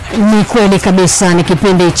Ni kweli kabisa, ni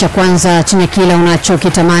kipindi cha kwanza chenye kila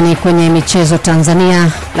unachokitamani kwenye michezo Tanzania,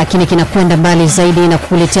 lakini kinakwenda mbali zaidi na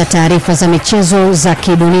kukuletea taarifa za michezo za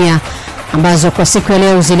kidunia ambazo kwa siku ya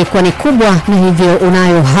leo zilikuwa ni kubwa, na hivyo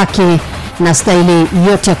unayo haki na stahili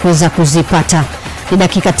yote ya kuweza kuzipata. Ni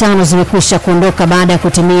dakika 5 zimekwisha kuondoka baada ya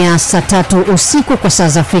kutimia saa 3 usiku kwa saa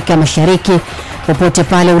za Afrika Mashariki. Popote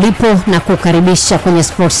pale ulipo na kukaribisha kwenye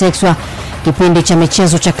Sports Xtra, kipindi cha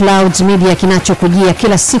michezo cha Clouds Media kinachokujia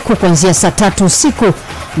kila siku kuanzia saa 3 usiku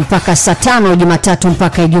mpaka saa 5 Jumatatu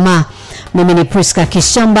mpaka Ijumaa. Mimi ni Priska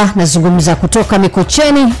Kishamba, nazungumza kutoka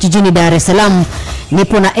Mikocheni jijini Dar es Salaam.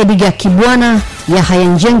 Nipo na Edgar Kibwana, Yahya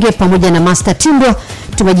Njenge pamoja na Master Timbwa.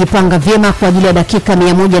 Tumejipanga vyema kwa ajili ya dakika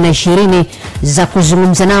 120 za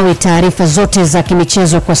kuzungumza nawe taarifa zote za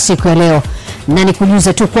kimichezo kwa siku ya leo. Na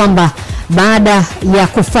nikujuza tu kwamba baada ya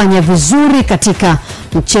kufanya vizuri katika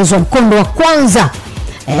mchezo wa mkondo wa kwanza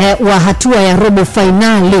wa hatua ya robo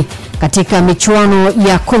finali katika michuano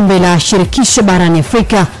ya kombe la shirikisho barani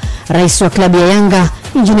Afrika, rais wa klabu ya Yanga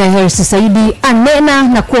Engineer Hersi anena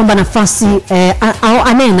na kuomba nafasi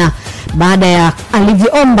anena baada ya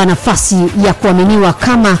alivyoomba nafasi ya kuaminiwa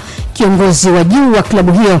kama kiongozi wa juu wa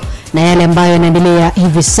klabu hiyo na yale ambayo yanaendelea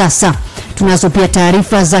hivi sasa. Tunazo pia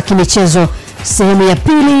taarifa za kimichezo. Sehemu ya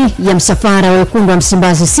pili ya msafara wa wekundu wa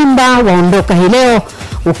Msimbazi Simba waondoka hii leo,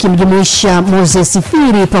 ukimjumuisha Moses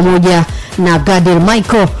Firi pamoja na Gadel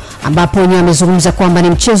Michael, ambapo wenyewe wamezungumza kwamba ni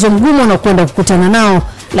mchezo mgumu na kwenda kukutana nao,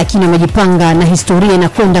 lakini wamejipanga na historia na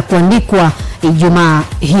kwenda kuandikwa Ijumaa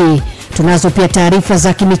hii. Tunazo pia taarifa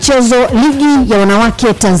za kimichezo. Ligi ya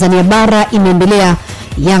wanawake Tanzania bara imeendelea.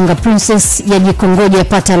 Yanga Princess yajikongoja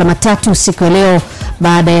yapata alama 3 siku ya leo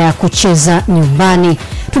baada ya kucheza nyumbani.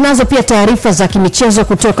 Tunazo pia taarifa za kimichezo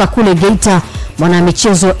kutoka kule Geita. Mwana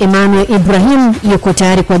michezo Emmanuel Ibrahim yuko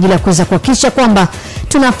tayari kwa ajili ya kuweza kuhakikisha kwamba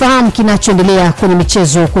tunafahamu kinachoendelea kwenye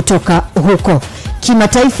michezo kutoka huko.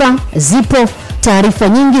 Kimataifa zipo taarifa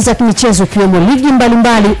nyingi za kimichezo kiwemo ligi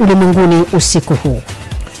mbalimbali ulimwenguni usiku huu.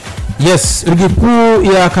 Yes, ligi kuu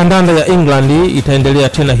ya kandanda ya England itaendelea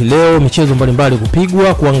tena hii leo, michezo mbalimbali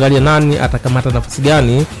kupigwa kuangalia nani atakamata nafasi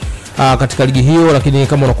gani katika ligi hiyo. Lakini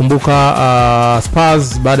kama unakumbuka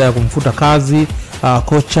Spurs baada ya kumfuta kazi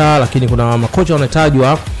kocha, lakini kuna makocha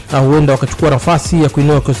wanatajwa huenda wakachukua nafasi ya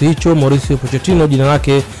kuinua kikosi hicho. Mauricio Pochettino jina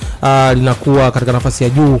lake linakuwa katika nafasi ya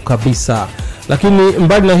juu kabisa. Lakini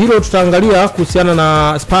mbali na hilo tutaangalia kuhusiana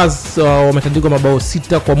na Spurs, wametandikwa mabao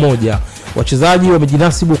 6-1. Wachezaji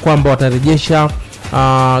wamejinasibu kwamba watarejesha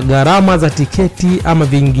gharama za tiketi ama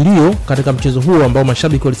viingilio katika mchezo huo ambao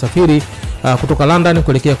mashabiki walisafiri kutoka London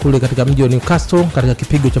kuelekea kule katika mji wa Newcastle katika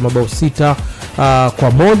kipigo cha mabao 6-1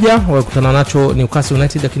 wakutana nacho Newcastle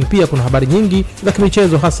United. Lakini pia kuna habari nyingi za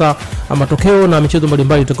kimichezo, hasa matokeo na michezo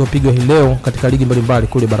mbalimbali itakayopigwa hii leo katika ligi mbalimbali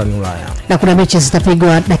kule barani Ulaya. Na kuna mechi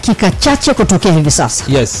zitapigwa dakika chache kutokea hivi sasa.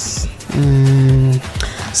 Yes.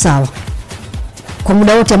 Sawa. Kwa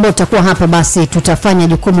muda wote ambao tutakuwa hapa, basi tutafanya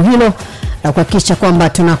jukumu hilo na kuhakikisha kwamba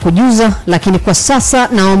tunakujuza. Lakini kwa sasa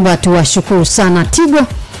naomba tuwashukuru sana Tigo,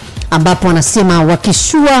 ambapo wanasema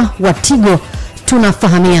wakishua wa Tigo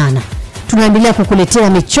tunafahamiana. Tunaendelea kukuletea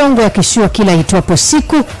michongo ya kishua kila itwapo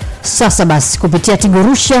siku. Sasa basi kupitia Tigo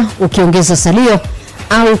Rusha, ukiongeza salio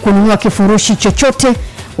au kununua kifurushi chochote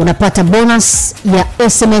unapata bonus ya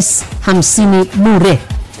SMS 50 bure.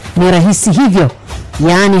 Ni rahisi hivyo,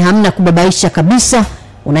 yaani hamna kubabaisha kabisa.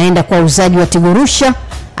 Unaenda kwa uzaji wa Tigo Rusha,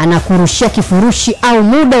 anakurushia kifurushi au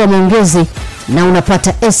muda wa maongezi na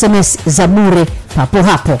unapata SMS za bure papo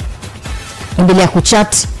hapo. Endelea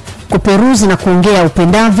kuchat, kuperuzi na kuongea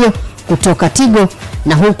upendavyo kutoka Tigo,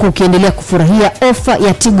 na huku ukiendelea kufurahia ofa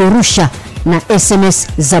ya Tigo Rusha na SMS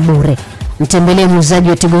za bure. Mtembelee muuzaji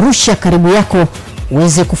wa Tigo Rusha karibu yako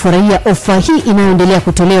uweze kufurahia ofa hii inayoendelea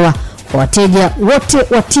kutolewa kwa wateja wote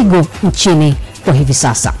wa Tigo nchini kwa hivi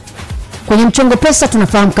sasa. Kwenye mchongo pesa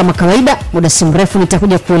tunafahamu kama kawaida, muda si mrefu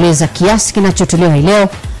nitakuja kueleza kiasi kinachotolewa hii leo,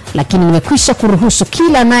 lakini nimekwisha kuruhusu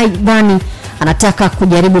kila anayedhani anataka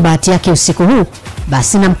kujaribu bahati yake usiku huu,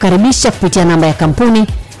 basi namkaribisha kupitia namba ya kampuni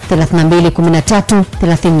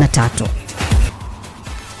 321333.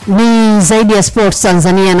 Ni zaidi ya Sports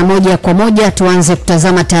Tanzania, na moja kwa moja tuanze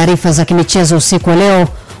kutazama taarifa za kimichezo usiku wa leo,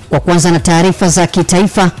 kwa kuanza na taarifa za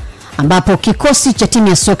kitaifa, ambapo kikosi cha timu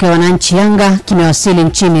ya soka ya Wananchi Yanga kimewasili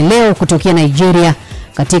nchini leo kutokea Nigeria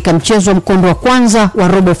katika mchezo wa mkondo wa kwanza wa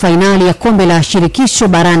robo finali ya kombe la shirikisho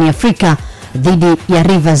barani Afrika dhidi ya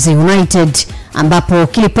Rivers United, ambapo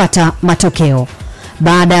kilipata matokeo.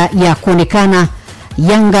 Baada ya kuonekana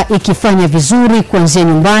Yanga ikifanya vizuri kuanzia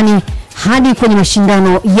nyumbani hadi kwenye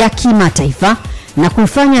mashindano ya kimataifa na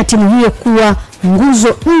kuifanya timu hiyo kuwa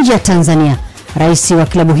nguzo nje ya Tanzania, rais wa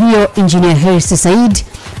klabu hiyo Engineer Hersi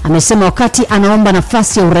amesema wakati anaomba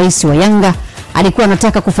nafasi ya urais wa Yanga alikuwa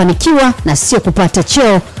anataka kufanikiwa na sio kupata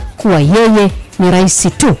cheo, kuwa yeye ni rais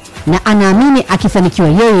tu, na anaamini akifanikiwa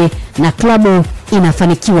yeye na klabu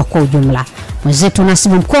inafanikiwa kwa ujumla. Mwenzetu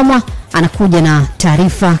Nasibu Mkomwa anakuja na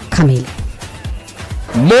taarifa kamili.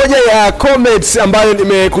 Moja ya comments ambayo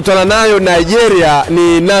nimekutana nayo Nigeria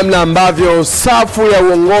ni namna ambavyo safu ya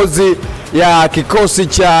uongozi ya kikosi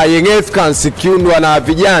cha Young Africans kiundwa na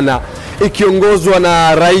vijana ikiongozwa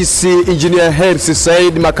na Rais Engineer Hersi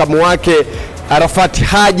Said, makamu wake Arafat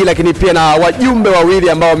Haji, lakini pia na wajumbe wawili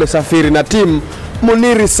ambao wamesafiri na timu,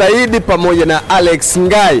 Muniri Saidi pamoja na Alex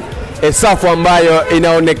Ngai. Safu ambayo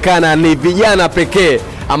inaonekana ni vijana pekee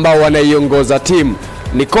ambao wanaiongoza timu.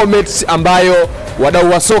 Ni comments ambayo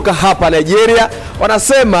wadau wa soka hapa Nigeria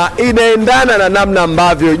wanasema inaendana na namna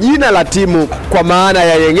ambavyo jina la timu kwa maana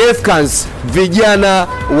ya Young Africans, vijana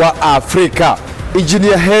wa Afrika.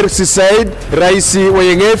 Engineer Hersi Said, rais wa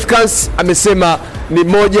Young Africans, amesema ni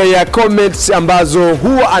moja ya comments ambazo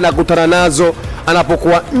huwa anakutana nazo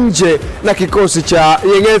anapokuwa nje na kikosi cha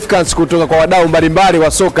Young Africans kutoka kwa wadau mbalimbali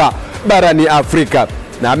wa soka barani Afrika.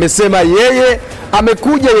 Na amesema yeye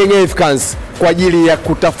amekuja Young Africans kwa ajili ya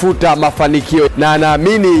kutafuta mafanikio, na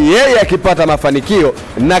anaamini yeye akipata mafanikio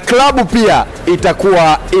na klabu pia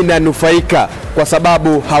itakuwa inanufaika, kwa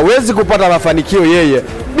sababu hawezi kupata mafanikio yeye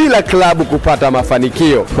bila klabu kupata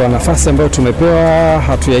mafanikio. Kwa nafasi ambayo tumepewa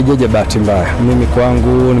hatuyaijeje bahati mbaya. Mimi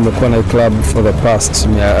kwangu nimekuwa na club for the past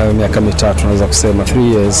miaka mitatu, naweza kusema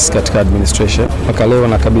 3 years katika administration. Mpaka leo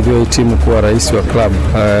nakabidhiwa hii timu kuwa rais wa club.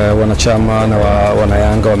 Wanachama na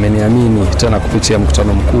wanayanga wameniamini tena kupitia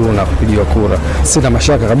mkutano mkuu na kupigiwa kura. Sina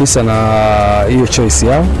mashaka kabisa na hiyo choice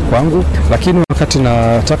yao kwangu, lakini wakati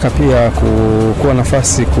nataka pia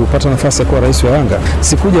kupata nafasi ya kuwa rais wa Yanga,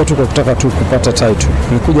 sikuja tu kwa kutaka tu kupata title.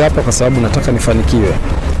 Nimekuja hapa kwa sababu nataka nifanikiwe.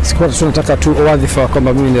 Sikuwa tunataka tu wadhifa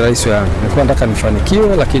kwamba mimi ni rais wa Yanga. Nilikuwa nataka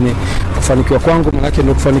nifanikiwe, lakini kufanikiwa kwangu maana yake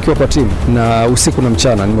ndio kufanikiwa kwa timu. Na usiku na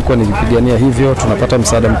mchana nimekuwa nikipigania hivyo. Tunapata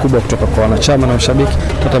msaada mkubwa kutoka kwa wanachama na mashabiki,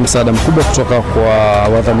 tunapata msaada mkubwa kutoka kwa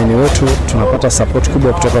wadhamini wetu, tunapata support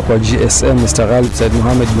kubwa kutoka kwa GSM Mr. Ghalib Said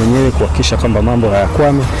Mohamed mwenyewe kuhakikisha kwamba mambo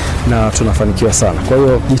hayakwami na tunafanikiwa sana. Kwa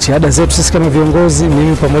hiyo jitihada zetu sisi kama viongozi,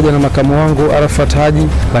 mimi pamoja na makamu wangu Arafat Haji,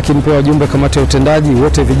 lakini pia wajumbe kamati ya utendaji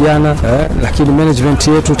wote vijana, lakini management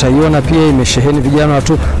yetu utaiona pia imesheheni vijana,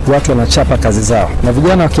 watu wanachapa kazi zao. Na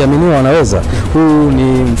vijana wakiaminiwa wanaweza. Huu ni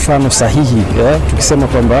mfano sahihi, tukisema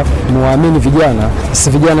kwamba muamini vijana, sisi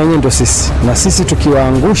vijana wenyewe ndio sisi. Na sisi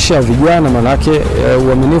tukiwaangusha vijana manake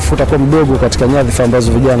uaminifu utakuwa mdogo katika nyadhifa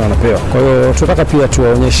ambazo vijana wanapewa. Kwa hiyo tunataka pia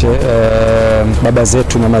tuwaonyeshe baba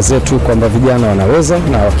zetu, mama zetu kwamba vijana wanaweza,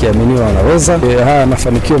 na wakiaminiwa wanaweza. Haya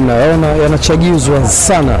mafanikio mnayoona yanachagizwa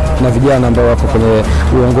sana na vijana ambao wako kwenye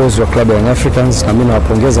uongozi wa club ya Young Africans, na mimi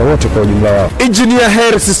nawapongeza wote kwa ujumla wao. Engineer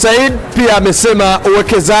Hersi Said pia amesema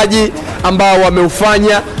uwekezaji ambao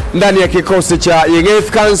wameufanya ndani ya kikosi cha Young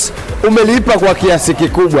Africans umelipa kwa kiasi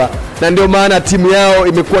kikubwa, na ndio maana timu yao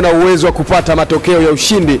imekuwa na uwezo wa kupata matokeo ya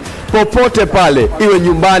ushindi popote pale, iwe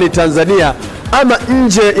nyumbani Tanzania ama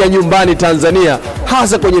nje ya nyumbani Tanzania,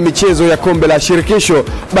 hasa kwenye michezo ya kombe la shirikisho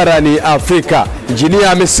barani Afrika. Engineer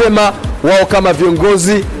amesema wao kama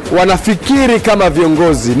viongozi wanafikiri kama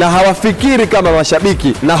viongozi na hawafikiri kama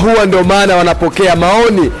mashabiki, na huwa ndio maana wanapokea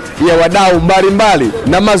maoni ya wadau mbalimbali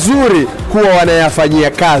na mazuri kuwa wanayafanyia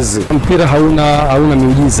kazi. Mpira hauna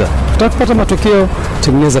miujiza. Ukitaka kupata matokeo,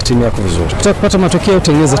 tengeneza timu yako vizuri. Ukitaka kupata matokeo,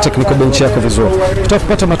 tengeneza technical bench yako vizuri. Ukitaka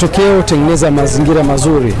kupata matokeo, tengeneza mazingira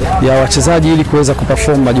mazuri ya wachezaji ili kuweza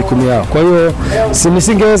kuperform majukumu yao. Kwa hiyo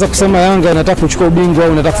nisingeweza kusema Yanga inataka kuchukua ubingwa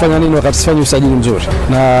au inataka kufanya nini wakati sifanye usajili mzuri.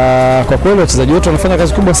 Na kwa kweli wachezaji wote wanafanya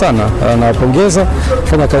kazi kubwa sana. Nawapongeza,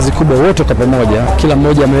 kufanya kazi kubwa wote kwa pamoja. Kila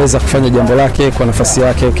mmoja ameweza kufanya jambo lake kwa nafasi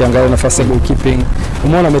yake. Ukiangalia nafasi ya goalkeeping,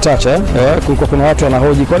 umeona Metacha kulikuwa kuna watu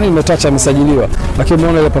wanahoji kwa nini Metacha amesajiliwa, lakini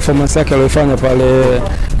umeona ile performance yake aliyofanya pale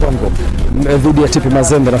Kongo dhidi ya TP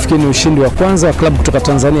Mazembe. Nafikiri ni ushindi wa kwanza wa klabu kutoka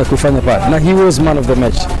Tanzania kufanya pale, na he was man of the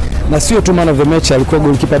match. Na sio tu man of the match, alikuwa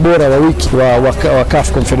goalkeeper bora wa wiki wa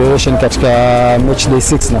CAF Confederation katika match day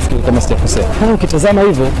 6 nafikiri kama sijakosea. Kwa ukitazama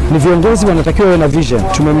hivyo, ni viongozi wanatakiwa wawe na vision.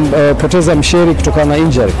 Tumepoteza msheri kutokana na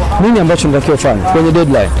injury. Nini ambacho tunatakiwa kufanya kwenye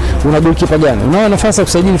deadline? Una goalkeeper gani? Unao nafasi ya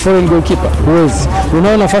kusajili foreign goalkeeper? Huwezi.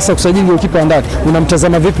 Unao nafasi ya kusajili goalkeeper ndani?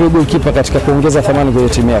 Unamtazama vipi goalkeeper katika kuongeza thamani kwenye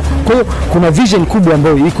timu yako? Kwa hiyo kuna vision kubwa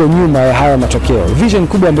ambayo iko nyuma ya haya matokeo. Vision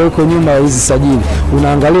kubwa ambayo iko nyuma ya hizi sajili,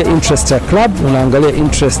 unaangalia interest ya club, unaangalia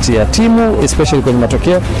interest ya timu, especially kwenye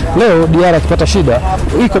matokeo. Leo Diarra akipata shida,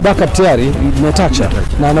 iko backup tayari imetacha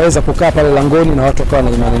na anaweza kukaa pale langoni na watu wakawa na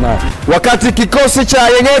imani naye. Wakati kikosi cha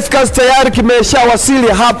Young Africans tayari kimeshawasili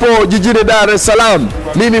hapo jijini Dar es Salaam,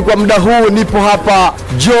 mimi kwa muda huu nipo hapa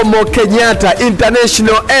Jomo Kenyatta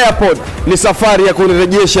International Airport. Ni safari ya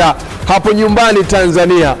kunirejesha hapo nyumbani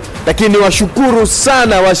Tanzania, lakini washukuru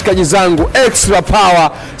sana washikaji zangu Extra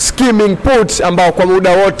Power Skimming Put ambao kwa muda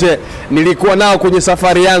wote nilikuwa nao kwenye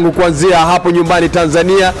safari yangu kuanzia hapo nyumbani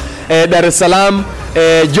Tanzania, Dar es Salaam,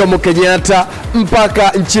 Jomo Kenyatta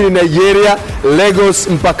mpaka nchini Nigeria, Lagos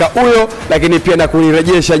mpaka Uyo, lakini pia na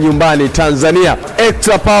kunirejesha nyumbani Tanzania.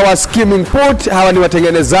 Extra Power Skimming Put, hawa ni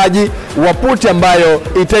watengenezaji wa puti ambayo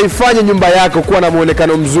itaifanya nyumba yako kuwa na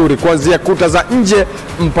muonekano mzuri kuanzia kuta za nje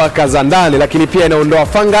mpaka za ndani, lakini pia inaondoa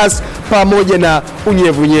fungus pamoja na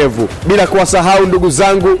unyevunyevu. Bila kuwasahau ndugu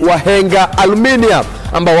zangu Wahenga Aluminium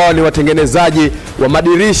ambao wao ni watengenezaji wa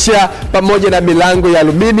madirisha pamoja na milango ya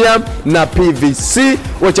aluminium na PVC.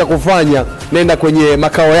 Wacha kufanya, nenda kwenye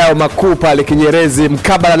makao yao makuu pale Kinyerezi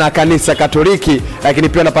mkabala na kanisa Katoliki, lakini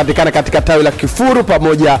pia wanapatikana katika tawi la Kifuru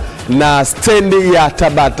pamoja na stendi ya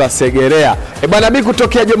Tabata Segerea. Bwana mimi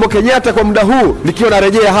kutokea Jomo Kenyatta kwa muda huu nikiwa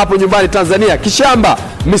narejea hapo nyumbani Tanzania, Kishamba,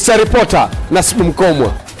 Mr. Reporter Nasibu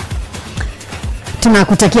Mkomwa.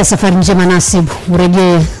 Tunakutakia safari njema Nasib,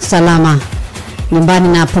 urejee salama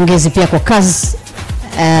nyumbani na pongezi pia kwa kazi.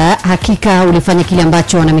 Hakika ulifanya kile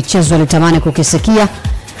ambacho wanamichezo walitamani kukisikia,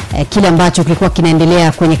 kile ambacho kilikuwa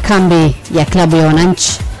kinaendelea kwenye kambi ya klabu ya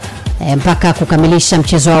Wananchi mpaka kukamilisha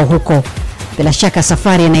mchezo wao huko. Bila shaka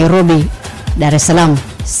safari ya Nairobi Dar es Salaam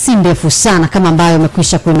si ndefu sana kama ambayo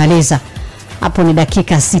umekwisha kuimaliza. Hapo ni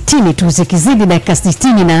dakika 60 tu, zikizidi dakika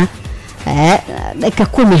 60 na dakika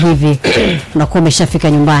 10 hivi unakuwa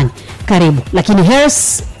umeshafika nyumbani. Karibu. Lakini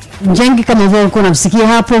Hersi Njengi kama vile ulikuwa unamsikia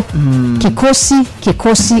hapo,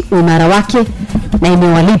 kikosi umara wake na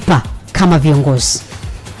imewalipa kama viongozi.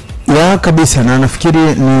 Ya kabisa, na nafikiri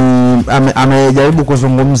ni amejaribu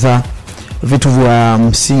kuzungumza vitu vya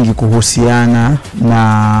msingi kuhusiana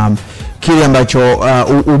na kile ambacho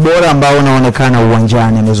ubora ambao unaonekana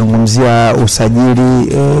uwanjani. Amezungumzia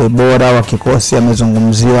usajili bora wa kikosi,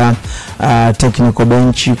 amezungumzia technical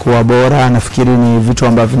bench kuwa bora. Nafikiri ni vitu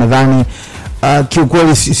ambavyo nadhani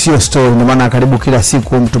kiukweli sio story, ndio maana karibu kila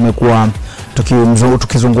siku tumekuwa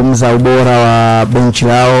tukizungumza ubora wa benchi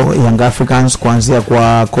lao Young Africans kuanzia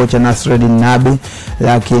kwa kocha Nasreddin Nabi,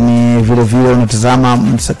 lakini vile vile unatazama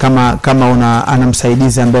kama ana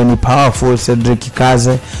msaidizi ambaye ni powerful Cedric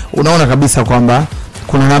Kaze, unaona kabisa kwamba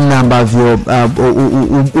kuna namna ambavyo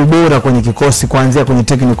ubora kwenye kikosi kuanzia kwenye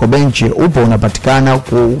technical bench upo unapatikana.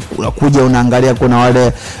 Kuja unaangalia kuna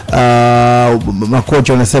wale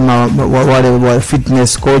makocha wanasema wale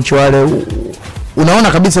fitness coach wale,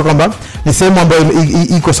 unaona kabisa kwamba ni sehemu ambayo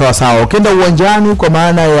iko sawa sawa. Ukienda uwanjani kwa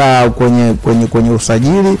maana ya kwenye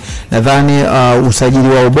usajili, nadhani usajili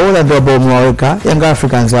wa ubora ndio ambao umewaweka Young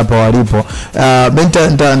Africans hapa walipo.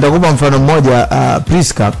 Nitakupa mfano mmoja.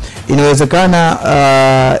 Priska, inawezekana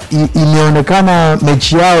imeonekana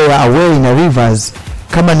mechi yao ya away na Rivers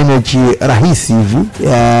kama ni mechi rahisi hivi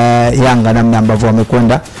Yanga namna ambavyo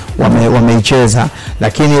wamekwenda wameicheza,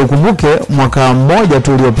 lakini ukumbuke mwaka mmoja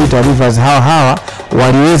tu uliopita Rivers hawa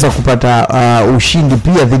waliweza kupata ushindi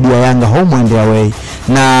pia dhidi ya Yanga home and away,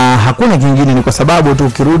 na hakuna kingine, ni kwa sababu tu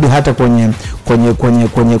ukirudi hata kwenye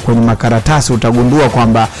makaratasi utagundua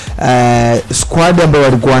kwamba squad ambayo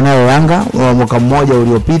walikuwa nayo Yanga mwaka mmoja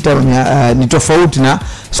uliopita ni tofauti na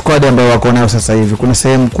squad ambayo wako nayo sasa hivi. Kuna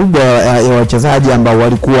sehemu kubwa ya wachezaji ambao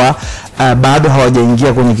walikuwa bado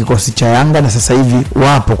hawajaingia kwenye kikosi cha Yanga na sasa hivi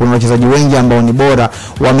wapo. Kuna wachezaji wengi ambao ni bora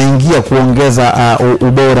wameingia kuongeza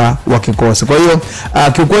ubora wa kikosi. Kwa hiyo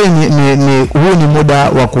kiukweli huu ni muda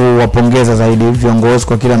wa kuwapongeza zaidi viongozi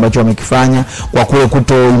kwa kile ambacho wamekifanya, kwa kule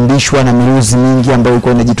kutoimbishwa na miuzi mingi ambayo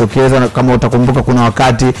ilikuwa inajitokeza. Kama utakumbuka kuna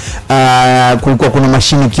wakati kulikuwa kuna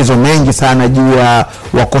mashinikizo mengi sana juu ya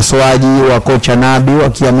wakosoaji wa kocha Nabi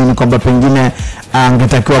wakiamini kwamba pengine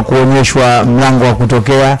angetakiwa kuonyeshwa mlango wa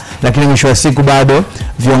kutokea, lakini mwisho wa siku bado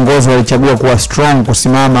viongozi walichagua kuwa strong,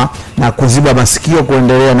 kusimama na kuziba masikio,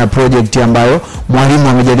 kuendelea na project ambayo mwalimu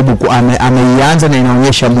amejaribu ameianza na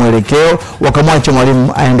inaonyesha mwelekeo, wakamwacha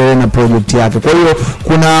mwalimu aendelee na project yake. Kwa hiyo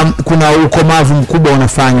kuna ukomavu mkubwa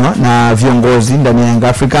unafanywa na viongozi ndani ya Young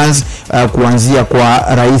Africans, kuanzia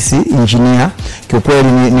kwa rais engineer. Kiukweli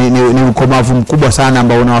ni ukomavu mkubwa sana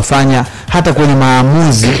ambao unawafanya hata kwenye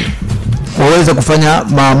maamuzi waweze kufanya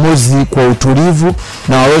maamuzi kwa utulivu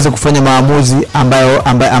na waweze kufanya maamuzi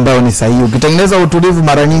ambayo ni sahihi. Ukitengeneza utulivu,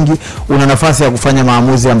 mara nyingi una nafasi ya kufanya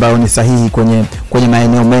maamuzi ambayo ni sahihi kwenye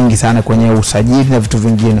maeneo mengi sana, kwenye usajili na vitu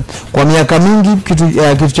vingine. Kwa miaka mingi,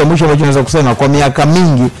 kitu cha mwisho ambacho naweza kusema, kwa miaka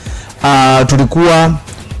mingi tulikuwa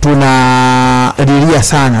tunalilia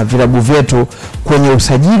sana vilabu vyetu kwenye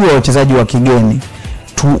usajili wa wachezaji wa kigeni.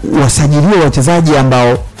 Wasajilie wachezaji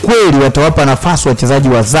ambao kweli watawapa nafasi wachezaji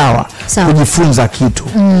wazawa kujifunza kitu.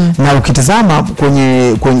 Na ukitazama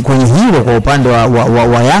kwenye hilo kwa upande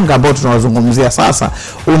wa Yanga ambao tunawazungumzia sasa,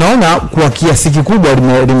 unaona kwa kiasi kikubwa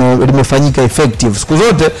limefanyika effective. Siku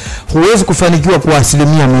zote huwezi kufanikiwa kwa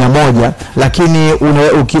 100%, lakini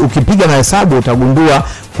ukipiga na hesabu utagundua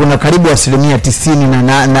kuna karibu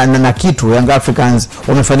 90% na kitu Young Africans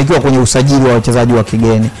wamefanikiwa kwenye usajili wa wachezaji wa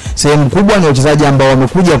kigeni. Sehemu kubwa ni wachezaji ambao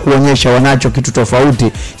wamekuja kuonyesha wanacho kitu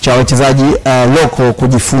tofauti cha wachezaji loko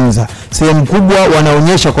kujifunza. Sehemu kubwa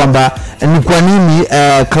wanaonyesha kwamba ni kwa nini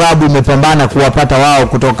klabu imepambana kuwapata wao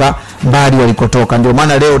kutoka mbali walikotoka. Ndio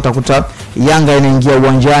maana leo utakuta Yanga inaingia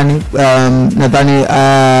uwanjani, nadhani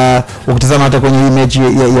ukitazama hata kwenye hii mechi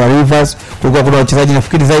ya Rivers kulikuwa kuna wachezaji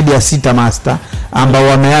nafikiri zaidi ya 6 master ambao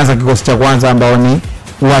wameanza kikosi cha kwanza ambao ni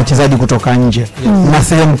wachezaji kutoka nje. Na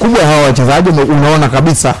sehemu kubwa hawa wachezaji unaona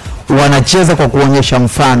kabisa wanacheza kwa kuonyesha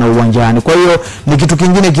mfano uwanjani. Kwa hiyo ni kitu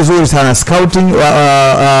kingine kizuri sana scouting.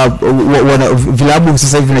 Vilabu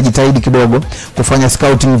sasa hivi vinajitahidi kidogo kufanya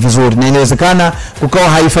scouting vizuri, na inawezekana kukawa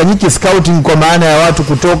haifanyiki scouting kwa maana ya watu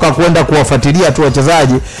kutoka kwenda kuwafuatilia tu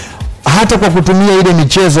wachezaji, hata kwa kutumia ile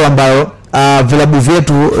michezo ambayo vilabu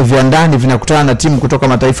vyetu vya ndani vinakutana na timu kutoka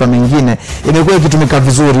mataifa mengine, imekuwa ikitumika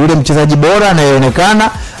vizuri. Yule mchezaji bora anayeonekana,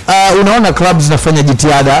 unaona clubs zinafanya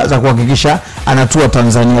jitihada za kuhakikisha anatua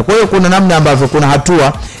Tanzania. Kwa hiyo kuna namna ambavyo kuna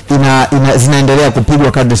hatua zinaendelea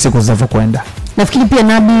kupigwa kadri siku zinavyokwenda. Nafikiri pia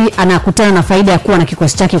Nabi anakutana na faida ya kuwa na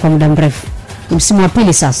kikosi chake kwa muda mrefu. Msimu wa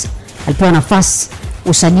pili sasa alipewa nafasi,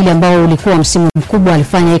 usajili ambao ulikuwa msimu mkubwa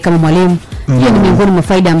alifanya yeye kama mwalimu. Hiyo ni miongoni mwa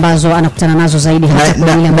faida ambazo anakutana nazo zaidi hata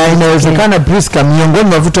kwa ile na inawezekana Priska, miongoni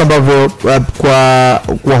mwa vitu ambavyo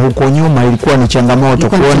kwa huko nyuma ilikuwa ni changamoto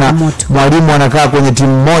kuona mwalimu anakaa kwenye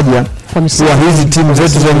timu moja kwa hizi timu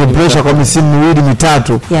zetu zenye pressure kwa misimu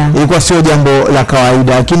 2-3, ilikuwa sio jambo la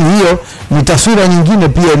kawaida. Lakini hiyo ni taswira nyingine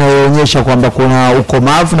pia inayoonyesha kwamba kuna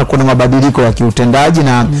ukomavu na kuna mabadiliko ya kiutendaji,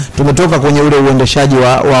 na tumetoka kwenye ule uendeshaji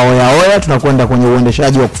wa oya tunakwenda kwenye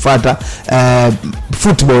uendeshaji wa kufuata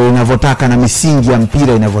football inavyotaka na misingi ya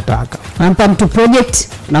mpira inavyotaka. Nampa mtu project,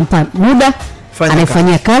 nampa muda,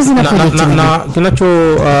 anafanyia kazi na project. Na kinacho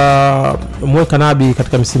mweka Nabi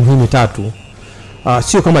katika misimu hii mitatu,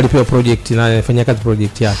 sio kama alipewa project na anafanyia kazi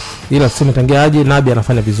project yake, ila tuseme tangia aje Nabi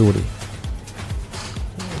anafanya vizuri.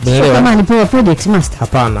 Sio kama alipewa project master.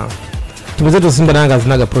 Hapana. Timu zetu Simba na Yanga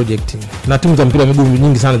zinaga project, na timu za mpira miguu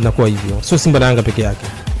nyingi sana zinakuwa hivyo. Sio Simba na Yanga peke yake.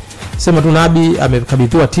 Sema tu Nabi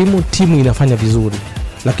amekabidhiwa timu inafanya vizuri.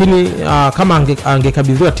 Lakini kama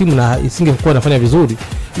angekabidhiwa timu na isingekuwa inafanya vizuri,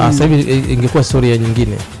 sasa hivi ingekuwa historia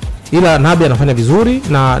nyingine. Ila Nabi anafanya vizuri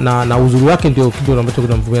na uzuri wake ndio kitu ambacho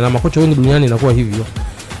kinamvumilia, na makocha wengi duniani inakuwa hivyo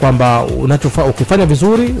kwamba ukifanya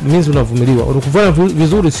vizuri means unavumiliwa. Ukifanya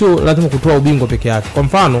vizuri sio lazima kutoa ubingwa peke yake. Kwa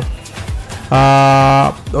mfano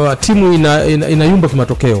timu inayumba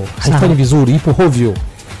kimatokeo, haifanyi vizuri, ipo hovyo,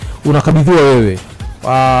 unakabidhiwa wewe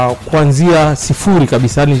kuanzia sifuri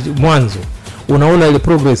kabisa, yani mwanzo unaona ile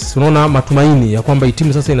progress, unaona matumaini ya kwamba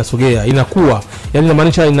timu sasa inasogea, inakuwa, yani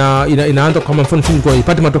inamaanisha inaanza kama mfano timu kwa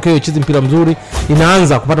ipate matokeo, icheze mpira mzuri,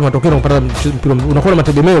 inaanza kupata matokeo na kupata mpira, unakuwa na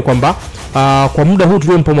mategemeo kwamba kwa muda huu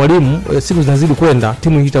tuliompa mwalimu, siku zinazidi kwenda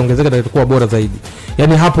timu hii itaongezeka na itakuwa bora zaidi.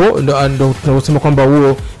 Yani hapo ndo tunasema kwamba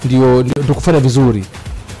huo ndio kufanya vizuri.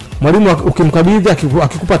 Mwalimu ukimkabidhi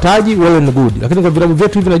akikupa taji, wewe ni good. Lakini kwa vilabu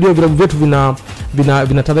vyetu hivi, najua vilabu vyetu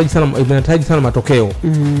vinataraji sana matokeo.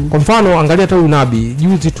 Kwa mfano angalia hata Nabi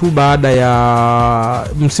juzi tu baada ya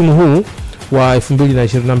msimu huu wa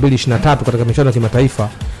 2022-23 katika michuano ya kimataifa,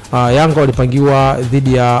 Yanga walipangiwa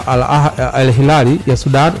dhidi ya Al Hilali ya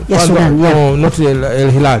Sudan. Not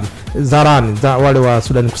Al Hilali, Zarani, wale wa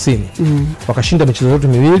Sudan Kusini. Wakashinda michezo yote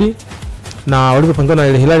miwili, na walipopangiwa na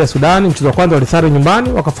Al Hilali ya Sudan, mchezo wa kwanza walisare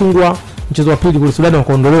nyumbani, wakafungwa. Mchezo wa pili kule Sudan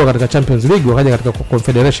wakaondolewa katika Champions League, wakaja katika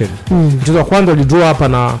Confederation. Mchezo wa kwanza walidraw hapa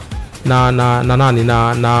na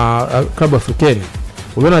Club Africain.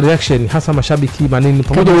 Uliona reaction hasa mashabiki manini,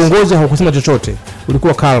 pamoja uongozi haukusema chochote,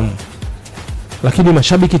 ulikuwa calm. Lakini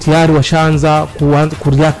mashabiki tayari washaanza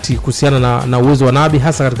kureact kuhusiana na uwezo wa Nabi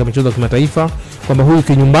hasa katika michezo ya kimataifa, kwamba huyu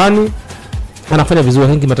kinyumbani anafanya vizuri,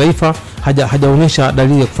 lakini kimataifa hajaonyesha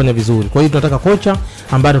dalili ya kufanya vizuri. Kwa hiyo tunataka kocha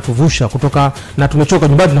ambaye atuvusha kutoka, na tumechoka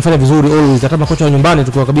nyumbani tunafanya vizuri always. Hata kocha wa nyumbani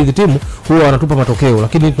tukiwakabidhi timu huwa wanatupa matokeo,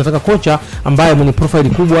 lakini tunataka kocha ambaye mwenye profile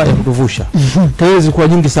kubwa ya kutuvusha. Kelele zilikuwa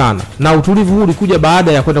nyingi sana, na utulivu huu ulikuja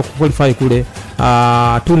baada ya kwenda kuqualify kule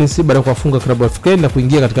Tunis, baada ya kufunga klabu African na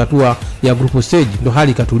kuingia katika hatua ya group stage, ndio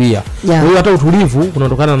hali ikatulia. Kwa hiyo hata utulivu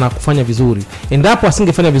unaondokana na kufanya vizuri. Endapo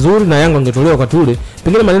asingefanya vizuri na Yanga angetolewa wakati ule,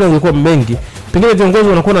 pengine maneno yangekuwa mengi. Pengine viongozi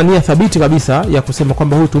wanakuwa na nia thabiti kabisa ya kusema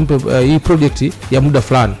kwamba huyu tumpe hii project ya muda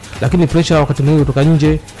fulani, lakini pressure wakati mwingine kutoka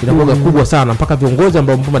nje inakuwa kubwa sana, mpaka viongozi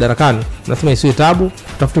ambao mpo madarakani nasema isiwe tabu,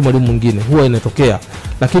 tutafute mwalimu mwingine. Huwa inatokea,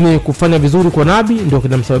 lakini kufanya vizuri kwa Nabi ndio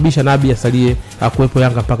kinamsababisha Nabi asalie kuwepo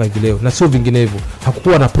Yanga mpaka hivi leo, na sio vinginevyo.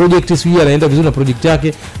 Hakukuwa na project sio, anaenda vizuri na project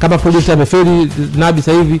yake. Kama project amefeli Nabi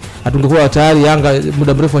sasa hivi, atungekuwa tayari Yanga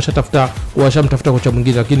muda mrefu washamtafuta kocha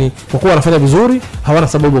mwingine, lakini kwa kuwa anafanya vizuri hawana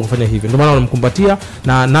sababu ya kufanya hivyo. Ndio maana wanamkumbatia,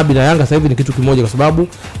 na Nabi na Yanga sasa hivi ni kitu kimoja, kwa sababu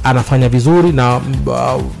anafanya vizuri na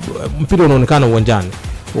mpira unaonekana uwanjani.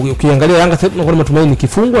 Ukiangalia Yanga sasa tunakuwa na matumaini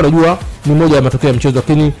kifungo, anajua ni moja ya matokeo ya mchezo,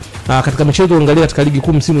 lakini katika mchezo uangalia katika ligi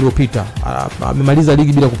kuu msimu uliopita amemaliza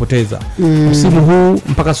ligi bila kupoteza. Msimu huu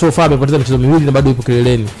mpaka so far amepoteza michezo miwili na bado yupo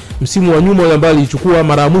kileleni. Msimu wa nyuma ambao alichukua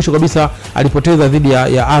mara ya mwisho kabisa alipoteza dhidi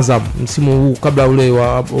ya Azam msimu huu kabla ule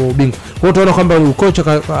wa ubingwa. Kwa hiyo tunaona kwamba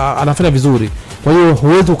kocha anafanya vizuri. Kwa hiyo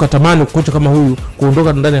huwezi ukatamani kocha kama huyu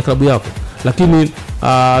kuondoka ndani ya klabu yako, lakini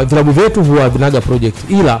vilabu vyetu huwa vinaga project,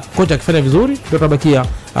 ila kocha akifanya vizuri ndio tabakia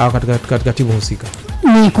katika timu husika.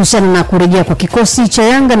 Ni kuhusiana na kurejea kwa kikosi cha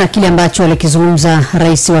Yanga na kile ambacho alikizungumza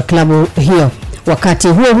rais wa klabu hiyo. Wakati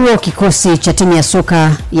huo kikosi cha timu ya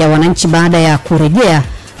soka ya Wananchi baada ya kurejea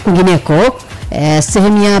kwingineko,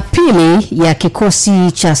 sehemu ya pili ya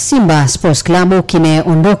kikosi cha Simba Sports Club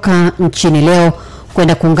kimeondoka nchini leo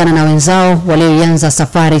kwenda kuungana na wenzao walioanza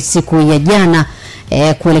safari siku ya jana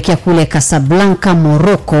kuelekea kule Casablanca,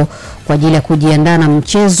 Morocco, kwa ajili ya kujiandaa na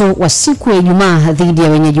mchezo wa siku ya Ijumaa dhidi ya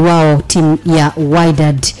wenyeji wao timu ya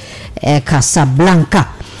Wydad Casablanca.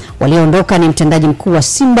 Walioondoka ni mtendaji mkuu wa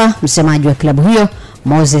Simba, msemaji wa klabu hiyo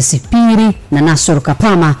Moses Piri na Nasor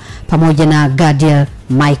Kapama, pamoja na Gadiel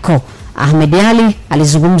Michael. Ahmed Ali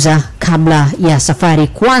alizungumza kabla ya safari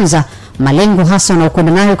kuanza, malengo hasa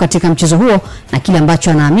wanaokwenda nayo katika mchezo huo na kile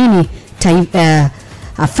ambacho anaamini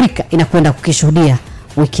Afrika inakwenda kukishuhudia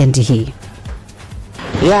weekend hii.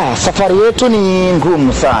 Safari yetu ni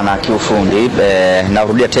ngumu sana kiufundi.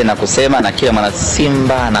 Narudia tena kusema, na kila mwana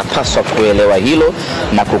Simba anapaswa kuelewa hilo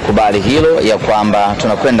na kukubali hilo, ya kwamba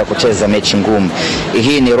tunakwenda kucheza mechi ngumu.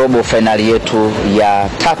 Hii ni robo finali yetu ya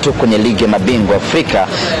 3 kwenye ligi ya mabingwa Afrika,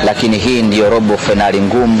 lakini hii ndio robo finali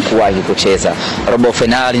ngumu kuwahi kucheza. Robo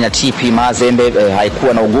finali na TP Mazembe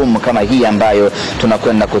haikuwa na ugumu kama hii ambayo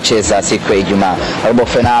tunakwenda kucheza siku ya Ijumaa. Robo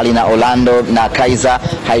finali na Orlando na Kaizer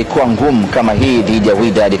haikuwa ngumu kama hii dhidi ya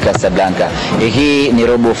Wydad Casablanca. Hii ni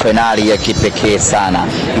robo finali ya kipekee sana.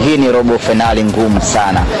 Hii ni robo finali ngumu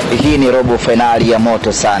sana. Hii ni robo finali ya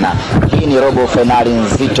moto sana. Hii ni robo finali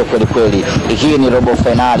nzito kweli kweli. Hii ni robo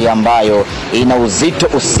finali ambayo ina uzito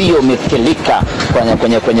usiomithilika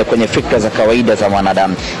kwenye fikra za kawaida za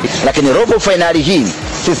mwanadamu. Lakini robo finali hii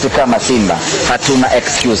sisi kama Simba hatuna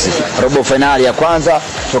excuse. Robo finali ya kwanza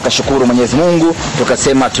tukashukuru Mwenyezi Mungu,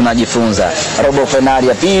 tukasema tunajifunza. Robo finali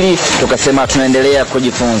ya pili tukasema tunaendelea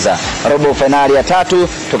kujifunza. Robo finali ya 3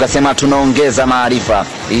 tukasema tunaongeza maarifa.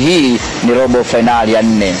 Hii ni robo finali ya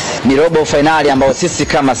 4. Ni robo finali ambayo sisi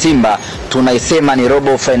kama Simba tunaisema ni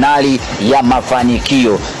robo finali ya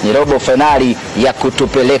mafanikio. Ni robo finali ya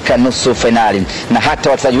kutupeleka nusu finali. Na hata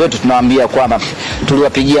wachezaji wetu tunawaambia kwamba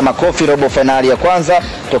tuliwapigia makofi robo finali ya kwanza,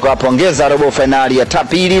 tukawapongeza robo finali ya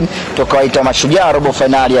pili, tukawaita mashujaa robo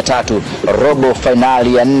finali ya 3. Robo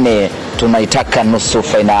finali ya 4 tunaitaka nusu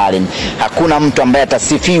finali. Hakuna mtu ambaye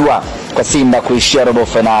atasifiwa kwa Simba kuishia robo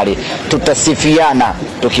finali. Tutasifiana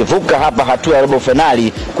tukivuka hapa hatua ya robo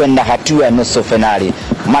finali kwenda hatua ya nusu finali.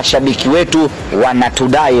 Mashabiki wetu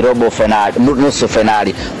wanatudai robo finali, nusu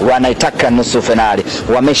finali, wanaitaka nusu finali.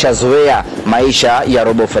 Wameshazoea maisha ya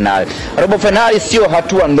robo finali. Robo finali sio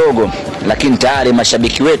hatua ndogo, lakini tayari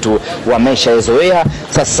mashabiki wetu wameshazoea,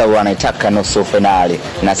 sasa wanaitaka nusu finali.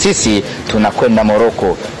 Na sisi tunakwenda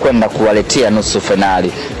Morocco kwenda kuwaletea nusu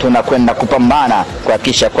finali. Tunakwenda kupambana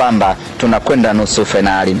kuhakikisha kwamba tunakwenda nusu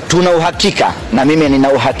finali. Tuna uhakika, na mimi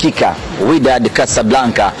nina uhakika, Wydad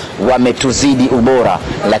Casablanca wametuzidi ubora,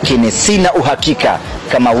 lakini sina uhakika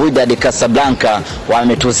kama Wydad Casablanca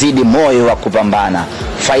wametuzidi moyo wa kupambana.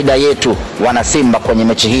 Faida yetu wana Simba kwenye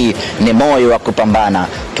mechi hii ni moyo wa kupambana.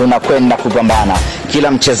 Tunakwenda kupambana.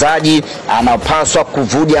 Kila mchezaji anapaswa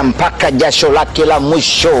kuvuja mpaka jasho lake la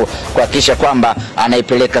mwisho kuhakikisha kwamba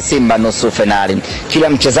anaipeleka Simba nusu finali. Kila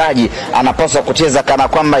mchezaji anapaswa kucheza kana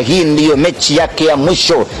kwamba hii ndiyo mechi yake ya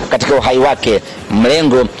mwisho katika uhai wake.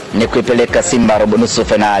 Mlengo ni kuipeleka Simba robo nusu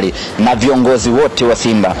finali, na viongozi wote wa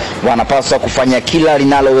Simba wanapaswa kufanya kila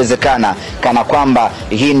linalowezekana kana kwamba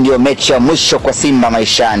hii ndio mechi ya mwisho kwa Simba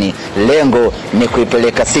maishani. Lengo ni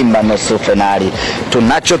kuipeleka Simba nusu finali.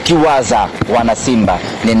 Tunachokiwaza wana Simba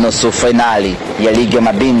ni nusu finali ya ligi ya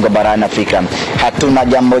mabingwa barani Afrika. Hatuna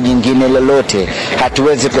jambo jingine lolote.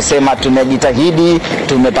 Hatuwezi kusema tumejitahidi,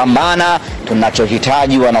 tumepambana.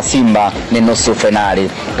 Tunachohitaji wana Simba ni nusu finali.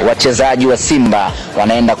 Wachezaji wa Simba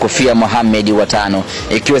wanaenda kufia Mohamed watano.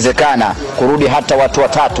 Ikiwezekana kurudi hata watu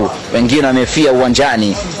watatu, wengine wamefia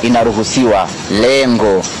uwanjani, inaruhusiwa.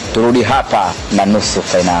 Lengo turudi hapa na nusu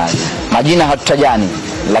finali. Majina hatutajani,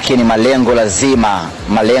 lakini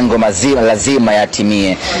malengo mazima lazima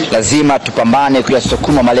yatimie. Lazima tupambane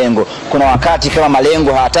kuyasukuma malengo. Kuna wakati kama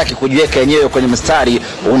malengo hawataki kujiweka yenyewe kwenye mstari,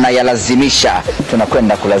 unayalazimisha.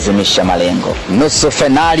 Tunakwenda kulazimisha malengo. Nusu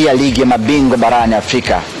finali ya ligi ya mabingwa barani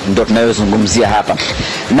Afrika ndio tunayozungumzia hapa.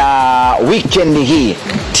 Na weekend hii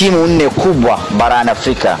timu 4 kubwa barani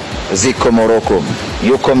Afrika ziko Morocco.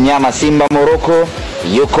 Yuko mnyama Simba Morocco,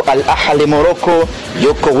 yuko Al Ahly Morocco,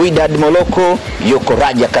 yuko Wydad Morocco, yuko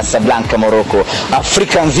Raja Casablanca Morocco.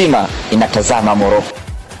 Afrika nzima inatazama Morocco.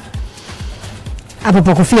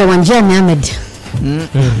 Hapo kufia uwanjani Ahmed.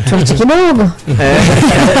 Tuache kidogo.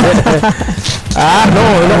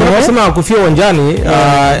 Unasema kufia uwanjani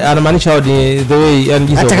anamaanisha ni the way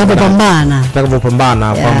yani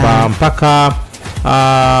atakapopambana kwamba mpaka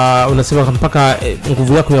unasema mpaka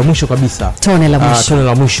nguvu yako ya mwisho kabisa, tone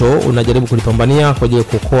la mwisho unajaribu kulipambania kwa ajili ya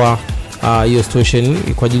kuokoa hiyo situation,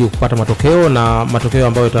 kwa ajili ya kupata matokeo, na matokeo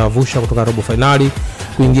ambayo yatavusha kutoka robo finali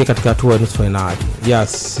kuingia katika hatua ya nusu finali.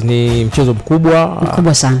 Yes, ni mchezo mkubwa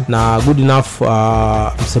sana. Na good enough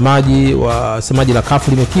msemaji la CAF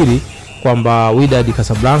limekiri kwamba Wydad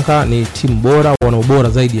Casablanca ni timu bora, wana ubora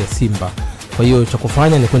zaidi ya Simba. Kwa hiyo cha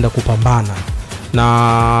kufanya ni kwenda kupambana,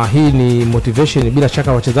 na hii ni motivation bila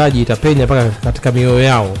shaka wachezaji itapenya mpaka katika mioyo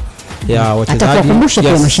yao ya wachezaji. Atakukumbusha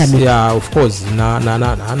kwa mashabiki. Yeah, of course.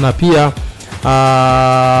 Na pia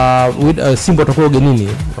Simba watakuwa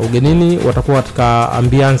ugenini watakuwa katika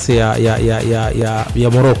ambiance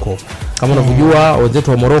ya Morocco. Kama unavyojua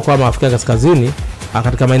wenzetu wa Morocco ama Afrika Kaskazini,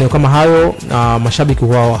 katika maeneo kama hayo mashabiki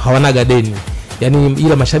hawanaga deni. Yaani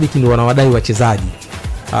ila mashabiki ndio wanawadai wachezaji.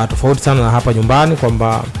 Tofauti sana na hapa nyumbani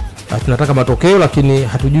kwamba tunataka matokeo lakini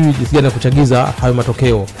hatujui jinsi gani kuchagiza hayo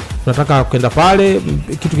matokeo. Tunataka kwenda pale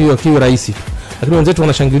kitu kiwe rahisi. Lakini wenzetu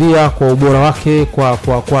wanashangilia kwa ubora wake,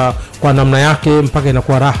 kwa namna yake mpaka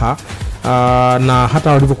inakuwa raha. Na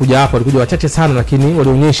hata walivyokuja hapa walikuja wachache sana, lakini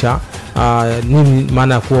walionyesha nini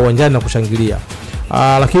maana ya kuwa uwanjani na kushangilia.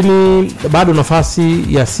 Lakini bado nafasi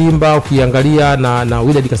ya Simba ukiangalia na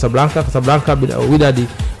Wydad Casablanca Wydad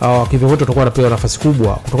kivyote watakuwa wanapewa nafasi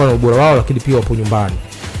kubwa kutokana na ubora wao, lakini pia wapo nyumbani.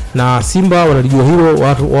 Na Simba wanalijua hilo,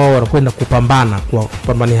 wao wanakwenda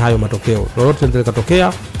kupambania hayo matokeo. Lolote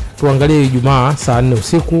litakatokea, tuangalie Ijumaa saa 4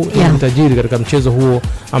 usiku tajiri katika mchezo huo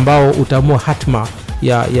ambao utaamua hatima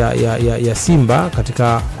ya Simba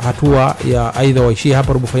katika hatua ya aidha waishie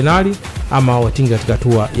hapa robo finali ama watinge katika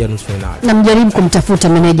hatua ya nusu finali. Na mjaribu kumtafuta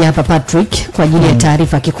meneja hapa Patrick kwa ajili ya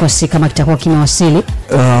taarifa kikosi kama kitakuwa kimewasili.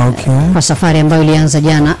 Kwa safari ambayo ilianza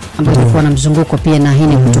jana, ambayo ilikuwa na mzunguko pia, na hii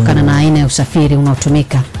ni kutokana na aina ya usafiri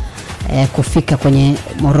unaotumika kufika kwenye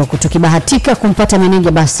Morocco. Tukibahatika kumpata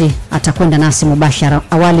meneja, basi atakwenda nasi mubashara.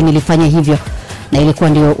 Awali nilifanya hivyo na ilikuwa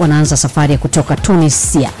ndio wanaanza safari ya kutoka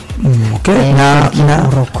Tunisia.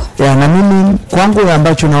 Na mimi kwangu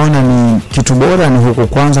ambacho naona ni kitu bora ni huko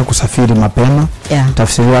kwanza kusafiri mapema.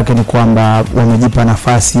 Tafsiri yake ni kwamba wamejipa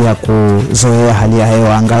nafasi ya kuzoea hali ya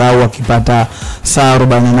hewa, angalau wakipata saa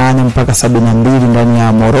 48 mpaka 72 ndani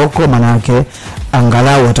ya Morocco, maana yake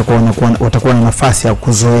angalau watakuwa na nafasi ya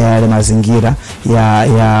kuzoea yale mazingira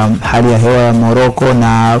ya hali ya hewa ya Morocco,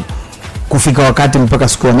 na kufika wakati mpaka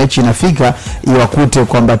siku ya mechi inafika iwakute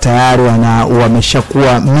kwamba tayari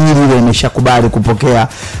wameshakuwa miili ile imeshakubali kupokea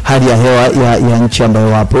hali ya hewa ya nchi ambayo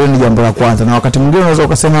wapo. Hiyo ni jambo la kwanza. Na wakati mwingine unaweza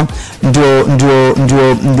ukasema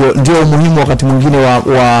ndio umuhimu wakati mwingine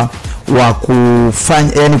wa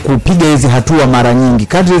kufanya, yani kupiga hizi hatua mara nyingi.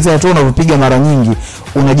 Kadri hizi hatua unapopiga mara nyingi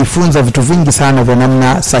unajifunza vitu vingi sana vya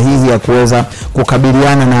namna sahihi ya kuweza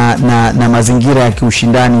kukabiliana na mazingira ya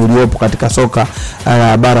kiushindani uliopo katika soka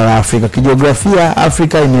bara la Afrika. Kijiografia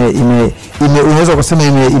Afrika unaweza kusema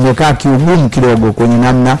imekaa kiugumu kidogo kwenye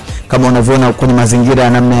namna kama unavyoona kwenye mazingira ya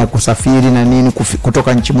namna ya kusafiri na nini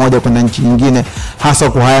kutoka nchi moja kwenda nchi nyingine, hasa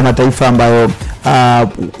kwa haya mataifa ambayo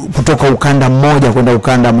kutoka ukanda mmoja kwenda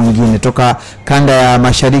ukanda mwingine, toka kanda ya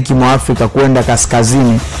mashariki mwa Afrika kwenda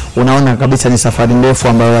kaskazini, unaona kabisa ni safari ndefu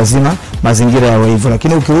ambayo lazima mazingira yawe hivyo.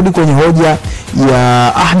 Lakini ukirudi kwenye hoja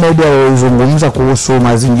ya Ahmed alizungumza kuhusu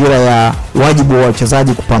mazingira ya wajibu wa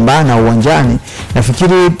wachezaji kupambana uwanjani,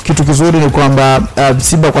 nafikiri kitu kizuri ni kwamba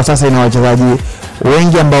Simba kwa sasa ina wachezaji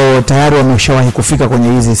wengi ambao tayari wameshawahi kufika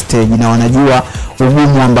kwenye hizi stage na wanajua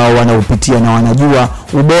ugumu ambao wanaupitia na wanajua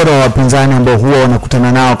ubora wa wapinzani ambao huwa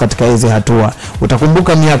wanakutana nao katika hizi hatua.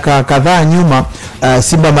 Utakumbuka miaka kadhaa nyuma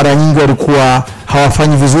Simba mara nyingi walikuwa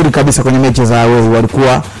hawafanyi vizuri kabisa kwenye mechi za away.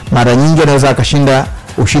 Walikuwa mara nyingi anaweza akashinda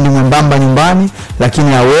ushindi mwembamba nyumbani,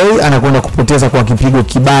 lakini away anakwenda kupoteza kwa kipigo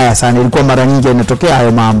kibaya sana. Ilikuwa mara nyingi inatokea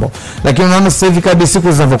hayo mambo. Lakini unaona sasa hivi kadri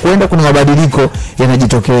siku zinavyokwenda kuna mabadiliko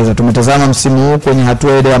yanajitokeza. Tumetazama msimu huu kwenye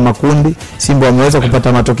hatua ile ya makundi, Simba wameweza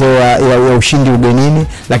kupata matokeo ya ushindi ugenini,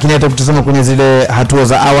 lakini hata kutazama kwenye zile hatua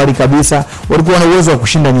za awali kabisa walikuwa na uwezo wa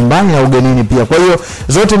kushinda nyumbani na ugenini pia. Kwa hiyo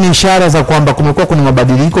zote ni ishara za kwamba kumekuwa kuna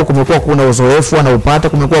mabadiliko, kumekuwa kuna uzoefu wanaopata,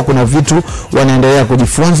 kumekuwa kuna vitu wanaendelea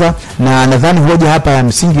kujifunza, na nadhani hoja hapa ya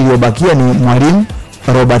msingi iliyobakia ni mwalimu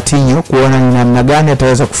Robertinho kuona ni namna gani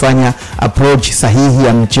ataweza kufanya approach sahihi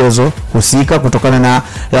ya mchezo husika kutokana na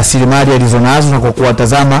rasilimali alizonazo na kwa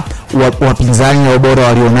kuwatazama wapinzani na ubora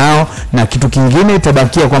walionao. Na kitu kingine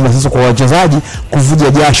itabakia kwamba sasa kwa wachezaji kuvuja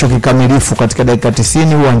jasho kikamilifu katika dakika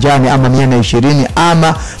 90 uwanjani ama 120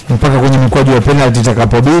 ama mpaka kwenye mikwaju ya penalty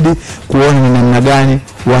itakapobidi, kuona ni namna gani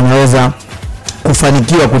wanaweza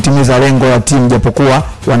kufanikiwa kutimiza lengo la timu, japokuwa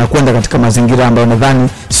wanakwenda katika mazingira ambayo nadhani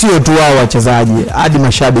sio tu wao wachezaji, hadi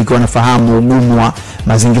mashabiki wanafahamu ugumu wa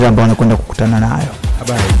mazingira ambayo wanakwenda kukutana nayo.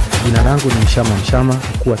 Habari, jina langu ni Mshama,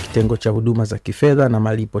 mkuu wa kitengo cha huduma za kifedha na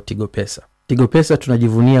malipo Tigo Pesa. Tigo Pesa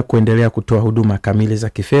tunajivunia kuendelea kutoa huduma kamili za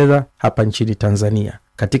kifedha hapa nchini Tanzania.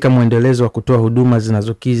 Katika muendelezo wa kutoa huduma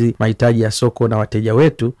zinazokidhi mahitaji ya soko na wateja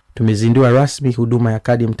wetu, tumezindua rasmi huduma ya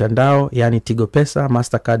kadi mtandao, yani Tigo Pesa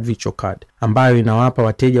Mastercard Virtual Card, ambayo inawapa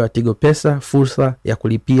wateja wa Tigo Pesa fursa ya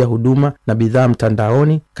kulipia huduma na bidhaa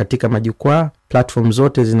mtandaoni katika majukwaa, platform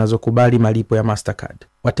zote zinazokubali malipo ya Mastercard.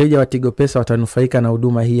 Wateja wa Tigo Pesa watanufaika na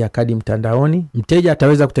huduma hii ya kadi mtandaoni. Mteja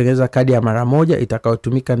ataweza kutengeneza kadi ya mara moja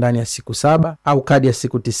itakayotumika ndani ya siku 7 au kadi ya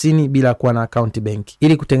siku 90 bila kuwa na account benki.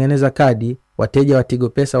 Ili kutengeneza kadi, wateja wa Tigo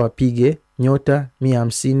Pesa wapige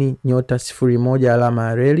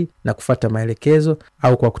 *150*01 na kufuata maelekezo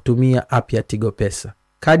au kwa kutumia app ya Tigo Pesa.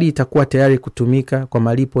 Kadi itakuwa tayari kutumika kwa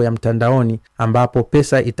malipo ya mtandaoni, ambapo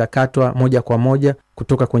pesa itakatwa moja kwa moja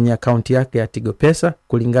kutoka kwenye akaunti yake ya Tigo Pesa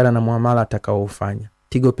kulingana na muamala atakaoufanya.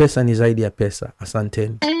 Tigo Pesa ni zaidi ya pesa.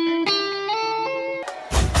 Asanteni.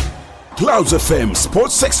 Clouds FM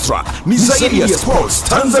Sports Xtra ni zaidi ya Sports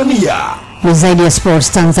Tanzania. Ni zaidi ya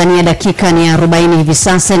Sports Tanzania. Dakika ni 40 hivi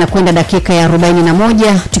sasa, inakwenda dakika ya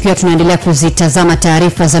 41 tukiwa tunaendelea kuzitazama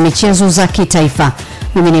taarifa za michezo za kitaifa.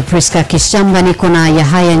 Mimi ni Priska Kishamba, niko na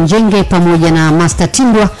Yahaya Njenge pamoja na Master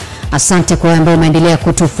Tindwa. Asante kwa ambao umeendelea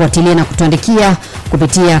kutufuatilia na kutuandikia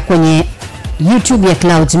kupitia kwenye YouTube ya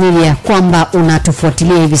Clouds Media kwamba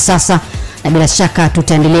unatufuatilia hivi sasa, na bila shaka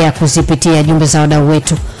tutaendelea kuzipitia jumbe za wadau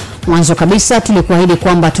wetu. Mwanzo kabisa tulikuahidi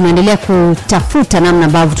kwamba tunaendelea kutafuta namna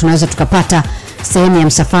ambavyo tunaweza tukapata sehemu ya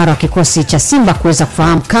msafara wa kikosi cha Simba kuweza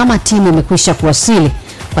kufahamu kama timu imekwisha kuwasili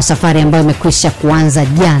kwa safari ambayo imekwisha kuanza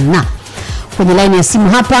jana. Kwenye line ya simu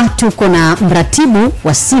hapa tuko na mratibu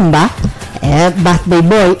wa Simba, birthday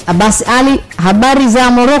boy Abbas Ali. Habari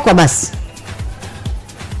za Morocco basi?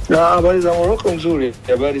 Na habari za Morocco nzuri,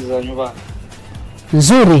 habari za nyumbani?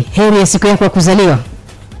 Nzuri, heri ya siku yako ya kuzaliwa.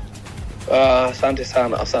 Asante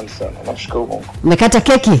sana. Nashukuru Mungu. Umekata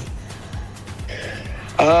keki?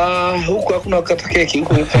 Huko hakuna kukata keki,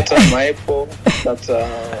 huko nimekata maepo, kata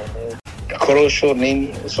korosho nini.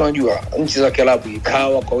 Unajua nchi za Kiarabu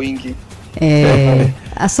kahawa kwa wingi.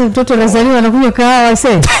 Asa mtoto anazaliwa anakunywa kahawa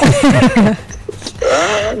sasa.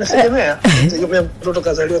 Nasemea mtoto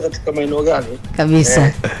kazaliwa katika maeneo gani?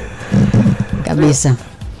 Kabisa. Kabisa.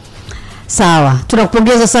 Sawa,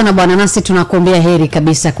 tunakupongeza sana bwana, nasi tunakuombea heri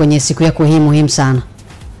kabisa kwenye siku yako hii muhimu sana.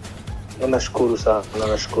 Nashukuru sana.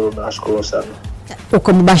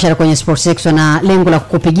 Uko mubashara kwenye Sports Xtra na lengo la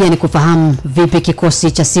kukupigia ni kufahamu vipi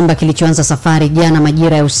kikosi cha Simba kilichoanza safari jana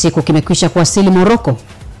majira ya usiku kimekwisha kuwasili Morocco.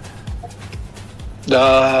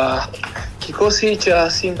 Kikosi cha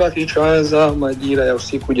Simba kilichoanza majira ya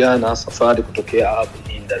usiku jana safari kutokea hapa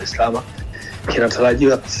Dar es Salaam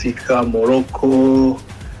kinatarajiwa kufika Morocco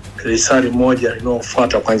risali moja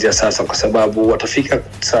inayofuata kuanzia sasa, kwa sababu watafika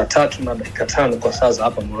saa 3:05 kwa saa za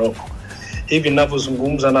hapa Morocco. Hivi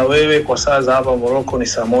ninavyozungumza na wewe kwa saa za hapa Morocco ni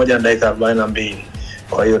saa 1:42.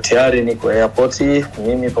 Kwa hiyo tayari niko airport,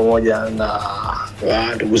 mimi pamoja na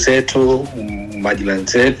ndugu zetu, majirani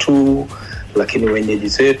zetu, lakini wenyeji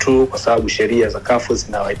zetu, kwa sababu sheria za kafu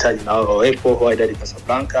zinawahitaji na wao wawepo Wydad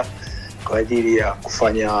Casablanca kwa ajili ya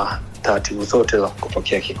kufanya taratibu zote za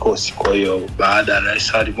kupokea kikosi. Kwa hiyo baada ya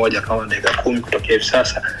saa moja kama dakika 10 kutokea hivi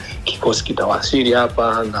sasa, kikosi kitawasili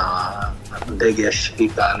hapa na ndege ya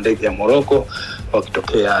shirika ndege ya Morocco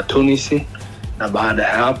wakitokea Tunis, na baada ya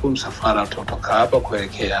hapo msafara utatoka hapa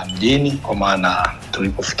kuelekea mjini, kwa maana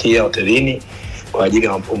tulipofikia hotelini kwa ajili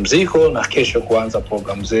ya mapumziko, na kesho kuanza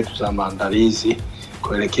programu zetu za maandalizi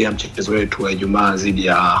kuelekea mchezo wetu wa Ijumaa dhidi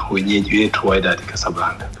ya wenyeji wetu Wydad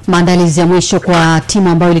Casablanca. Maandalizi ya mwisho kwa timu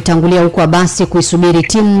ambayo ilitangulia huko basi kuisubiri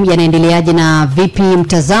timu yanaendeleaje, na vipi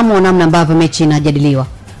mtazamo wa namna ambavyo mechi inajadiliwa?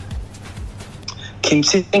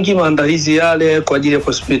 Kimsingi maandalizi yale kwa ajili ya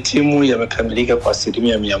kusubiri timu yamekamilika kwa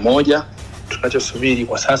 100%. Tunachosubiri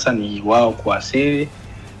kwa sasa ni wao kuwasili,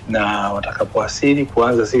 na watakapowasili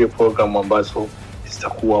kuanza zile programu ambazo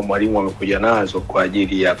zitakuwa mwalimu amekuja nazo kwa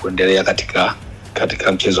ajili ya kuendelea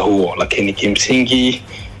katika mchezo huo. Lakini kimsingi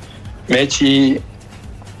mechi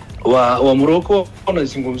wa Morocco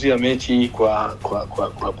wanazungumzia mechi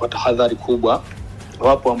kwa tahadhari kubwa.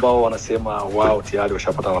 Wapo ambao wanasema wao tayari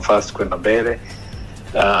washapata nafasi kwenda mbele,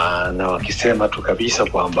 na wakisema tu kabisa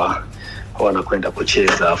kwamba wanakwenda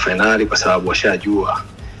kucheza finali kwa sababu washajua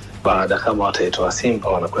baada kama wataitoa Simba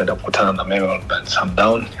wanakwenda kukutana na Mamelodi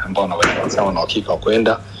Sundowns ambao wana uhakika wa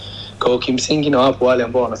kwenda. Kwa hiyo kimsingi, na wapo wale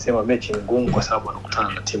ambao wanasema mechi ni ngumu kwa sababu wanakutana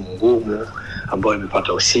na timu ngumu ambayo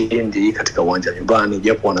imepata ushindi katika uwanja nyumbani,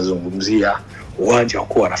 japo wanazungumzia uwanja wa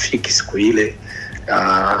kuwa rafiki siku ile.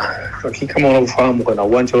 Kama unavyofahamu kuna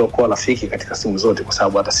uwanja ule kwa rafiki katika simu zote, kwa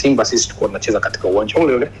sababu hata Simba sisi tulikuwa tunacheza katika uwanja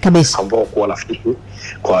ule ambao kwa rafiki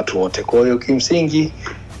kwa watu wote. Kwa hiyo kimsingi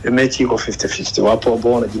mechi iko 50-50. Wapo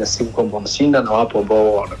ambao wanajinasibu kwamba wanashinda na wapo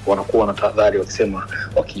ambao wanakuwa na tahadhari wakisema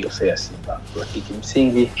wakiofea Simba. Lakini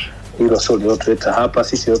kimsingi hilo sio lilotuleta hapa.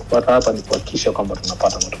 Sisi kupata hapa ni kuhakikisha kwamba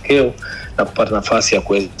tunapata matokeo na kupata nafasi ya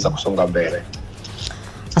kuweza kusonga mbele.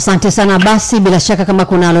 Asante sana. Basi bila shaka kama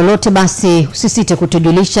kuna lolote basi usisite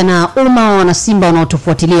kutujulisha, na wana Simba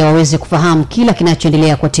wanaotufuatilia waweze kufahamu kila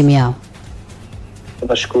kinachoendelea kwa timu yao.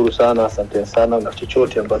 Tunashukuru sana, asante sana, na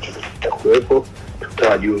chochote ambacho kitakuwepo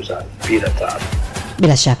tutawajuza bila taabu.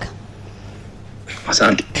 Bila shaka.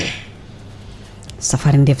 Asante.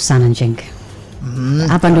 Safari ndefu sana Njenge.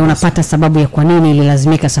 Hapa ndio unapata sababu ya kwa nini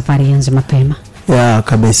ililazimika safari ianze mapema. Ya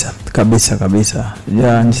kabisa.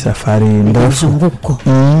 Ya ni safari ndefu.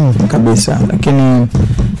 Kabisa. Lakini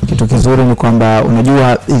kitu kizuri ni kwamba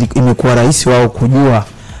unajua imekuwa rahisi wao kujua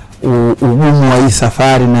ugumu wa hii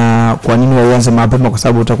safari na kwa nini waianze mapema, kwa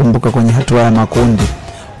sababu utakumbuka kwenye hatua ya makundi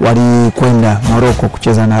walikwenda Morocco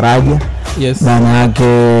kucheza na Raja. Yes. Maana yake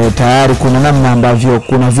tayari kuna namna ambavyo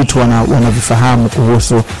kuna vitu wanavifahamu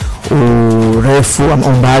kuhusu urefu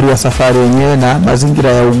umbali wa safari yenyewe na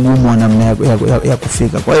mazingira ya ugumu wa namna ya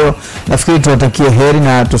kufika. Kwa hiyo nafikiri tuwatakie heri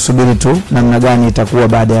na tusubiri tu namna gani itakuwa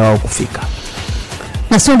baada ya wao kufika.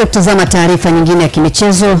 Na sio kutazama taarifa nyingine ya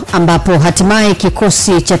kimichezo, ambapo hatimaye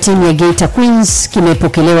kikosi cha timu ya Geita Queens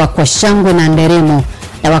kimepokelewa kwa shangwe na nderemo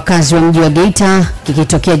na wakazi wa mji wa Geita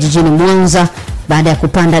kikitokea jijini Mwanza baada ya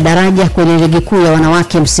kupanda daraja kwenye ligi kuu ya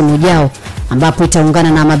wanawake msimu ujao, ambapo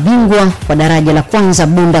itaungana na mabingwa wa daraja la kwanza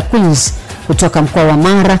Bunda Queens kutoka mkoa wa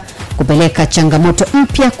Mara kupeleka changamoto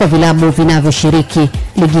mpya kwa vilabu vinavyoshiriki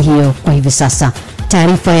ligi hiyo kwa hivi sasa.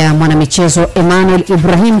 Taarifa ya mwanamichezo Emmanuel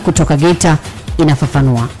Ibrahim kutoka Geita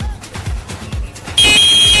inafafanua.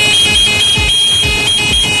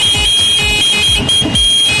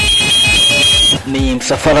 Ni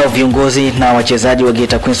msafara wa viongozi na wachezaji wa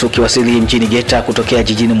Geita Queens ukiwasili mjini Geita kutokea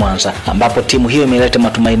jijini Mwanza, ambapo timu hiyo imeleta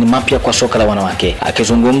matumaini mapya kwa soka la wanawake.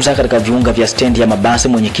 Akizungumza katika viunga vya stendi ya mabasi,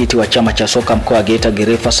 mwenyekiti wa chama cha soka mkoa wa Geita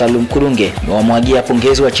Gerefa Salum Kurunge amewamwagia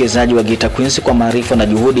pongezi wachezaji wa Geita Queens kwa maarifa na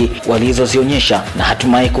juhudi walizozionyesha na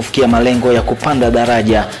hatimaye kufikia malengo ya kupanda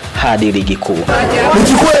daraja hadi ligi kuu.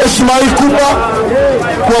 Nichukue heshima hii kubwa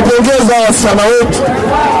kuwapongeza wasichana wetu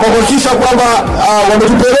kwa kuhakikisha kwamba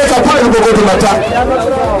wametupeleka pale tulipokuwa tunataka.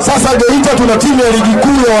 Sasa Geita tuna timu ya ligi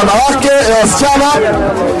kuu ya wanawake ya wasichana,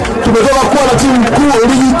 tumetoka kuwa na timu kuu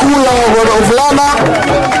ligi kuu ya wavulana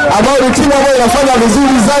ambayo ni timu ambayo inafanya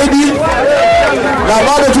vizuri zaidi, na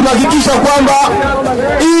bado tunahakikisha kwamba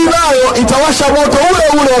hii nayo itawasha moto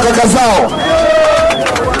ule ule wa kaka zao.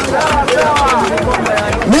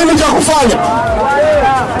 Nini cha kufanya?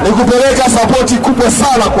 Ni kupeleka sapoti kubwa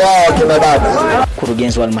sana kwa hao kina dada.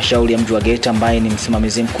 Mkurugenzi wa halmashauri ya mji wa Geita ambaye ni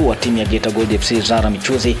msimamizi mkuu wa timu ya Geita Gold FC Zara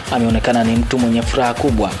Michuzi ameonekana ni mtu mwenye furaha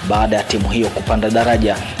kubwa baada ya timu hiyo kupanda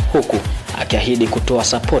daraja, huku akiahidi kutoa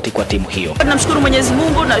sapoti kwa timu hiyo. Tunamshukuru Mwenyezi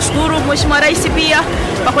Mungu, nashukuru Mheshimiwa Rais pia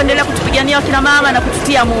kwa kuendelea kutupigania kina mama na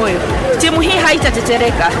kututia moyo. Timu hii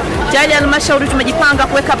haitatetereka. Tayari halmashauri tumejipanga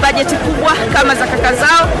kuweka bajeti kubwa kama za kaka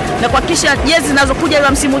zao na kuhakikisha jezi zinazokuja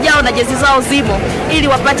za msimu ujao na jezi zao zimo ili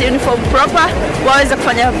wapate uniform proper waweze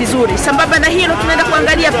kufanya vizuri. Sambamba na hilo tunaenda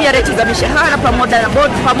kuangalia pia rate za mishahara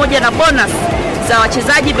pamoja na bonus za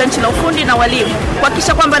wachezaji, benchi la ufundi na walimu,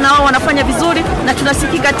 kuhakikisha kwamba na wao wanafanya vizuri na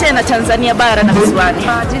tunasikika tena Tanzania bara na visiwani.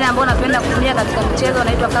 Jina ambao napenda kutumia katika mchezo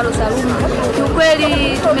naitwa Carlos Salumu.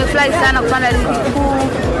 Kiukweli tumefurahi sana kupanda ligi kuu.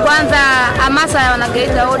 Kwanza hamasa ya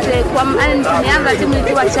wanageita wote, kwa maana tumeanza timu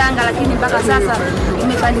ikiwa changa lakini mpaka sasa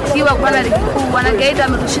tumefanikiwa kupanda ligi kuu. Wanageita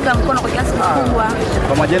wametushika mkono kwa kiasi kikubwa.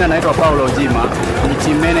 Kwa majina naitwa Paulo Ojima, ni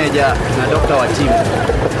team manager na doctor wa timu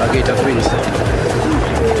wa Geita Queens.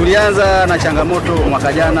 Tulianza na changamoto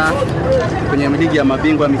mwaka jana kwenye ligi ya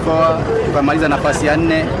mabingwa mikoa, tukamaliza nafasi ya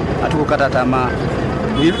 4, hatukukata tamaa.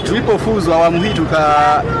 Tulipofuzu awamu hii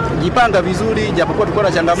tukajipanga vizuri, japokuwa tulikuwa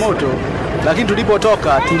na changamoto, lakini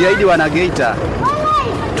tulipotoka tuliahidi wana Geita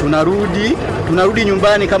tunarudi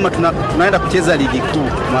nyumbani kama tunaenda kucheza ligi kuu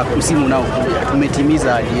msimu unaokuja.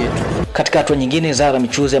 Tumetimiza ahadi yetu. Katika hatua nyingine, Zara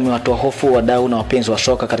Michuzi amewatoa hofu wadau na wapenzi wa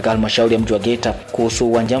soka katika halmashauri ya mji wa Geita kuhusu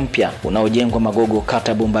uwanja mpya unaojengwa Magogo,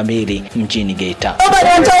 kata Bomba 2 mjini Geita.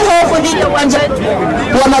 Hofu dhidi ya uwanja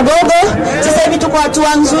wa Magogo. Sasa hivi tuko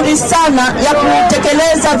hatua nzuri sana ya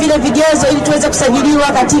kutekeleza vile vigezo ili tuweze kusajiliwa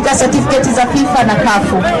katika certificate za FIFA na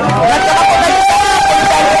CAF.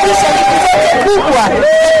 Kubwa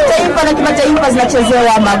taifa na kimataifa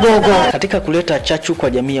zinachezewa Magogo. Katika kuleta chachu kwa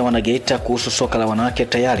jamii ya wanageita kuhusu soka la wanawake,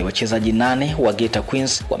 tayari wachezaji 8 wa Geita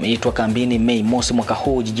Queens wameitwa kambini Mei mosi mwaka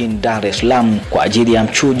huu jijini Dar es Salaam kwa ajili ya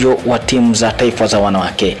mchujo wa timu za taifa za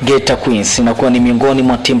wanawake. Geita Queens inakuwa ni miongoni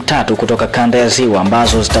mwa timu 3 kutoka kanda ya Ziwa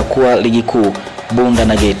ambazo zitakuwa ligi kuu, Bunda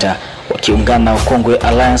na Geita wakiungana na Ukongwe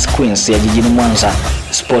Alliance Queens ya jijini Mwanza.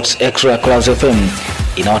 Sports Xtra Clouds FM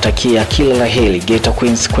inawatakia kila la heri Geita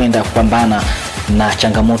Queens kwenda kupambana na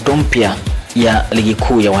changamoto mpya ya ligi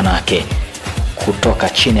kuu ya wanawake. Kutoka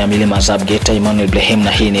chini ya milima za Geita, Emmanuel Ibrahim,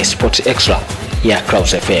 na hii ni Sports Xtra ya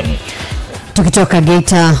Clouds FM. Tukitoka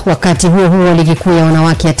Geita, wakati huo ligi kuu ya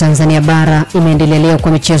wanawake ya Tanzania bara imeendelea leo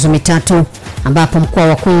kwa michezo mitatu, ambapo mkoa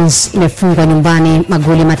wa Queens imefungwa nyumbani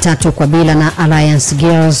magoli 3-0 na Alliance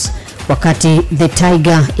Girls, wakati The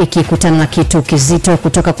Tiger ikikutana na kitu kizito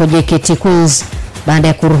kutoka kwa JKT Queens baada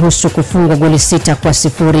ya kuruhusu kufungwa goli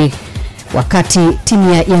 6-0, wakati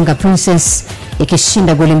timu ya Yanga Princess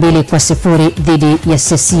ikishinda goli 2-0 dhidi ya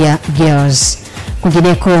Sesia Girls.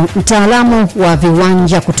 Kwingineko, mtaalamu wa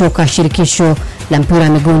viwanja kutoka shirikisho la mpira wa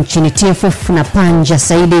miguu nchini TFF na Panja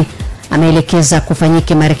Saidi ameelekeza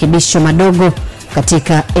kufanyike marekebisho madogo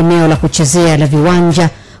katika eneo la kuchezea la viwanja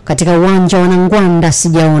katika uwanja wa Nangwanda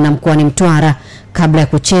Sijaona mkoani Mtwara kabla ya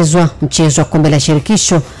kuchezwa mchezo wa kombe la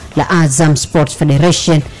shirikisho la Azam Sports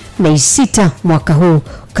Federation Mei 6 mwaka huu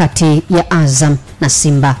kati ya Azam na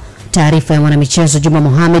Simba. Taarifa ya mwanamichezo Juma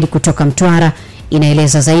Mohamed kutoka Mtwara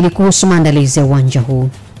inaeleza zaidi kuhusu maandalizi ya uwanja huu.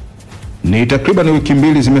 Ni takriban wiki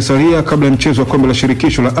 2 zimesalia kabla ya mchezo wa kombe la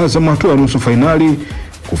shirikisho la Azam hatua ya nusu finali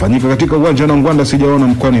kufanyika katika uwanja wa Nangwanda Sijaona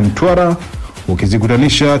mkoani Mtwara,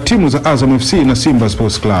 ukizikutanisha timu za Azam FC na Simba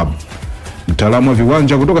Sports Club. Mtaalamu wa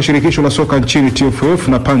viwanja kutoka shirikisho la soka nchini TFF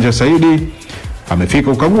na Panja Saidi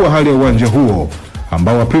amefika kukagua hali ya uwanja huo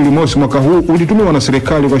ambao Aprili mosi mwaka huu ulitumiwa na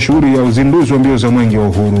serikali kwa shughuli ya uzinduzi wa mbio za mwenge wa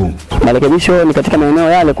uhuru. Marekebisho ni katika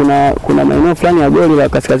maeneo yale, kuna maeneo fulani ya goli la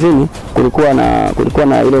kaskazini kulikuwa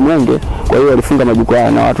na ile mwenge, kwa hiyo walifunga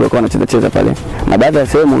majukwaa na watu walikuwa wanacheza pale, na baadhi ya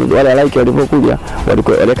sehemu wale like walipokuja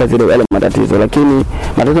walikuwa zile wale matatizo, lakini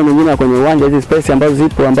matatizo mengine kwenye uwanja, hizi space ambazo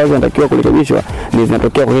zipo ambazo zinatakiwa kurekebishwa ni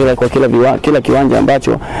zinatokea kwa kila kiwanja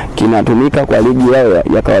ambacho kinatumika kwa ligi yao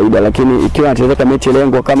ya kawaida, lakini ikiwa inachezeka mechi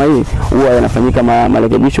lengo kama hii huwa yanafanyika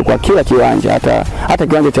marekebisho kwa kila kiwanja. Hata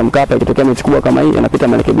kiwanja cha Mkapa ikitokea mechi kubwa kama hii yanapita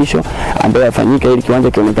marekebisho ambayo yafanyika ili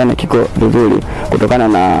kiwanja kionekane kiko vizuri, kutokana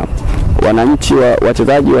na wananchi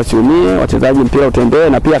wachezaji wasiumie, wachezaji mpira utembee,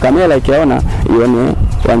 na pia kamera ikiona ione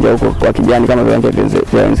uwanja huko kwa kijani kama viwanja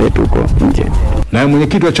vya wenzetu huko nje. Naye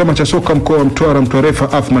mwenyekiti wa chama cha soka mkoa wa Mtwara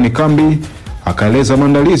Mtwarefa Athmani Kambi akaeleza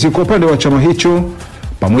maandalizi kwa upande wa chama hicho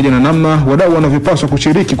pamoja na namna wadau wanavyopaswa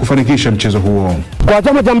kushiriki kufanikisha mchezo huo. Kwa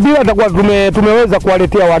chama cha mpira tutakuwa tumeweza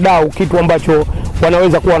kuwaletea wadau kitu ambacho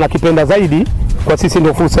wanaweza kuwa wanakipenda zaidi. Kwa sisi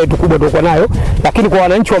ndio fursa yetu kubwa tulikuwa nayo, lakini kwa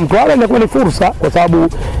wananchi wa Mtwara inakuwa ni fursa kwa sababu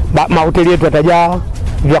mahoteli yetu yatajaa,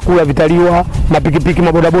 vyakula vitaliwa, mapikipiki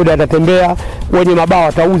mabodaboda yatatembea, wenye mabao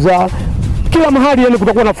watauza. Kila mahali yani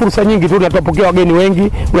kutakuwa na fursa nyingi tu, na tutapokea wageni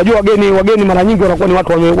wengi. Unajua wageni mara nyingi wanakuwa ni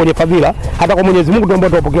watu wenye fadhila. Hata kwa Mwenyezi Mungu tunaomba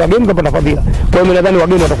tuwapokee wageni tutapata fadhila. Kwa hiyo nadhani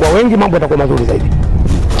wageni watakuwa wengi, mambo yatakuwa mazuri zaidi.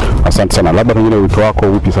 Asante sana. Labda pengine wito wako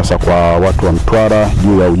upi sasa kwa watu wa Mtwara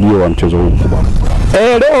juu ya ujio wa mchezo huu mkubwa?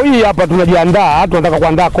 Leo hii hapa tunajiandaa, tunataka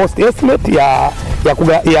kuandaa cost estimate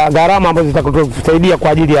ya gharama ambazo zitakusaidia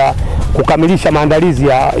kwa ajili ya kukamilisha maandalizi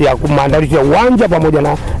ya uwanja pamoja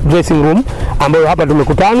na dressing room, ambayo hapa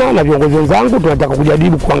tumekutana na viongozi wenzangu. Tunataka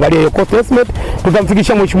kujadili kuangalia hiyo cost estimate.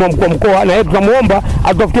 Tutamfikisha mheshimiwa mkuu wa mkoa, na yeye tutamuomba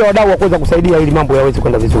atufutie wadau wa kuweza kusaidia ili mambo yaweze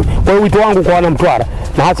kwenda vizuri. Kwa hiyo wito wangu kwa wana Mtwara,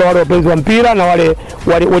 na hasa wale wapenzi wa mpira na wale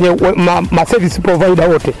wenye service provider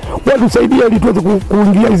wote, watusaidie ili tuweze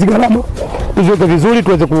kuingia hizo gharama tuziweke vizuri,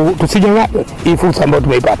 tuweze tusijengane hii fursa ambayo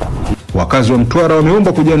tumeipata. Wakazi wa Mtwara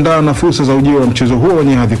wameomba kujiandaa na fursa za ujio wa mchezo huo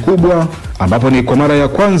wenye hadhi kubwa, ambapo ni kwa mara ya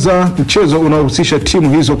kwanza mchezo unaohusisha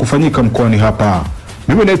timu hizo kufanyika mkoani hapa.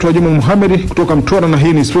 Mimi naitwa Juma Muhammad kutoka Mtwara, na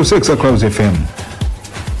hii ni Sports Xtra FM.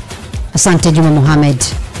 Asante Juma Muhammad.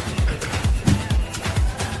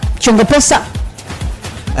 Chongo pesa.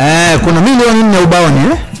 Kuna milioni 4 ubaoni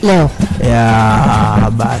leo.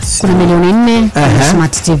 Basi. Kuna milioni 4, kuna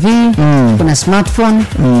smart TV, kuna smartphone,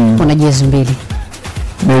 kuna jezi 2.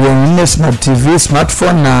 Milioni 4 smart TV,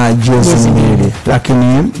 smartphone na jezi 2.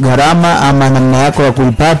 Lakini gharama ama namna yako ya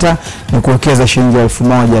kuipata ni kuwekeza shilingi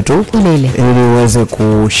 1000 tu ili uweze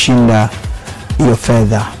kushinda hiyo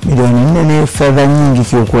fedha. Milioni 4 ni fedha nyingi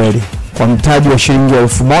kiukweli. Kwa mtaji wa shilingi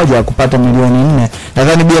 1000 kupata milioni 4,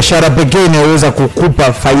 nadhani biashara pekee inaweza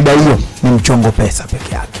kukupa faida hiyo ni mchongo pesa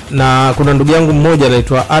peke yake. Na kuna ndugu yangu mmoja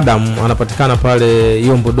anaitwa Adam, anapatikana pale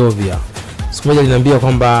Yombo Dovia. Siku moja aliniambia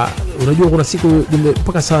kwamba unajua kuna siku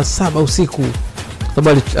mpaka saa 7 usiku,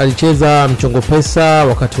 sababu alicheza mchongo pesa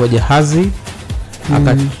wakati wa jahazi.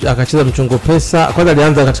 Akacheza mchongo pesa. Kwanza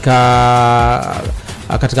alianza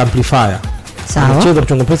katika amplifier. Alicheza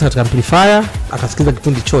mchongo pesa katika amplifier, akasikiza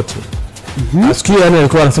kipindi chote. Siku yani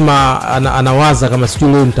alikuwa anasema anawaza kama siku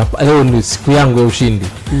leo ni siku yangu ya ushindi.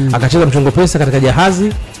 Akacheza mchongo pesa katika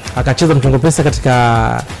jahazi, akacheza mchongo pesa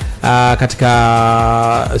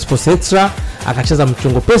katika Sports Xtra, akacheza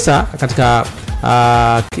mchongo pesa katika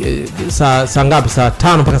saa ngapi? Saa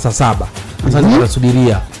 5 mpaka saa 7. Sasa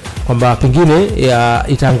anasubiria kwamba pengine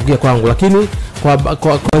itaangukia kwangu, lakini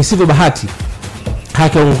kwa isivyo bahati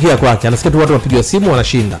hakiangukia kwake. Anasikia tu watu wapigiwa simu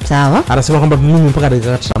wanashinda. Sawa. Anasema kwamba mimi mpaka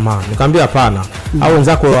dakika tamaa. Nikamwambia hapana. Au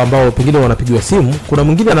wenzako ambao pengine wanapigiwa simu, kuna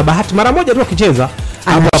mwingine ana bahati mara moja tu akicheza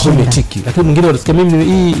hapo umetiki. Lakini mwingine unasikia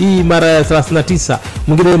mimi hii mara ya 39,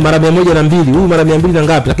 mwingine mara 102, huyu mara 200 na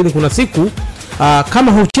ngapi. Lakini kuna siku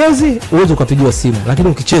kama huchezi uweze kupigiwa simu, lakini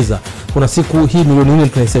ukicheza kuna siku hii milioni 4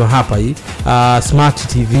 tunasema hapa hii smart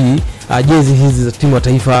TV, jezi hizi za timu ya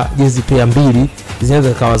taifa, jezi pia 2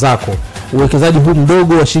 zinaweza kawa zako. Uwekezaji huu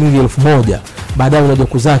mdogo wa shilingi 1000 baadaye unaja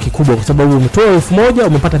kuzaa kikubwa, kwa sababu umetoa 1000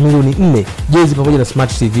 umepata milioni 4, jezi pamoja na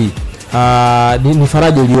smart TV. Ni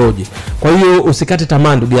faraja iliyoje. Kwa hiyo usikate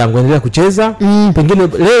tamaa ndugu yangu, endelea kucheza. Pengine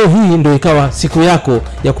leo hii ndio ikawa siku yako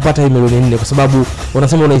ya kupata hii milioni 4, kwa sababu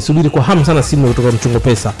unasema unaisubiri kwa hamu sana simu kutoka mchongo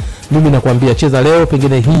pesa. Mimi nakwambia cheza leo,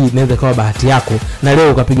 pengine hii inaweza kuwa bahati yako, na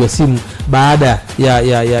leo ukapigwa simu baada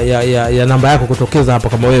ya namba yako kutokeza hapa,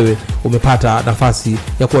 kama wewe umepata nafasi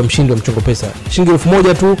ya kuwa mshindi wa mchongo pesa. Shilingi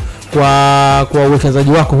 1000 tu kwa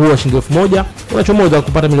uwekezaji wako huo shilingi 1000 unachomoza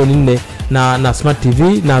kupata milioni 4 na smart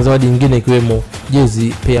TV na zawadi nyingine ikiwemo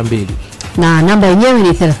jezi pia 2. Na namba yenyewe ni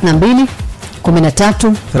 32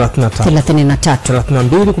 13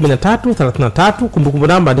 33. Kumbukumbu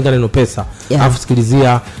namba andika neno pesa, alafu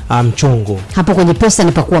sikilizia mchongo. Hapo kwenye pesa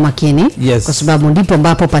ni pakuwa makini, kwa sababu ndipo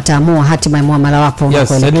ambapo pataamua hatima ya muamala wako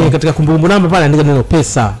unakoelekea. Yani katika kumbukumbu namba pale andika neno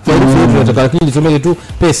pesa. Kwa hiyo tunataka lakini tusomeke tu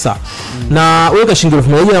pesa. Na weka shilingi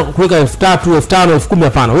 1000, kuweka 3000, 5000, 10000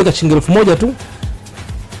 hapana. Weka shilingi 1000 tu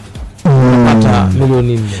unapata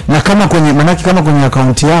milioni 4. Na kama kwenye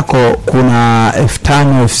akaunti yako kuna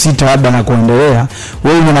 5000, 6000 labda na kuendelea,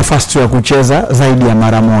 wewe una nafasi ya kucheza zaidi ya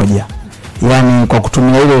mara moja. Yaani kwa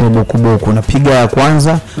kutumia ile buku unapiga ya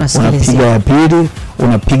kwanza, unapiga ya pili,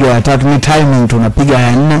 unapiga ya 3, ni timing tu, unapiga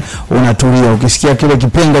ya 4 unatulia. Ukisikia kile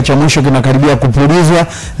kipenga cha mwisho kinakaribia kupulizwa,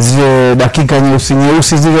 zile dakika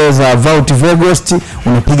nyeusi zile za Vault Vegost,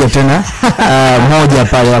 unapiga tena moja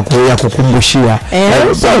pale ya kukumbushia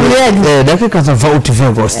dakika za Vault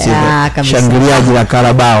Vegost, shangiliaji la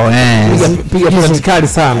Carabao piga penalty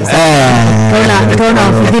sana. Tunaona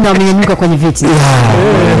wafidhina wamenyanyuka kwenye viti.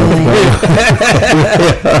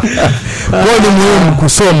 Kwa ni muhimu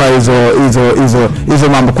kusoma hizo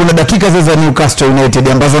mambo. Kuna dakika za Newcastle United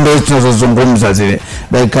ambazo ndio tunazozungumza, zile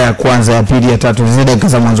dakika ya kwanza, ya pili, ya tatu, zile dakika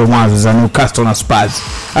za mwanzo za Newcastle na Spurs.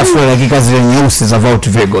 Afu dakika zile nyeusi za Vault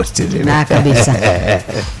Vegost zile. Na kabisa.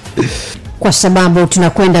 Kwa sababu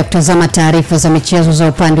tunakwenda kutazama taarifa za michezo za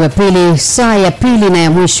upande wa pili, saa ya pili na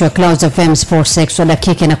ya mwisho ya Clouds FM Sports Xtra,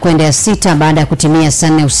 dakika inakwenda ya 6 baada ya kutimia saa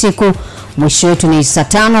 4 usiku. Mwisho wetu ni saa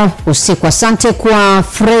 5 usiku. Asante kwa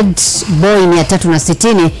Fred Boy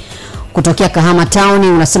 360 kutokea Kahama Town,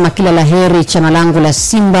 unasema kila laheri chama langu la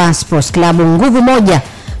Simba Sports Club, nguvu moja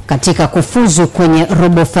katika kufuzu kwenye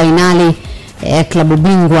robo finali klabu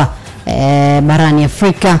bingwa barani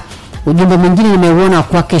Afrika. Ujumbe mwingine nimeuona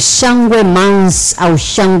kwake Shangwe Mans au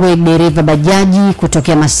Shangwe dereva bajaji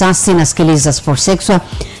kutokea Masasi, nasikiliza Sports Xtra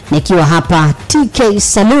nikiwa hapa TK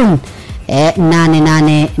Saloon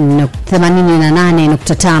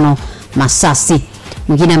 88.5 Masasi.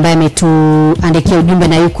 Mwingine ambaye ametuandikia ujumbe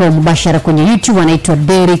na yuko mubashara kwenye YouTube anaitwa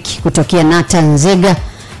Derek kutokea Nata Nzega,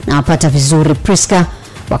 na wapata vizuri Priska,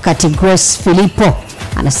 wakati Grace Filippo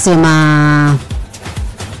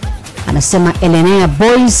anasema Elenea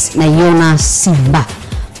Boys na Yona Simba.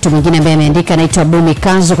 Mtu mwingine ambaye ameandika anaitwa Bumi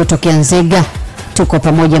Kazo kutokea Nzega, tuko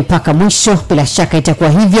pamoja mpaka mwisho, bila shaka itakuwa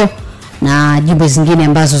hivyo. Na jumbe zingine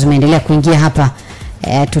ambazo zimeendelea kuingia hapa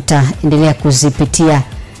tutaendelea kuzipitia.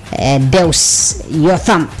 Deus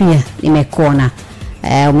Yotham pia nimekuona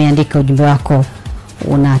umeandika ujumbe wako,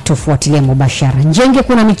 unatufuatilia mubashara. Njenge,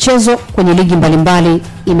 kuna michezo kwenye ligi mbalimbali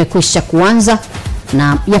imekwisha kuanza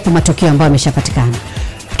na yapo matokeo ambayo yameshapatikana.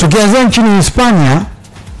 Tukianzia nchini Hispania,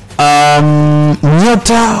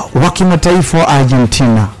 nyota wa kimataifa wa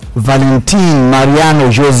Argentina Valentin Mariano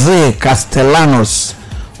Jose Castellanos,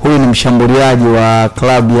 huyu ni mshambuliaji wa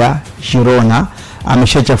klabu ya Girona,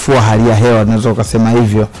 ameshachafua hali ya hewa, tunaweza kusema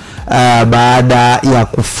hivyo, baada ya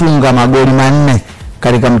kufunga magoli 4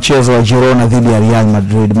 katika mchezo wa Girona dhidi ya Real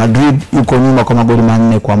Madrid. Madrid yuko nyuma kwa magoli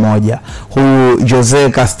 4-1. Huyu Jose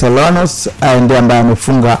Castellanos ndiye ambaye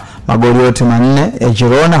amefunga magoli yote 4 ya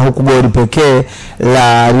Girona, huku goli pekee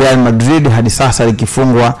la Real Madrid hadi sasa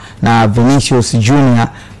likifungwa na Vinicius Junior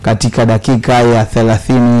katika dakika ya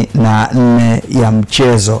 34 ya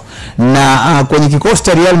mchezo. Na kwenye kikosi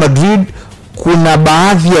cha Real Madrid kuna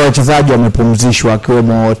baadhi ya wachezaji wamepumzishwa,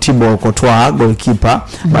 akiwemo Thibaut Courtois goalkeeper.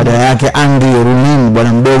 Badala yake Andriy Rumin,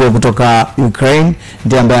 bwana mdogo kutoka Ukraine,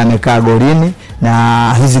 ndiye ambaye amekaa golini,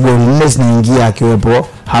 na hizi goli 4 zinaingia akiwepo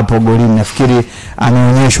hapo golini. Nafikiri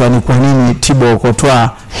ameonyeshwa ni kwa nini Thibaut Courtois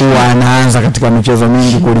huwa anaanza katika michezo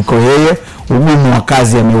mingi kuliko yeye, ugumu wa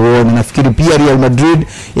kazi ameuona. Nafikiri pia Real Madrid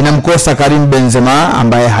inamkosa Karim Benzema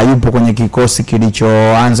ambaye hayupo kwenye kikosi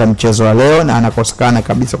kilichoanza mchezo wa leo, na anakosekana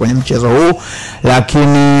kabisa kwenye mchezo huu.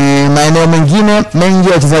 Lakini maeneo mengine mengi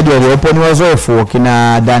ya wachezaji waliopo ni wazoefu,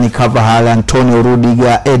 kina Dani Carvajal, Antonio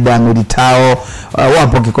Rudiger, Eder Militao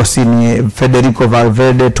wapo kikosini, Federico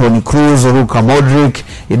Valverde, Toni Kroos, Luka Modric.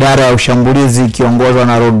 Idara ya ushambulizi ikiongozwa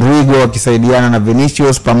na Rodrigo akisaidiana na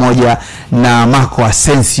Vinicius pamoja na Marco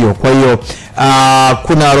Asensio. Kwa hiyo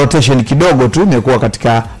kuna rotation kidogo tu imekuwa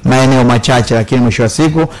katika maeneo machache, lakini mwisho wa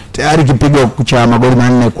siku tayari kipigo cha magoli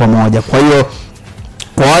 4-1. Kwa hiyo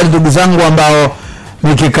kwa wale ndugu zangu ambao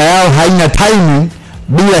mikeka yao haina timing,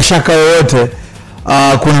 bila shaka yoyote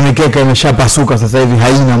kuna mikeka imeshapasuka sasa hivi,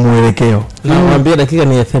 haina mwelekeo. Naambia dakika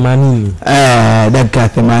ni ya 80. Dakika ya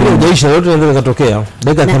 80. Hujaisha yote inaweza kutokea.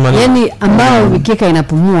 Dakika 80. Yaani ambao mikeka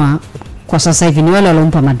inapumua kwa sasa hivi ni wale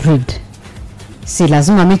waliompa Madrid. Si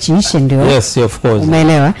lazima mechi ishe ndio. Yes, of course.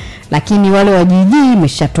 Umeelewa? Lakini wale wa jiji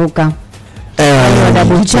imeshatoka. Wale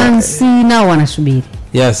double chance nao wanasubiri.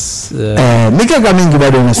 Yes. Mikeka mingi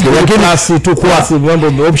bado inasubiri, lakini klasi mambo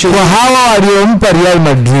option kwa hawa waliompa Real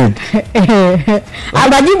Madrid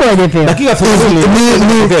abajibu hajapewa. Dakika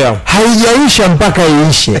 30 haijaisha mpaka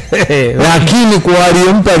iishe. Lakini kwa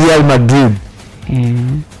waliompa Real Madrid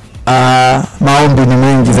maombi ni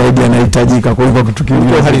mengi zaidi yanahitajika kuliko kitu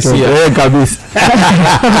kingine halisia. Kabisa.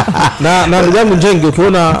 na ndugu yangu Njenge,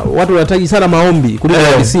 ukiona watu wanahitaji sana maombi kuliko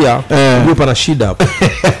halisia, unajua pana shida hapo.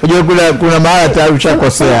 Unajua kuna maana tayari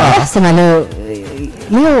ushakosea. Sema leo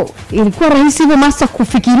ilikuwa rahisi hivyo master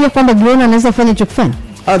kufikiria kwamba Girona anaweza kufanya hicho kufanya.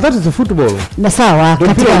 That is the football. Na sawa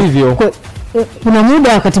katika hivyo. kuna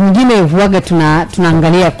muda wakati mwingine huaga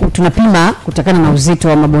tunaangalia tunapima kutokana na uzito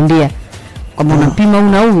wa mabondia. Kama unapima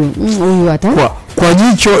una huyu hata kwa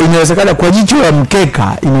jicho inawezekana, kwa jicho la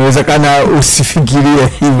mkeka inawezekana usifikirie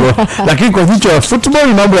hivyo. Lakini kwa jicho la football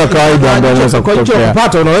ni mambo ya kawaida ambayo unaweza kutokea. Kwa jicho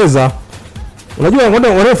kupata unaweza. Unajua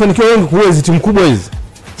wanafanikiwa wengi kuwa hizi timu kubwa hizi.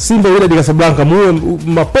 Simba ile di Casablanca muwe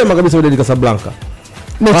mapema kabisa ile di Casablanca.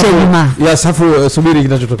 Mechi ya safu subiri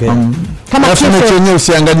kinachotokea. Kama kesho yenyewe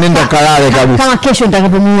usiangalie nenda kalale kabisa. Kama kesho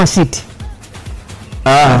nitakapomuua City.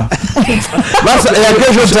 Basi ya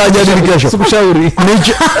kesho tutajadili kesho. Sikushauri.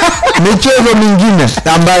 Michezo mingine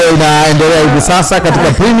ambayo inaendelea hivi sasa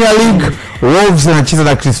katika Premier League, Wolves anacheza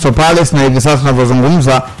na Crystal Palace na hivi sasa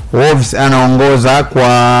tunavyozungumza Wolves anaongoza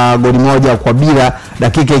kwa goli 1-0,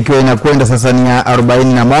 dakika ikiwa inakwenda sasa ni ya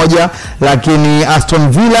 41, lakini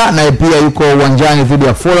Aston Villa naye pia yuko uwanjani dhidi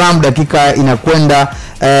ya Fulham, dakika inakwenda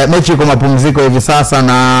mechi iko mapumziko hivi sasa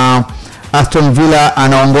na Aston Villa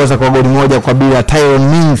anaongoza kwa goli 1-0, Tyrone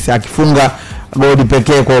Mings akifunga goli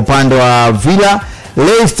pekee kwa upande wa Villa.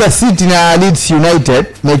 Leicester City na Leeds United,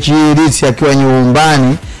 mechi Leeds akiwa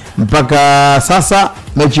nyumbani, mpaka sasa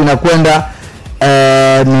mechi inakwenda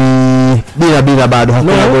ni bila bado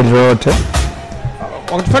hakuna goli lolote.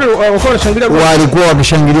 Walikuwa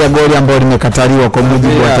wakishangilia goli ambalo limekataliwa kwa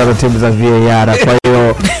mujibu wa taratibu za VAR. Kwa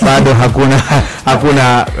hiyo bado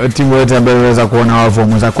hakuna timu yote ambayo inaweza kuona wavu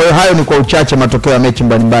mmoja. Kwa hiyo hayo ni kwa uchache matokeo ya mechi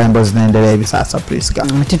mbalimbali ambazo zinaendelea hivi sasa Priska.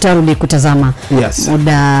 Tutarudi kutazama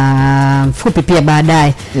muda mfupi pia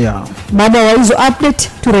baadaye. Baada ya hizo update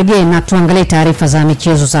turejee na tuangalie taarifa za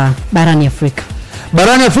michezo za barani Afrika.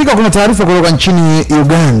 Barani Afrika kuna taarifa kutoka nchini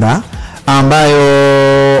Uganda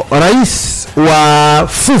ambayo rais wa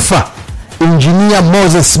FIFA Engineer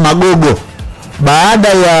Moses Magogo, baada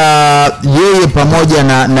ya yeye pamoja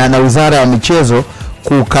na wizara ya michezo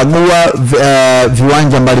kukagua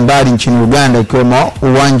viwanja mbalimbali nchini Uganda, ikiwemo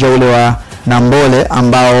uwanja ule wa Nambole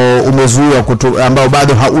ambao umezuiwa ambao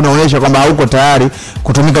bado unaonyesha kwamba hauko tayari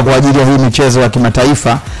kutumika kwa ajili ya hii michezo ya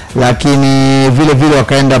kimataifa, lakini vile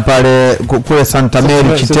wakaenda pale kule Santa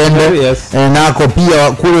Mary Chitende, nako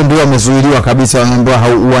pia kule ndio wamezuiliwa kabisa, wanaambiwa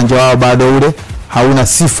uwanja wao bado ule hauna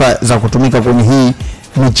sifa za kutumika kwenye hii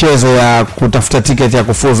michezo ya kutafuta tiketi ya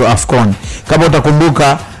kufuzu AFCON. Kama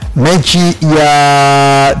utakumbuka mechi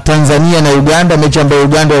ya Tanzania na Uganda, mechi ambayo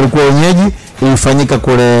Uganda walikuwa wenyeji, ilifanyika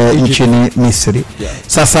kule nchini Misri.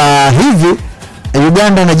 Sasa hivi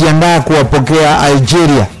Uganda inajiandaa kuwapokea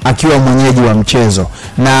Algeria akiwa mwenyeji wa mchezo,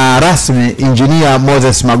 na rasmi Engineer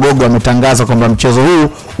Moses Magogo ametangaza kwamba mchezo huu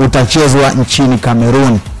utachezwa nchini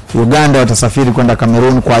Cameroon. Uganda watasafiri kwenda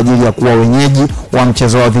Cameroon kwa ajili ya kuwa wenyeji wa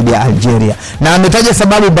mchezo wao dhidi ya Algeria, na ametaja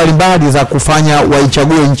sababu mbalimbali za kufanya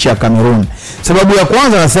waichague nchi ya Cameroon. Sababu ya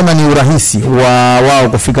kwanza anasema ni urahisi wa wao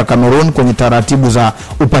kufika Cameroon kwenye taratibu za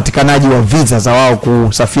upatikanaji wa visa za wao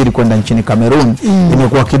kusafiri kwenda nchini Cameroon.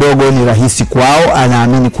 Imekuwa kidogo ni rahisi kwao,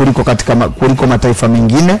 anaamini kuliko mataifa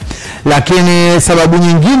mengine. Lakini sababu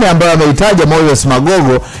nyingine ambayo ameitaja Moses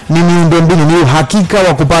Magogo ni miundombinu, ni uhakika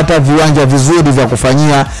wa kupata viwanja vizuri vya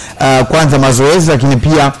kufanyia kwanza mazoezi, lakini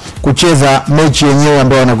pia kucheza mechi yenyewe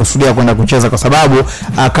ambayo wanakusudia kwenda kucheza, kwa sababu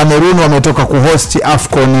Cameroon wametoka kuhost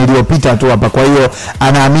AFCON iliyopita tu hapa. Kwa hiyo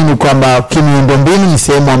anaamini kwamba kimiundombinu ni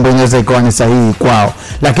sehemu ambayo inaweza ikawa ni sahihi kwao.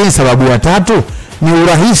 Lakini sababu ya tatu ni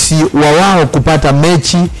urahisi wa wao kupata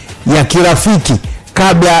mechi ya kirafiki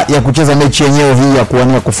kabla ya kucheza mechi yenyewe hii ya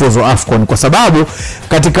kuwania kufuzu AFCON, kwa sababu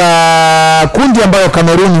katika kundi ambayo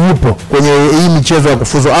Cameroon yupo kwenye hii michezo ya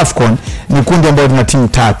kufuzu AFCON ni kundi ambayo lina timu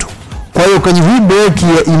 3. Kwa hiyo kwenye hii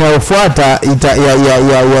break inayofuata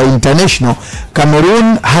ya international,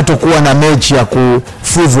 Cameroon hatakuwa na mechi ya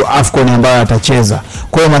kufuzu AFCON ambayo atacheza.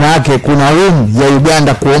 Kwa hiyo maana yake kuna room ya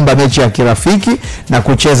Uganda kuomba mechi ya kirafiki na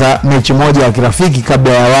kucheza mechi moja ya kirafiki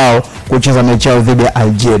kabla ya wao kucheza mechi yao dhidi ya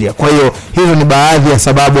Algeria. Kwa hiyo hizo ni baadhi ya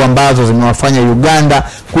sababu ambazo zimewafanya Uganda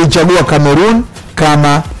kuichagua Cameroon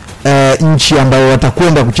kama nchi ambayo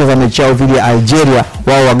watakwenda kucheza mechi yao dhidi ya Algeria,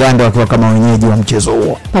 wao Waganda wakiwa kama wenyeji wa mchezo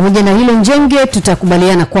huo. Pamoja na hilo Njenge,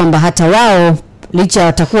 tutakubaliana kwamba hata wao licha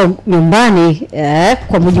watakuwa nyumbani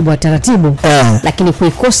kwa mujibu wa taratibu, lakini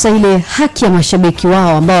kuikosa ile haki ya mashabiki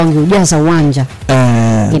wao ambao wangeujaza uwanja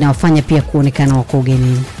inawafanya pia kuonekana wako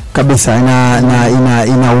ugenini kabisa.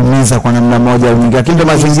 Inaumiza kwa namna moja au nyingine, lakini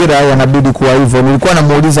mazingira haya yanabidi kuwa hivyo. Nilikuwa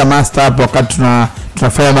namuuliza master hapo wakati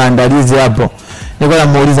tunafanya maandalizi hapo, nilikuwa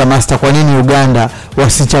namuuliza Master kwa nini Uganda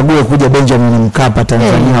wasichague kuja Benjamin Mkapa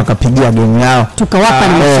Tanzania wakapigia game yao tukawapa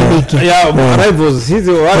ni mashabiki rivals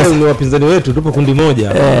hizo wale ni wapinzani wetu, tupo kundi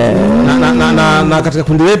moja na katika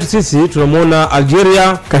kundi letu sisi tunamuona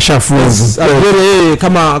Algeria kashafuzu. Algeria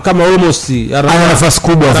kama almost ana nafasi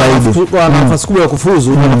kubwa zaidi, nafasi kubwa ya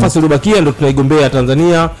kufuzu, na nafasi iliyobakia ndio tunaigombea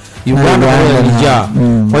Tanzania, Uganda na Niger.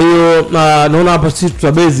 Kwa hiyo naona hapa sisi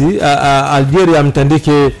tutabezi Algeria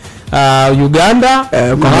mtandike Uganda,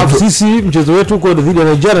 kwa sisi mchezo wetu uko dhidi ya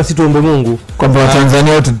Nigeria, sisi tuombe Mungu kwamba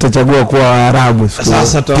Tanzania wote tutachagua kuwa Waarabu.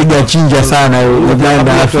 Sasa piga chinja sana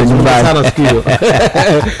Uganda afu nyumbani sana sikio.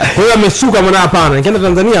 Kwa hiyo ameshuka mwana hapana, nikienda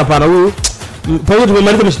Tanzania hapana, huyu kwa hiyo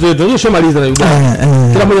tumemaliza mchezo wetu, hiyo shamaliza na Uganda,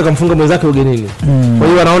 kila mmoja kamfunga mwenzake ugenini. Kwa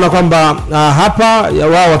hiyo wanaona kwamba hapa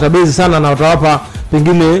wao watabezi sana na watawapa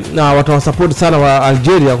pengine na watawasupport sana wa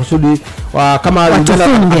Algeria kusudi kama Uganda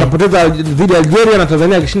atapoteza dhidi ya Algeria na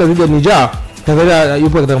Tanzania akishinda dhidi ya Niger, Tanzania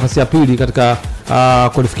yupo katika nafasi ya pili katika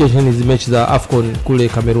qualification hizi mechi za AFCON kule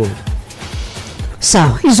Cameroon.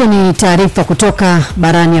 Sawa, hizo ni taarifa kutoka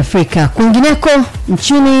barani Afrika. Kwingineko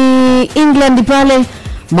nchini England pale,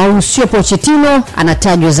 Mauricio Pochettino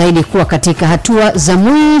anatajwa zaidi kuwa katika hatua za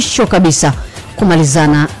mwisho kabisa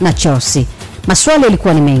kumalizana na Chelsea. Maswali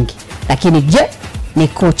yalikuwa ni mengi, lakini je, ni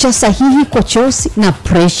kocha sahihi kwa Chelsea na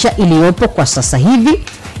pressure iliyopo kwa sasa hivi?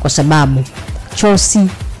 Kwa sababu Chelsea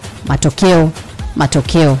matokeo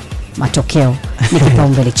ni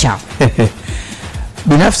kipaumbele chao.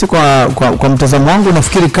 Binafsi kwa mtazamo wangu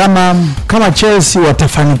nafikiri kama Chelsea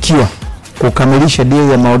watafanikiwa kukamilisha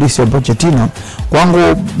deal ya Mauricio Pochettino,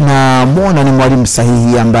 kwangu namuona ni mwalimu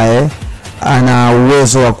sahihi ambaye ana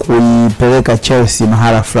uwezo wa kuipeleka Chelsea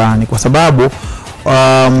mahala fulani, kwa sababu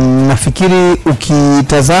nafikiri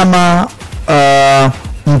ukitazama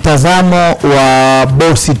mtazamo wa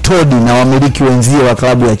bosi Todd na wamiliki wenzie wa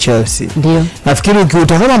klabu ya Chelsea, ndio nafikiri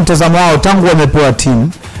ukiutazama mtazamo wao tangu wamepewa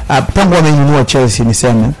timu, tangu wamenunua Chelsea,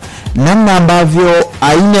 niseme namna ambavyo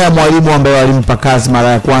aina ya mwalimu ambaye walimpa kazi mara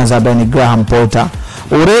ya kwanza ambaye ni Graham Potter,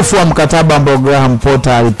 urefu wa mkataba ambao Graham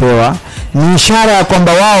Potter alipewa, ni ishara ya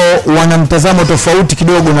kwamba wao wana mtazamo tofauti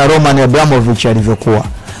kidogo na Roman Abramovich alivyokuwa.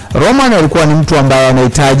 Roman alikuwa ni mtu ambaye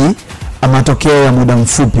anahitaji matokeo ya muda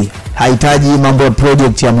mfupi, hahitaji mambo ya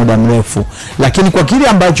project ya muda mrefu, lakini kwa kile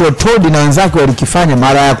ambacho Todd na wenzake walikifanya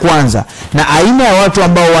mara ya kwanza na aina ya watu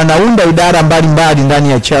ambao wanaunda idara mbalimbali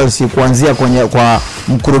ndani ya Chelsea, kuanzia kwa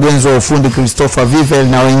mkurugenzi wa ufundi Christopher Vivel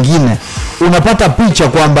na wengine, unapata picha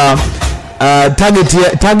kwamba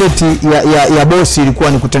target ya bosi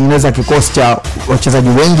ilikuwa ni kutengeneza kikosi cha wachezaji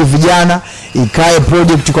wengi vijana, ikae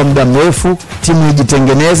project kwa muda mrefu, timu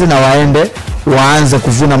ijitengeneze na waanze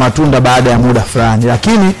kuvuna matunda baada ya muda fulani.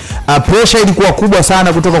 Lakini pressure ilikuwa kubwa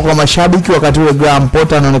sana kutoka kwa mashabiki wakati ule Graham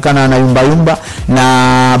Potter anaonekana anayumba,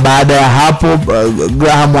 na baada ya hapo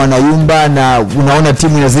Graham anayumba na unaona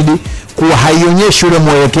timu inazidi kuwa haionyeshi ule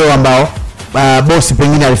mwelekeo ambao bosi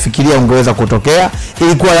pengine alifikiria ungeweza kutokea.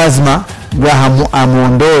 Ilikuwa lazima Graham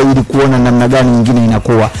amuondoe ili kuona namna gani nyingine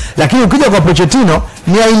inakuwa. Lakini ukija kwa Pochettino,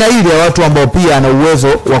 ni aina ile ya watu ambao pia ana uwezo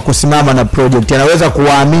wa kusimama na project, anaweza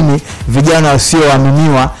kuwaamini vijana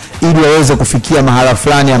wasioaminiwa ili waweze kufikia mahala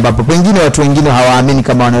fulani ambapo pengine watu wengine hawaamini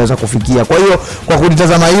kama wanaweza kufikia. Kwa hiyo kwa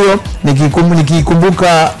kulitazama hilo,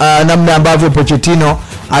 nikikumbuka namna ambavyo Pochettino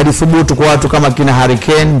alithubutu kwa watu kama kina Harry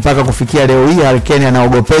Kane mpaka kufikia leo hii. Harry Kane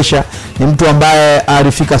anaogopesha, ni mtu ambaye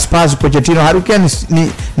alifika Spurs. Pochettino, Harry Kane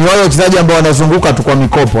ni wale wachezaji ambao wanazunguka tu kwa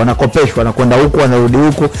mikopo, wanakopeshwa, wanakwenda huku wanarudi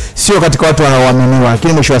huku, sio katika watu wanaoaminiwa,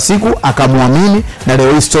 lakini mwisho wa siku akamwamini na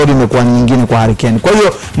leo hii story imekuwa nyingine kwa Harry Kane. Kwa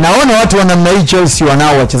hiyo naona watu wa namna hii Chelsea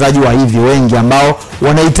wanao wachezaji wa hivi wengi ambao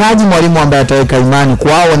wanahitaji mwalimu ambaye ataweka imani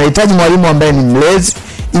kwao, wanahitaji mwalimu ambaye ni mlezi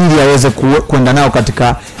ili aweze kwenda nao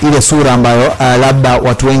katika ile sura ambayo labda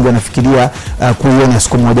watu wengi wanafikiria kuiona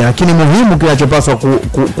siku moja. Lakini muhimu kinachopaswa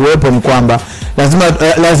kuwepo ni kwamba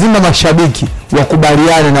lazima mashabiki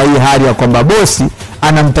wakubaliane na hii hali ya kwamba bosi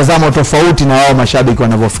ana mtazamo tofauti na wao mashabiki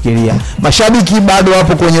wanavyofikiria. Mashabiki bado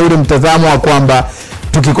wapo kwenye ule mtazamo wa kwamba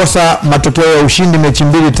tukikosa matokeo ya ushindi mechi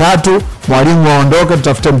 2-3 mwalimu waondoke,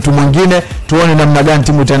 tutafute mtu mwingine, tuone namna gani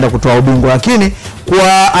timu itaenda kutoa ubingwa. Lakini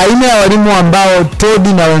kwa aina ya walimu ambao Todd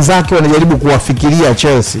na wenzake wanajaribu kuwafikiria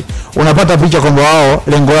Chelsea, unapata picha kwamba wao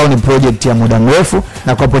lengo lao ni project ya muda mrefu,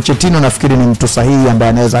 na kwa Pochettino nafikiri ni mtu sahihi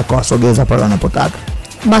ambaye anaweza akawasogeza pale wanapotaka.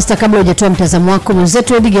 Basta, kabla hujatoa mtazamo wako,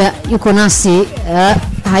 mwenzetu Edgar yuko nasi,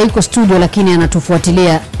 haiko studio lakini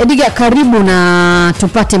anatufuatilia. Edgar, karibu na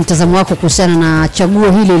tupate mtazamo wako kuhusiana na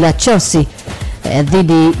chaguo hili la Chelsea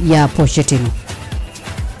dhidi ya Pochettino.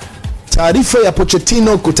 Taarifa ya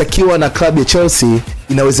Pochettino kutakiwa na klabu ya Chelsea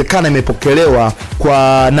inawezekana imepokelewa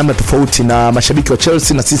kwa namna tofauti na mashabiki wa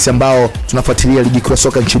Chelsea na sisi ambao tunafuatilia ligi kuu ya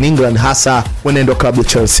soka nchini England, hasa mwenendo wa klabu ya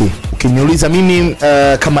Chelsea. Ukiniuliza mimi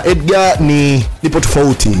kama Edgar nipo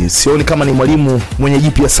tofauti. Sioni kama ni mwalimu mwenye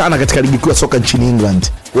jipya sana katika ligi kuu ya soka nchini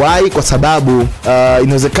England. Why? Kwa sababu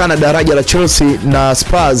inawezekana daraja la Chelsea na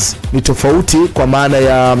Spurs ni tofauti kwa maana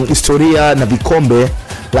ya historia na vikombe,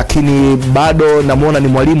 lakini bado namuona ni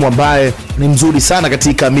mwalimu ambaye ni mzuri sana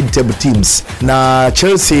katika mid-table teams. Na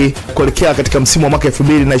Chelsea kuelekea katika msimu wa mwaka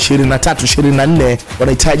 2023-24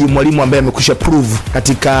 wanahitaji mwalimu ambaye amekwisha prove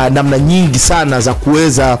katika namna nyingi sana za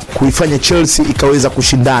kuweza kuifanya Chelsea ikaweza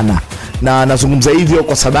kushindana. Na nazungumza hivyo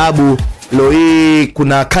kwa sababu leo hii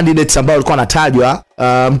kuna candidates ambao walikuwa wanatajwa,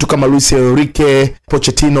 mtu kama Luis Enrique,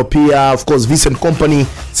 Pochettino, pia of course Vincent Kompany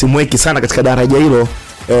simweki sana katika daraja hilo.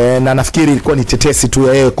 Na nafikiri ilikuwa ni tetesi tu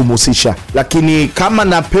ya yeye kumhusisha, lakini kama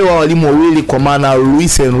napewa walimu wawili kwa maana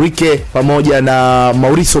Luis Enrique pamoja na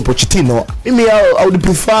Mauricio Pochettino, mimi I would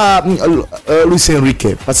prefer Luis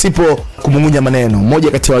Enrique pasipo kumung'unya maneno.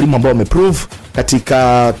 Mmoja kati ya walimu ambao wameprove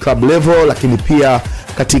katika club level, lakini pia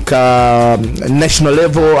katika national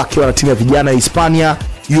level akiwa na timu ya vijana ya Hispania.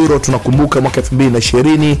 Euro tunakumbuka mwaka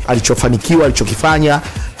 2020 alichofanikiwa, alichokifanya,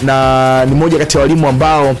 na ni mmoja kati ya walimu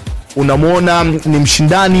ambao unamwona ni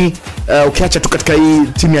mshindani ukiacha tu katika hii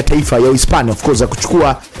timu ya taifa ya Hispania of course ya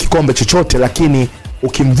kuchukua kikombe chochote, lakini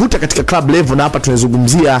ukimvuta katika club level, na hapa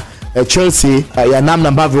tunazungumzia Chelsea, ya namna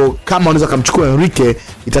ambavyo kama unaweza kumchukua Enrique,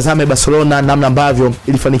 itazame Barcelona namna ambavyo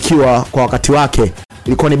ilifanikiwa kwa wakati wake.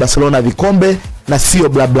 Ilikuwa ni Barcelona vikombe na sio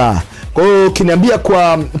bla bla. Kwa hiyo ukiniambia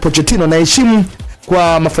kwa Pochettino, na heshima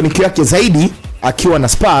kwa mafanikio yake zaidi akiwa na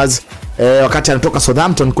Spurs, wakati anatoka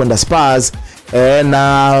Southampton kwenda Spurs,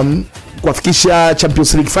 na kufikisha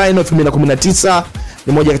Champions League final 2019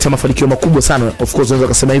 ni moja kati ya mafanikio makubwa sana. Of course unaweza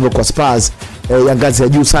kusema hivyo kwa Spurs, ya ngazi ya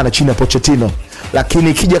juu sana chini ya Pochettino.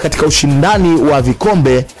 Lakini ikija katika ushindani wa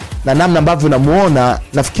vikombe na namna ambavyo namuona,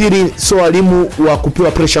 nafikiri sio walimu wa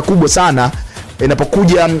kupewa pressure kubwa sana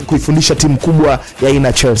inapokuja kuifundisha timu kubwa ya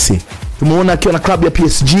aina Chelsea. Tumeona akiwa na klabu ya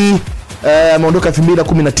PSG, ameondoka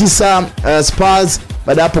 2019 Spurs,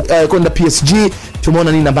 baada hapo kwenda PSG.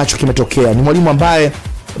 Tumeona nini ambacho kimetokea. Ni mwalimu ambaye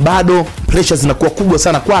bado pressure zinakuwa kubwa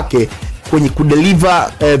sana kwake kwenye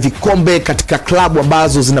kudeliver vikombe katika klabu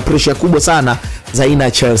ambazo zina pressure kubwa sana za aina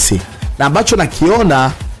ya Chelsea. Na ambacho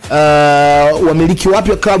nakiona wamiliki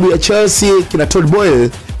wapya klabu ya Chelsea kina Todd Boyle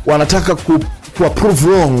wanataka ku prove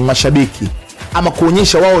wrong mashabiki, ama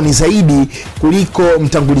kuonyesha wao ni zaidi kuliko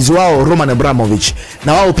mtangulizi wao Roman Abramovich,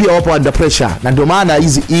 na wao pia wapo under pressure. Na ndio maana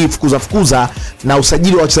hii fukuza na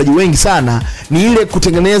usajili wa wachezaji wengi sana ni ile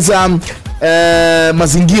kutengeneza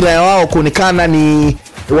mazingira ya wao kuonekana ni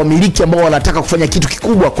wamiliki ambao wanataka kufanya kitu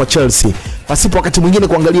kikubwa kwa Chelsea, pasipo wakati mwingine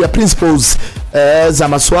kuangalia principles za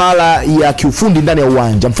masuala ya kiufundi ndani ya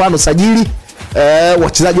uwanja. Mfano sajili,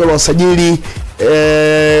 wachezaji wale wasajili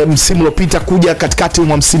msimu uliopita kuja katikati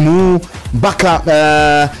mwa msimu huu mpaka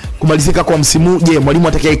kumalizika kwa msimu. Je, mwalimu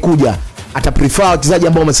atakayekuja ataprefer wachezaji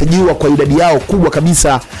ambao wamesajiliwa kwa idadi yao kubwa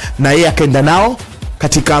kabisa na yeye akaenda nao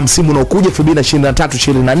katika msimu unaokuja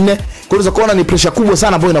 2023-24? Kwa hiyo kuona ni pressure kubwa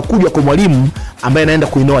sana ambayo inakuja kwa mwalimu ambaye anaenda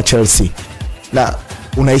kuinoa Chelsea. Na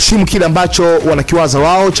unaheshimu kile ambacho wanakiwaza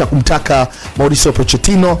wao cha kumtaka Mauricio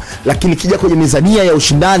Pochettino, lakini kija kwenye mizania ya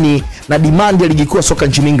ushindani na demand ya ligi kuu ya soka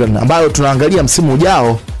nchini England ambayo tunaangalia msimu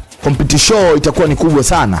ujao, competition itakuwa ni kubwa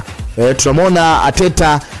sana. Tunamwona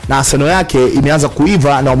Arteta na Arsenal yake imeanza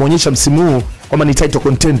kuiva na wameonyesha msimu huu kama ni title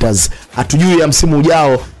contenders. Hatujui ya msimu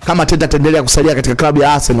ujao kama Arteta ataendelea kusalia katika klabu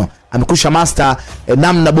ya Arsenal. Amekusha master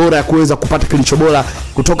namna bora ya kuweza kupata kilicho bora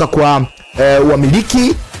kutoka kwa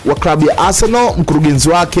wamiliki wa klabu ya Arsenal, mkurugenzi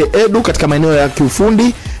wake Edu katika maeneo ya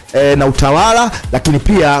kiufundi na utawala, lakini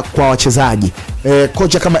pia kwa wachezaji.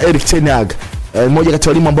 Kocha kama Erik ten Hag, mmoja kati ya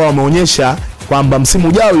walimu ambao wameonyesha kwamba msimu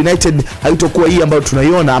ujao United haitakuwa hii ambayo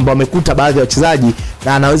tunaiona, ambao amekuta baadhi ya wachezaji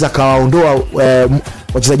na anaweza kawaondoa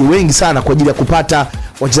wachezaji wengi sana kwa ajili ya kupata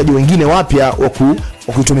wachezaji wengine wapya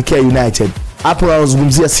wa kuitumikia United. Hapo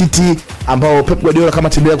tunazungumzia City ambao Pep Guardiola kama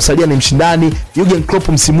ataendelea kusalia ni mshindani. Jurgen Klopp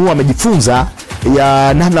msimu huu amejifunza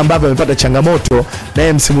ya namna ambavyo amepata changamoto,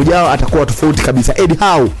 naye msimu ujao atakuwa tofauti kabisa. Eddie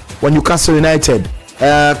Howe wa Newcastle United.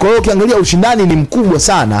 Kwa hiyo ukiangalia ushindani ni mkubwa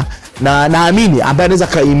sana, na naamini ambaye anaweza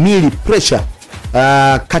kaimili pressure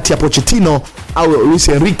kati ya Pochettino au Luis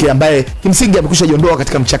Enrique ambaye kimsingi amekwisha jiondoa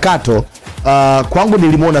katika mchakato. Kwangu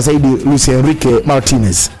nilimuona zaidi Luis Enrique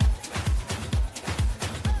Martinez.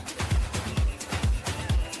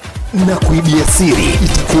 Na kuibia siri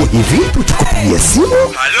itakuwa hivi, tutakupigia simu.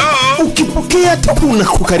 Halo, ukipokea tu na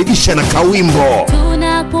kukaribisha na kawimbo.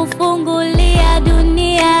 kukufungulia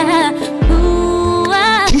dunia.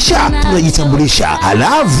 Kisha tunajitambulisha,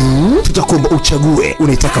 halafu tutakuomba uchague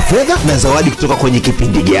unataka fedha na zawadi kutoka kwenye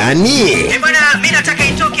kipindi gani. Bwana, mimi nataka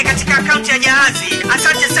itoke katika akaunti ya Jahazi.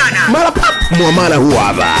 Asante sana. Mara pap, muamala huo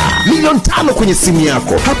hapa. Milioni 5 kwenye simu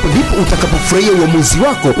yako. Hapo ndipo utakapofurahia uamuzi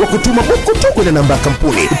wako wa kutuma buku tu kwenye namba ya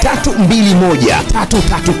kampuni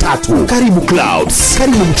 321333. Karibu Clouds,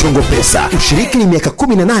 karibu mchongo pesa. Ushiriki ni miaka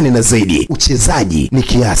 18 na zaidi. Uchezaji ni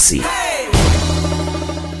kiasi.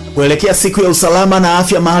 Kuelekea siku ya usalama na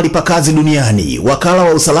afya mahali pa kazi duniani, wakala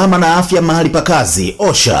wa usalama na afya mahali pa kazi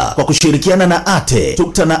OSHA kwa kushirikiana na ATE,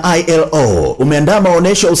 TUKTA na ILO umeandaa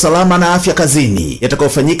maonesho ya usalama na afya kazini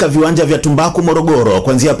yatakayofanyika viwanja vya Tumbaku Morogoro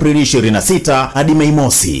kuanzia Aprili 26 hadi Mei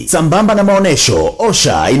Mosi. Sambamba na maonesho,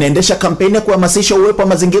 OSHA inaendesha kampeni ya kuhamasisha uwepo wa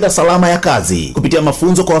mazingira salama ya kazi kupitia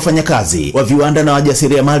mafunzo kwa wafanyakazi wa viwanda na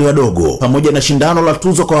wajasiriamali wadogo, pamoja na shindano la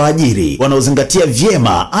tuzo kwa waajiri wanaozingatia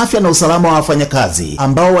vyema afya na usalama wa wafanyakazi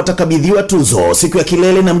ambao watakabidhiwa tuzo siku ya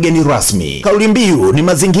kilele na mgeni rasmi. Kauli mbiu ni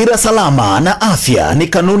mazingira salama na afya ni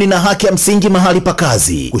kanuni na haki ya msingi mahali pa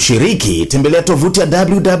kazi. Kushiriki, tembelea tovuti ya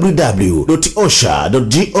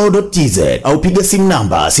www.osha.go.tz au piga simu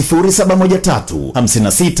namba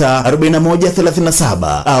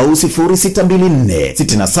 0713564137 au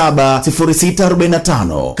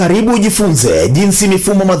 0624670645. Karibu ujifunze jinsi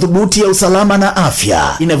mifumo madhubuti ya usalama na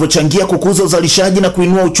afya inavyochangia kukuza uzalishaji na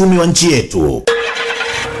kuinua uchumi wa nchi yetu.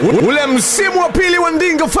 Ule msimu wa pili wa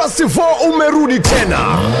Ndinga Festival umerudi tena.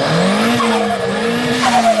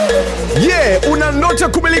 Una ndoto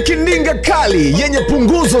kumiliki ndinga kali yenye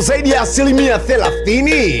punguzo zaidi ya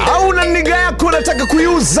 30%? Au una ndinga yako unataka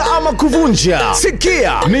kuiuza ama kuvunja?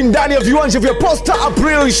 Sikia, ni ndani ya viwanja vya Posta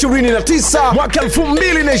April 29 mwaka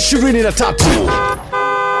 2023.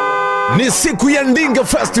 Ni siku ya Ndinga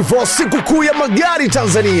Festival, siku kuu ya magari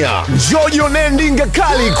Tanzania. Njoo jione ndinga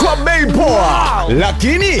kali kwa bei poa.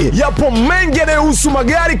 Lakini yapo mengi yanayohusu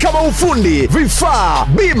magari kama ufundi, vifaa,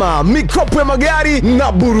 bima, mikopo ya magari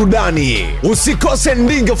na burudani. Usikose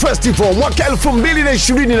Ndinga Festival mwaka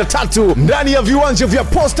 2023 ndani ya viwanja vya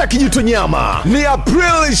Posta Kijitonyama. Ni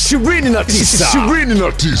April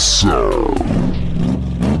 29.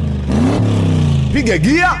 Piga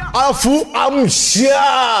gia afu amsha.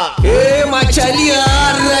 Machalia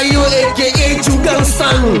rayo aka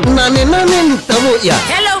Chugansan nane mtamoja.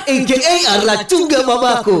 Hello aka Arlachuga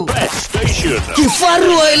babako.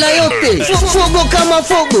 Kifaru wa ila yote fogo kama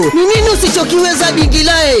fogo. Ni nini usichokiweza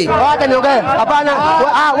Bigilae? Wacha niongee. Hapana.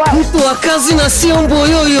 Mtu wa kazi na sio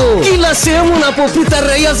mboyoyo. Kila sehemu unapopita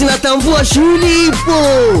raia zinatambua shughuli ipo.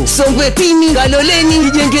 Sombetini, Galoleni,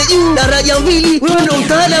 Kijenge Juu, daraja 2. Wewe ndo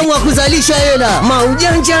mtaalamu wa kuzalisha hela.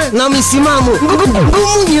 Maujanja na misimamo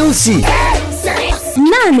ngumu nyeusi.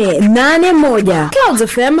 881 Clouds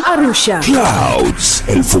FM Arusha. Clouds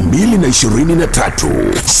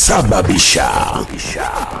 2023 sababisha.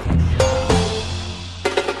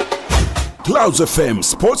 Clouds FM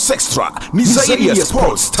Sports Xtra ni zaidi ya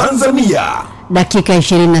sports Tanzania. Dakika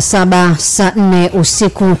 27 saa 4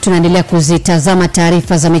 usiku tunaendelea kuzitazama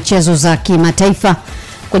taarifa za michezo za kimataifa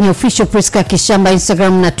kwenye official Priska Kishamba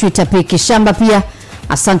Instagram na Twitter pia Kishamba pia.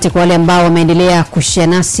 Asante kwa wale ambao wameendelea kushare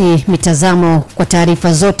nasi mitazamo kwa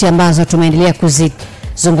taarifa zote ambazo tumeendelea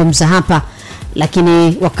kuzizungumza hapa.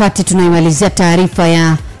 Lakini wakati tunaimalizia taarifa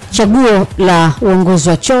ya chaguo la uongozi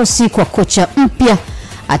wa Chelsea kwa kocha mpya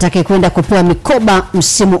atakayekwenda kupewa mikoba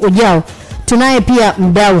msimu ujao, tunaye pia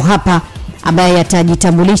mdau hapa ambaye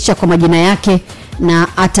atajitambulisha kwa majina yake na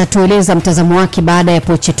atatueleza mtazamo wake baada ya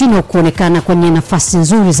Pochettino kuonekana kwenye nafasi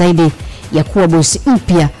nzuri zaidi ya kuwa bosi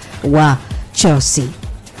mpya wa Chelsea.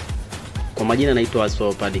 Kwa majina naitwa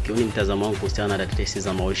Asopadi. Kiuni mtazamo wangu kuhusiana na tetesi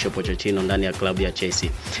za Mauricio Pochettino ndani ya klabu ya Chelsea.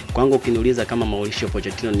 Kwangu ukiniuliza kama Mauricio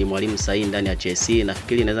Pochettino ni mwalimu sahihi ndani ya Chelsea,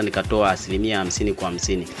 nafikiri naweza nikatoa 50% kwa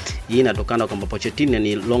 50. Hii inatokana kwamba Pochettino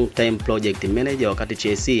ni long time project manager wakati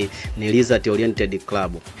Chelsea ni result oriented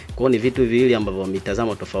club. Kwa ni vitu viwili ambavyo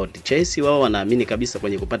mitazamo tofauti. Chelsea wao wanaamini kabisa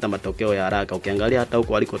kwenye kupata matokeo ya haraka. Ukiangalia hata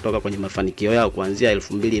huko walikotoka kwenye mafanikio yao kuanzia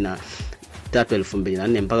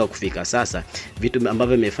 2004 mpaka kufika sasa, vitu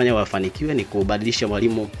ambavyo vimefanya wafanikiwe ni kubadilisha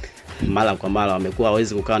mwalimu mara kwa mara. Wamekuwa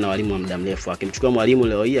hawezi kukaa na walimu wa muda mrefu. Akimchukua mwalimu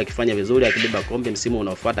leo hii akifanya vizuri, akibeba kombe, msimu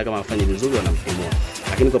unaofuata kama afanye vizuri wanamtimua.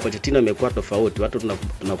 Lakini kwa Pochettino imekuwa tofauti. Watu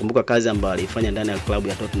tunakumbuka kazi ambayo alifanya ndani ya klabu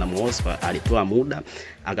ya Tottenham Hotspur. Alitoa muda,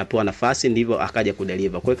 akapewa nafasi, ndivyo akaja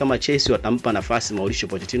kudeliver. Kwa hiyo kama Chelsea watampa nafasi, Mauricio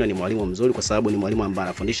Pochettino ni mwalimu mzuri kwa sababu ni mwalimu ambaye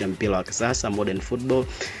anafundisha mpira wa kisasa, modern football.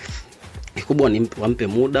 Kikubwa ni wampe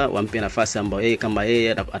muda, wampe nafasi ambayo yeye kama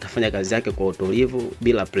yeye atafanya kazi yake kwa utulivu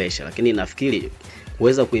bila pressure. Lakini nafikiri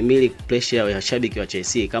kuweza kuhimili pressure ya shabiki wa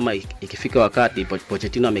Chelsea kama ikifika wakati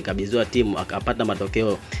Pochettino amekabidhiwa timu akapata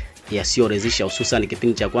matokeo yasiyoridhisha, hususan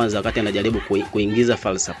kipindi cha kwanza wakati anajaribu kuingiza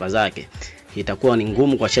falsafa zake, itakuwa ni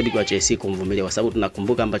ngumu kwa shabiki wa Chelsea kumvumilia, kwa sababu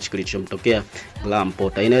tunakumbuka ambacho kilichomtokea Graham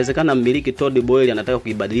Potter. Inawezekana mmiliki Todd Boehly anataka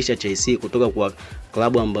kuibadilisha Chelsea kutoka kwa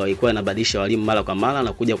klabu ambayo ilikuwa inabadilisha walimu mara kwa mara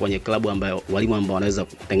na kuja kwenye klabu ambayo walimu ambao wanaweza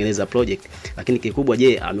kutengeneza project, lakini kikubwa,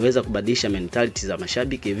 je, ameweza kubadilisha mentality za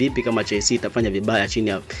mashabiki vipi? Kama Chelsea itafanya vibaya chini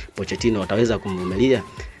ya Pochettino, wataweza kumvumilia?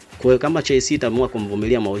 Kwa hiyo kama Chelsea itaamua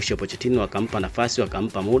kumvumilia Mauricio Pochettino, akampa nafasi,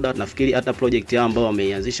 akampa muda, nafikiri hata project yao ambao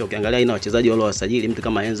wameianzisha, ukiangalia ina wachezaji wale wasajili, mtu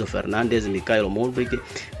kama Enzo Fernandez, Mikhail Mudryk,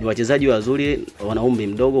 ni wachezaji wazuri, wana umri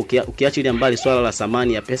mdogo. Ukiachilia mbali swala la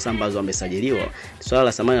thamani ya pesa ambazo wamesajiliwa, swala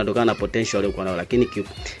la thamani linatokana na potential waliokuwa nayo, lakini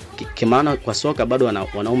kimaana kwa soka bado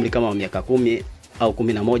wana umri kama wa miaka 10 au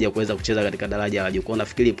 11 kuweza kucheza katika daraja la juu. Kwa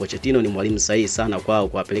nafikiri Pochettino ni mwalimu sahihi sana kwao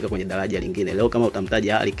kuwapeleka kwenye daraja lingine. Leo kama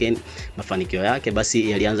utamtaja Harry Kane, mafanikio yake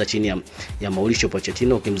basi yalianza chini ya Mauricio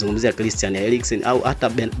Pochettino. Ukimzungumzia Christian Eriksen au hata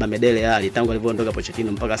Bamedele Ali, tangu alivyoondoka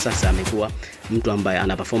Pochettino mpaka sasa amekuwa mtu ambaye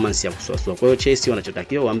ana performance ya kusuasua. Kwa hiyo Chelsea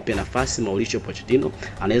wanachotakiwa wampe nafasi Mauricio Pochettino,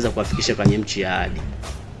 anaweza kuwafikisha kwenye nchi ya ahadi.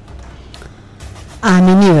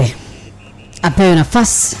 Aminiwe, apewe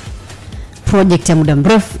nafasi, project ya muda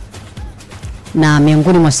mrefu. Na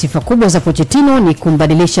miongoni mwa sifa kubwa za Pochettino ni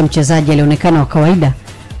kumbadilisha mchezaji alionekana wa kawaida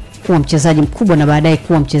kuwa mchezaji mkubwa na baadaye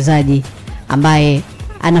kuwa mchezaji ambaye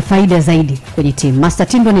ana faida zaidi kwenye timu. Master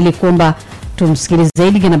Tindo, nilikuomba tumsikilize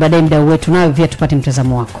zaidi na baadaye mdau wetu nawe pia tupate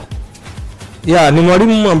mtazamo wako. Ni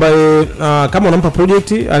mwalimu ambaye kama unampa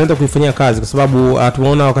project anaenda kuifanyia kazi, kwa sababu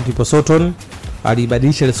tumeona wakati ipo Soton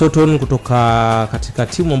alibadilisha ile Soton kutoka katika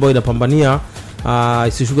timu ambayo inapambania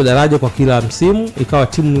isishuke daraja kwa kila msimu ikawa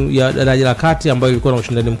timu ya daraja la kati ambayo ilikuwa na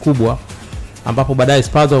ushindani mkubwa, ambapo baadaye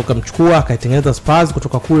Spurs wakamchukua akaitengeneza Spurs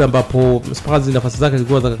kutoka kule ambapo Spurs nafasi zake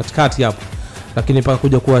zilikuwa za katikati hapo, lakini mpaka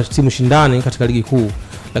kuja kuwa timu shindani katika ligi kuu.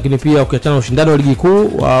 Lakini pia ukiachana ushindani wa ligi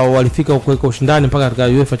kuu, walifika kuweka ushindani mpaka katika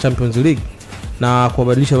UEFA Champions League na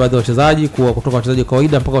kuwabadilisha baadhi ya wachezaji kutoka wachezaji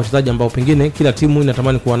kawaida mpaka wachezaji ambao pengine kila timu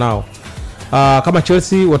inatamani kuwa nao. Kama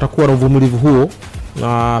Chelsea watakuwa na uvumilivu huo,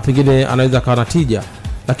 pengine anaweza kawa na tija,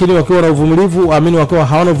 lakini wakiwa na uvumilivu, amini wakiwa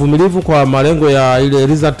hawana uvumilivu kwa malengo ya ile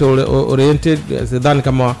result oriented, sidhani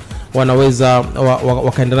kama wanaweza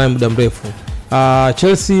wakaenda naye muda mrefu.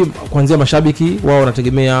 Chelsea kuanzia mashabiki wao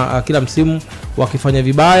wanategemea kila msimu wakifanya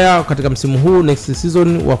vibaya katika msimu huu, next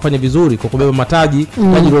season wafanye vizuri kwa kubeba taji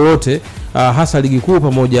lolote, hasa ligi kuu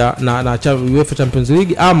pamoja na UEFA Champions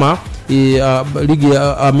League ama ligi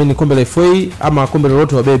kombe la FA ama kombe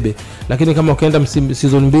lolote wabebe. Lakini kama ukienda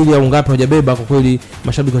season 2 au ngapi hawajabeba, kwa kweli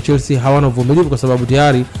mashabiki wa Chelsea hawana uvumilivu, kwa sababu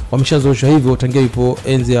tayari wameshazoeshwa hivyo tangia ipo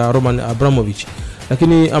enzi ya Roman Abramovich.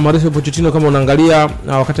 Lakini Mauricio Pochettino kama unaangalia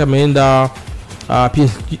wakati ameenda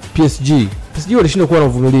PSG walishindwa kuwa na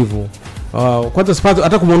uvumilivu. Kwanza Spurs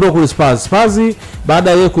hata kumuondoa kule Spurs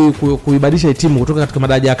baada ya kuibadilisha timu kutoka katika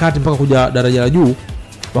madaraja ya kati mpaka kuja daraja la juu,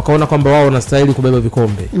 wakaona kwamba wao wanastahili kubeba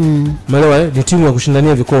vikombe. Umeelewa ni timu ya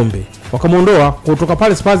kushindania vikombe. Wakamuondoa kutoka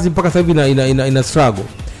pale Spurs mpaka sasa hivi ina struggle.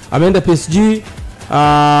 Ameenda PSG,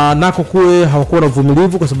 nako kule hawakuwa na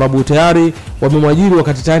uvumilivu kwa sababu tayari wamemwajiri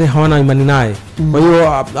wakati tayari hawana imani naye. Kwa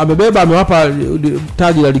hiyo amebeba, amewapa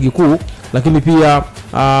taji la ligi kuu, lakini pia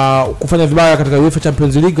kufanya vibaya katika UEFA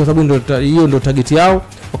Champions League kwa sababu hiyo ndio target yao,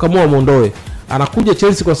 wakaamua muondoe. Anakuja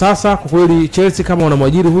Chelsea kwa sasa. Kwa kweli Chelsea kama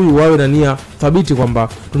wanamwajiri huyu wawe na nia thabiti kwamba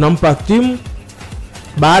tunampa timu,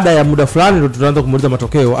 baada ya muda fulani ndio tutaanza kumuuliza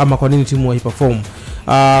matokeo ama kwa nini timu haiperform.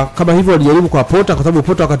 Kama hivyo walijaribu kwa Potter, kwa sababu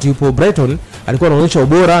Potter wakati yupo Brighton alikuwa anaonyesha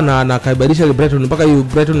ubora na kaibadilisha ile Brighton mpaka hiyo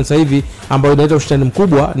Brighton sasa hivi ambayo inaita ushindani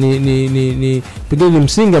mkubwa ni pengine ni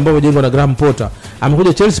msingi ambao umejengwa na Graham Potter.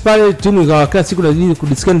 Amekuja Chelsea pale timu ikawa kila siku inazidi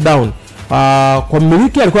kudiscount down. Kwa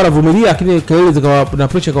mmiliki alikuwa anavumilia, lakini kelele zikawa na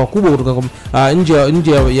pressure kwa kubwa kutoka nje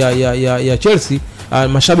ya Chelsea,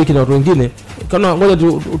 mashabiki na watu wengine. Kana ngoja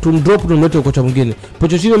tumdrop tumlete kocha mwingine.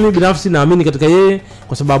 Pochettino mimi binafsi naamini katika yeye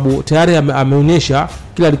kwa sababu tayari ameonyesha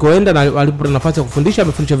kila alikoenda na alipata nafasi ya kufundisha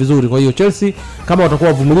amefundisha vizuri. Kwa hiyo Chelsea kama watakuwa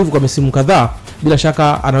wavumilivu kwa misimu kadhaa, bila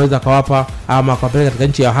shaka anaweza akawapa ama akawapeleka katika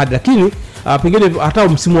nchi ya ahadi. Lakini pengine hata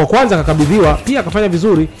msimu wa kwanza akakabidhiwa pia akafanya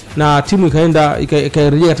vizuri na timu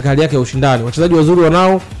ikarejea katika hali yake ya ushindani. Wachezaji wazuri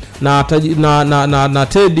wanao na Todi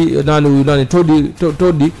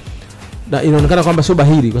na inaonekana kwamba sio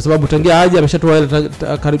bahiri kwa sababu tangia aje ameshatoa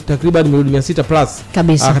takriban milioni 600 plus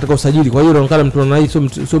katika usajili. Kwa hiyo inaonekana mtu anai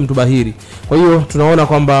sio mtu bahiri. Kwa hiyo tunaona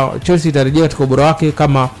kwamba Chelsea itarejea katika ubora wake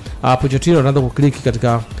kama Pochettino anaanza kukliki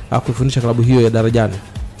katika kufundisha klabu hiyo ya darajani.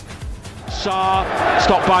 Sarr,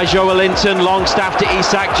 stopped by Joelinton, long staff to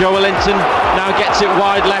Isak. Joelinton now gets it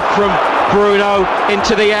wide left from Bruno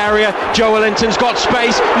into the area. Joelinton's got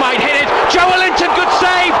space, might hit it. Joelinton, good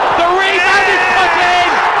save. The rebound is put in,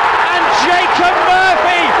 and Jacob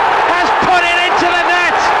Murphy has put it into the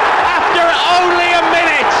net after only a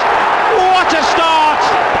minute. What a start!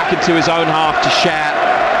 Back into his own half to share.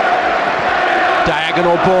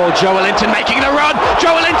 Diagonal ball, Joelinton making the run.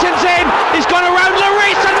 Joelinton's in. He's gone around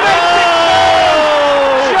Lloris and makes it.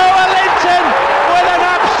 Joelinton with an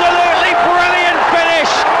absolutely brilliant finish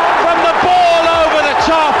from the ball over the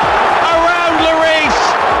top around Lloris.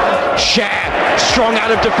 Share strong out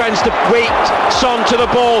of defence, the weak Son to the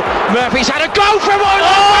ball. Murphy's had a go from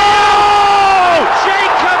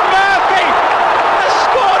Jacob Murphy has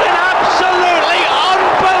scored an absolutely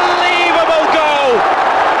unbelievable goal.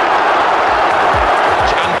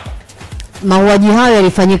 Mauaji hayo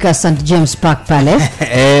yalifanyika St James Park pale.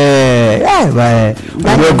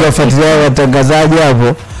 Ndio kufuatilia watangazaji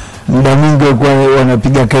hapo. Muda mwingi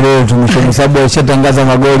wanapiga kelele tu kwa sababu walishatangaza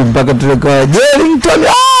magoli mpaka tulikuwa Jellington.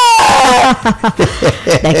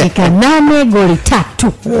 Dakika 8 goli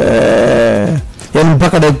 3. Yaani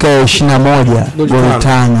mpaka dakika 21 goli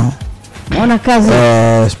 5. Unaona kazi?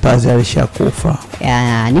 Spurs alishakufa.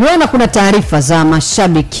 Nimeona kuna taarifa za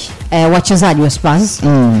mashabiki wachezaji wa Spurs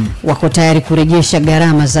wako tayari kurejesha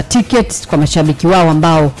gharama za tickets kwa mashabiki wao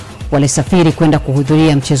ambao walisafiri kwenda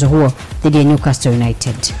kuhudhuria mchezo huo dhidi ya Newcastle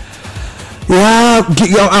United.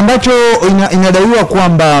 Ambacho inadaiwa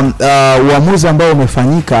kwamba uamuzi ambao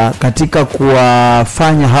umefanyika katika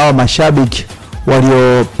kuwafanya hawa mashabiki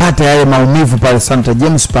waliopata yale maumivu pale St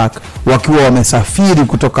James Park wakiwa wamesafiri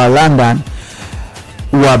kutoka London,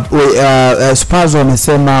 Spurs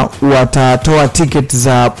wamesema watatoa ticket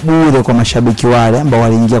za bure kwa mashabiki wale ambao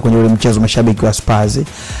waliingia kwenye ule mchezo, mashabiki wa Spurs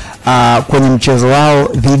kwenye mchezo wao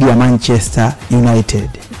dhidi ya Manchester United.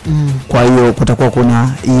 Kwa hiyo kutakuwa kuna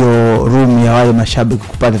hiyo room ya wale mashabiki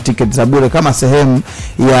kupata ticket za bure kama sehemu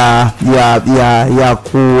ya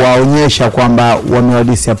kuwaonyesha kwamba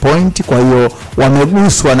wamewadisappoint, kwa hiyo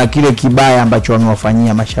wameguswa na kile kibaya ambacho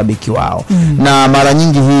wamewafanyia mashabiki wao. Na mara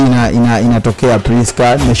nyingi hii inatokea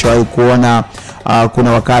Priska. Nimeshawahi kuona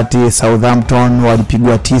kuna wakati Southampton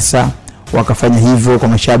walipigwa 9 wakafanya hivyo kwa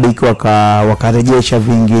mashabiki, wakarejesha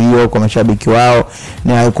viingilio kwa mashabiki wao.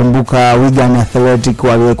 Na kumbuka Wigan Athletic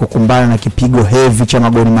walikukumbana na kipigo heavy cha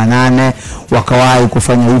magoli 8, wakawahi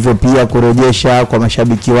kufanya hivyo pia kurejesha kwa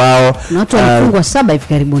mashabiki wao. Na watu walifungwa 7 hivi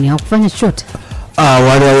karibuni hawakufanya chochote.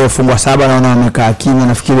 Wale waliofungwa 7 naona wamekaa kimya,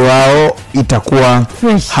 nafikiri wao itakuwa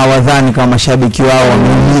hawadhani kama mashabiki wao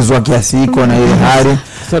wameumizwa kiasi hiko na ile hali.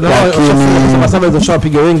 Lakini 7 hizo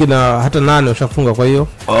shawapiga wengi na hata 8 washafunga, kwa hiyo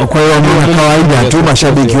ni kawaida tu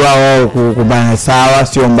mashabiki wao kubana, sawa,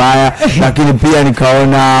 sio mbaya. Lakini pia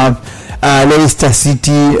nikaona Leicester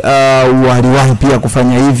City waliwahi pia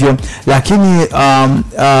kufanya hivyo, lakini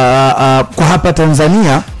kwa hapa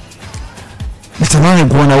Tanzania natamani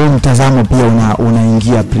kuona huu mtazamo pia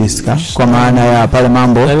unaingia Priska, kwa maana ya pale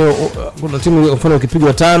mambo yani kuna timu mfano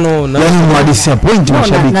ukipigwa 5 na yani mwadisappoint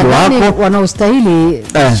mashabiki wako wanaostahili.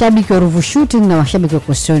 Shabiki wa Ruvu Shooting na mashabiki wa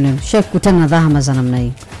Costione shakutana na dhahama za namna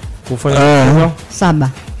hii kufanya 7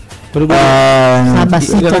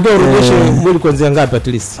 inatakiwa urudishe goli kuanzia ngapi at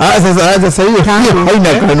least? Sasa hiyo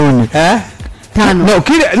haina kanuni.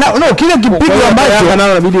 5 kile kipigo ambacho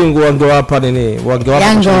inabidi wangewapa nini, wangewapa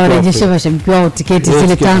Yanga warejeshe mashabiki wao tiketi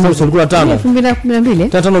zile 5 zilikuwa 5 2012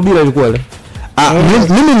 5 bila ilikuwa ile.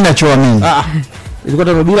 Mimi ninachoamini ilikuwa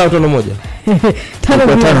 5 bila au 5 moja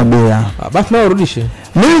 5 bila. Basi nao urudishe.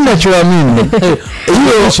 Mimi ninachoamini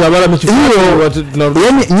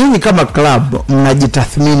yani nyinyi kama club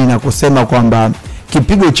mnajitathmini na kusema kwamba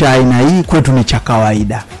kipigo cha aina hii kwetu ni cha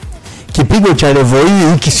kawaida, kipigo cha level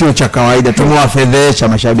hii hiki sio cha kawaida, tumewafedhesha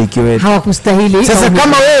mashabiki wetu, hawakustahili. Sasa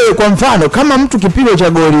kama wewe kwa mfano, kama mtu kipigo cha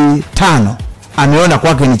goli 5 ameona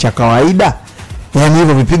kwake ni cha kawaida, yani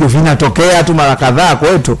hivyo vipigo vinatokea tu mara kadhaa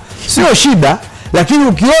kwetu, sio shida. Lakini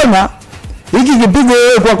ukiona hiki kipigo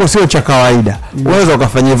wewe kwako sio cha kawaida, unaweza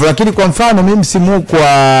ukafanya hivyo. Lakini kwa mfano mimi msimu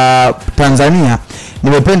kwa Tanzania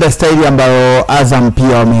nimependa staili ambayo Azam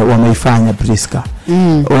pia wameifanya Priska.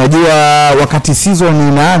 Unajua wakati season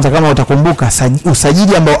inaanza, kama utakumbuka,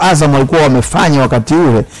 usajili ambao Azam walikuwa wamefanya wakati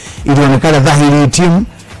ule, ilionekana dhahiri timu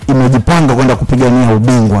imejipanga kwenda kupigania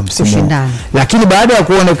ubingwa msimu. Lakini baada ya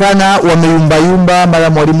kuonekana wameyumba, mara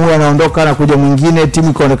mwalimu anaondoka na kuja mwingine, timu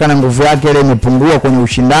ikaonekana nguvu yake ile imepungua kwenye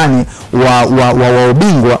ushindani wa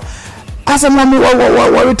ubingwa, Azam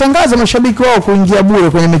walitangaza mashabiki wao kuingia bure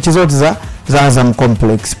kwenye mechi zote za Azam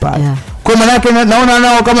Complex pale. Kwa maana yake naona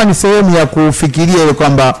nao kama ni sehemu ya kufikiria ile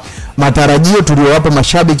kwamba matarajio tuliowapa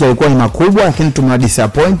mashabiki yalikuwa ni makubwa, lakini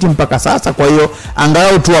tumewdisappoint mpaka sasa. Kwa hiyo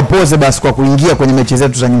angalau tuwapoze basi kwa kuingia kwenye mechi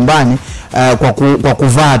zetu za nyumbani, kwa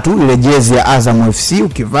kuvaa tu ile jezi ya Azam FC.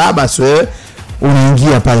 Ukivaa basi wewe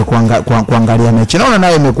unaingia pale kuangalia mechi. Naona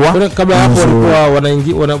nayo imekuwa kabla hapo walikuwa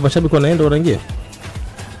wanaingia, mashabiki wanaingia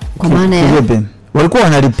kwa maana ya walikuwa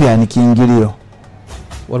wanalipia ni kiingilio,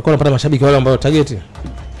 walikuwa wanapata mashabiki wale ambao target.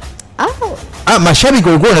 Mashabiki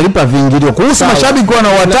walikuwa wanalipa viingilio. Kuhusu mashabiki wana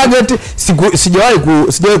wa target, sijawahi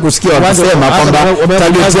kusikia wakisema kwamba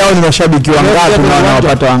target yao ni mashabiki wangapi na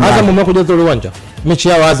wanawapata wangapi. Azam wamekuja ule uwanja, mechi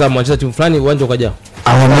yao Azam wanacheza timu fulani, uwanja ukajaa.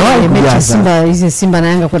 Wanawahi kujaza Simba, hizi Simba na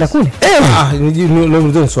Yanga kwenda kule.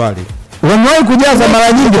 Ni swali. Wanawahi kujaza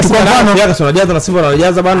mara nyingi tu, kwa mfano Yanga wanajaza na Simba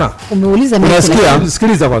wanajaza bana. Umeuliza mimi.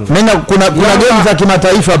 Sikiliza kwanza. Kuna game za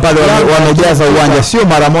kimataifa pale wamejaza uwanja, sio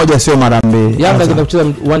mara moja, sio mara mbili. Yanga inacheza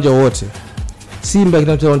uwanja wote. Simba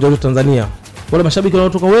inacheza uwanja wote Tanzania. Wale mashabiki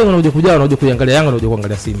wanaotoka wengi wanakuja kujaa, wanakuja kuangalia Yanga, wanakuja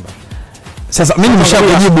kuangalia Simba. Sasa mimi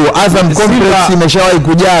nimeshakujibu, Azam Complex imeshawahi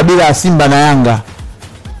kujaa bila Simba na Yanga.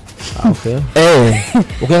 Okay.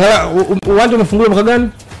 Ukiangalia uwanja umefunguliwa mwaka gani?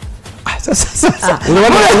 Sasa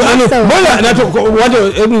mbona uwanja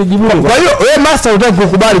jibu. Kwa hiyo wewe master unataka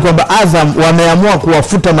kukubali kwamba Azam wameamua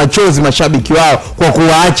kuwafuta machozi mashabiki wao kwa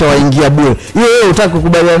kuwaacha waingia bure. Hiyo wewe unataka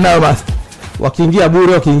kukubaliana nayo master? Wakiingia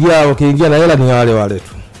bure, wakiingia na hela ni wale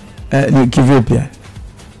tu. Ni kivipi?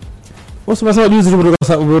 Unasema juzi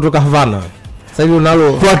kutoka Havana. Sasa hivi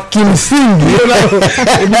unalo kwa kimsingi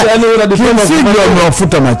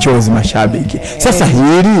wamewafuta machozi mashabiki. Sasa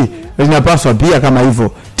hili linapaswa pia kama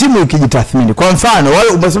hivyo timu ikijitathmini. Kwa mfano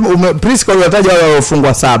wale Priska waliwataja wale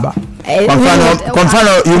waliofungwa 7. Kwa mfano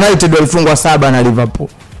United walifungwa 7 na Liverpool.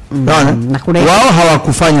 Unaona? Wao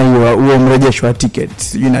hawakufanya huo mrejesho wa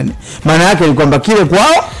tickets. Maana yake ni kwamba kile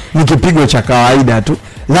kwao ni kipigo cha kawaida tu.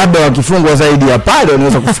 Labda wakifungwa zaidi ya pale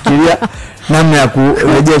unaweza kufikiria namna ya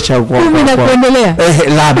kurejesha kwa kuendelea.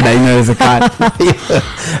 Labda inawezekana.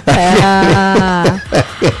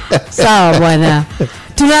 Sawa bwana.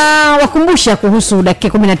 Tunawakumbusha kuhusu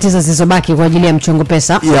dakika 19 zilizobaki kwa ajili ya mchongo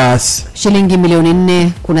pesa. Yes. Shilingi milioni 4,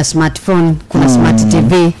 kuna smartphone, kuna smart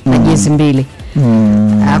TV na jezi 2.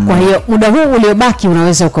 Kwa hiyo muda huu uliobaki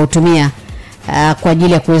unaweza ukautumia kwa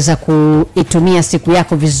ajili ya kuweza kuitumia siku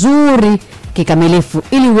yako vizuri kikamilifu,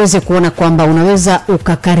 ili uweze kuona kwamba unaweza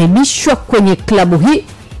ukakaribishwa kwenye klabu hii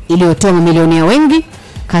iliyotoa mamilioni ya wengi.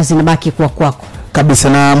 Kazi inabaki kuwa kwako kabisa.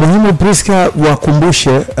 Na muhimu Priska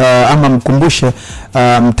wakumbushe ama mkumbushe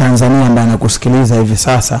Mtanzania ambaye anakusikiliza hivi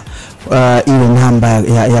sasa ile namba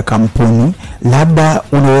ya kampuni. Labda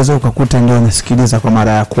unaweza ukakuta ndio anasikiliza kwa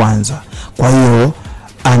mara ya kwanza, kwa hiyo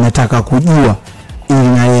anataka kujua ili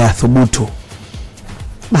na yeye athubutu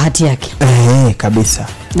bahati yake. Kabisa.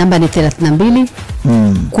 Namba ni 32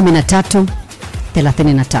 13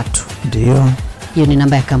 33. Ndio. Hiyo ni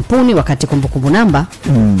namba ya kampuni, wakati kumbukumbu namba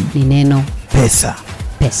ni neno pesa.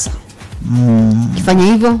 Kifanya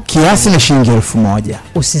hivyo kiasi ni shilingi 1000.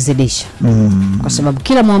 Usizidisha. Kwa sababu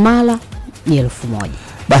kila muamala ni 1000.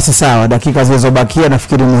 Basi sawa, dakika zilizobakia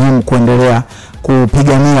nafikiri muhimu kuendelea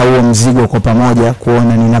kupigania huo mzigo kwa pamoja,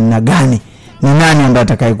 kuona ni namna gani, ni nani ambaye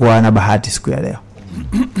atakayekuwa na bahati siku ya leo.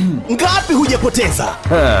 Ngapi hujapoteza?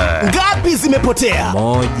 Ngapi zimepotea?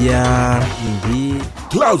 1, 2.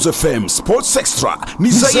 Clouds FM Sports Xtra ni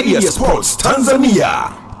zaidi ya sports Tanzania.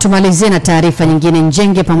 Tumalizie na taarifa nyingine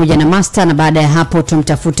njenge pamoja na master, na baada ya hapo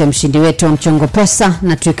tumtafute mshindi wetu wa mchongo pesa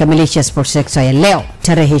na tuikamilishe Sports Xtra ya leo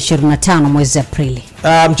tarehe 25 mwezi Aprili.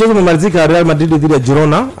 Mchezo umemalizika, Real Madrid dhidi ya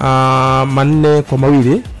Girona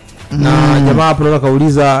 4-2. Na jamaa hapo naona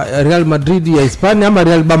kauliza Real Madrid ya Hispania ama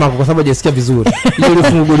Real Bamako, kwa sababu hajasikia vizuri. Hiyo ile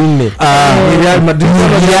fungu goli 4. Ni Real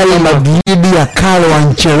Madrid ya Carlo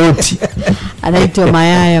Ancelotti. Anaitwa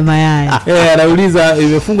Mayaya. Anauliza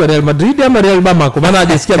imefungwa Real Madrid ama Real Bamako, maana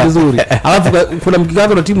hajasikia vizuri. Alafu kuna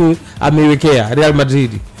mkikako na timu ameiwekea Real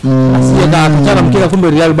Madrid. Asije akachana mkeka kumbe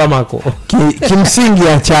Real Bamako. Kimsingi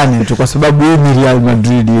achane tu kwa sababu hii ni Real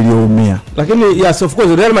Madrid iliyoumia. Lakini yes, of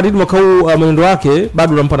course Real Madrid mwaka huu mwenendo wake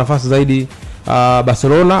bado unampa nafasi zaidi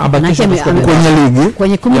Barcelona ambaye kesho kwenye ligi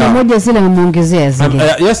kwenye 11 zile wameongezea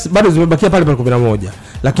zile. Yes, bado zimebakia pale 11.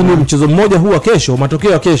 Lakini mchezo mmoja huu wa kesho,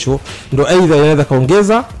 matokeo ya kesho ndio aidha yanaweza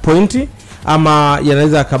kaongeza pointi ama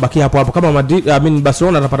yanaweza kabakia hapo hapo. Kama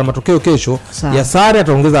Barcelona atapata matokeo kesho ya sare,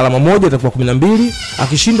 ataongeza alama 1, itakuwa 12.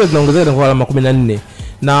 Akishinda zinaongezeka itakuwa alama 14.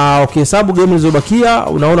 Na ukihesabu game zilizobakia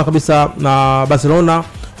unaona kabisa na Barcelona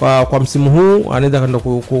kwa msimu huu anaweza kwenda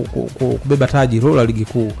kubeba taji la ligi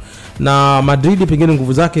kuu. Na Madrid pengine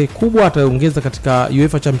nguvu zake kubwa ataongeza katika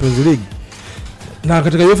UEFA Champions League. Na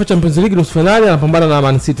katika UEFA Champions League nusu finali anapambana na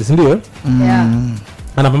Man City, si ndio?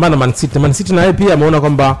 Anapambana na Man City. Man City naye pia ameona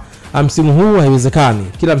kwamba msimu huu haiwezekani.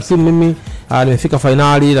 Kila msimu mimi nimefika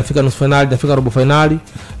finali, nafika nusu finali, nafika robo finali,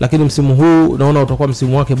 lakini msimu huu naona utakuwa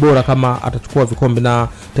msimu wake bora kama atachukua vikombe, na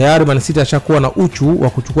tayari Man City ashakuwa na uchu wa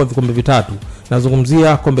kuchukua vikombe vitatu.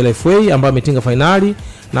 Nazungumzia kombe la FA ambayo ametinga finali,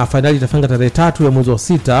 na finali itafanyika tarehe 3 ya mwezi wa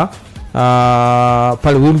 6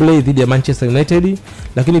 pale Wembley dhidi ya Manchester United,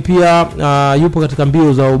 lakini pia yupo katika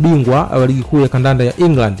mbio za ubingwa wa ligi kuu ya kandanda ya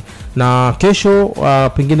England, na kesho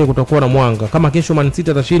pengine kutakuwa na mwanga. Kama kesho Man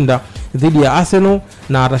City atashinda dhidi ya Arsenal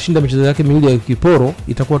na atashinda michezo yake miwili ya kiporo,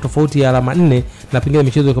 itakuwa tofauti ya alama 4 na pengine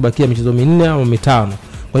michezo ikabakia michezo 4 au 5.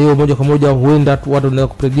 Kwa hiyo moja kwa moja huenda watu wanaweza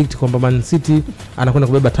kupredict kwamba Man City anakwenda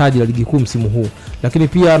kubeba taji la ligi kuu msimu huu. Lakini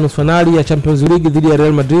pia nusu finali ya Champions League dhidi ya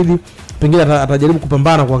Real Madrid, pengine atajaribu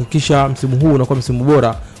kupambana kuhakikisha msimu huu unakuwa msimu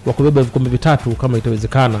bora wa kubeba vikombe vitatu kama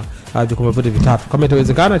itawezekana, vikombe vyote vitatu. Kama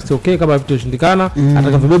itawezekana it's okay, kama vitashindikana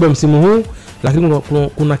atakavibeba msimu huu, lakini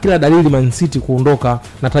kuna kila dalili Man City kuondoka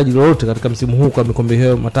na taji lolote katika msimu huu kwa vikombe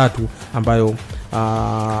hiyo matatu ambayo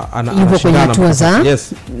anashindana.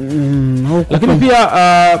 Yes. Lakini pia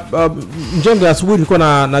mjengo ya asubuhi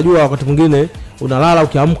nilikuwa najua wakati mwingine unalala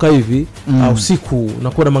ukiamka hivi usiku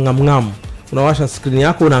unakuwa na mangamngamu, unawasha screen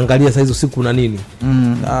yako unaangalia saizi usiku una nini.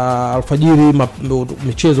 Alfajiri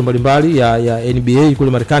michezo mbalimbali ya NBA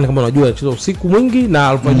kule Marekani kama unajua inachezwa usiku mwingi na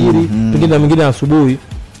alfajiri pengine na mingine asubuhi.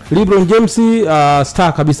 LeBron James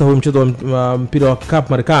star kabisa huyu mchezo wa mpira wa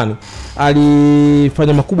kikapu Marekani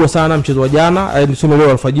alifanya makubwa sana mchezo wa jana, niseme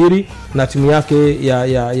leo alfajiri, na timu yake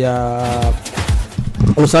ya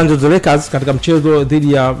Los Angeles Lakers katika mchezo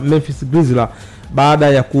dhidi ya Memphis Grizzlies, baada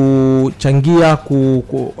ya kuchangia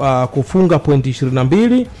kufunga pointi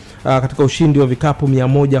 22 katika ushindi wa vikapu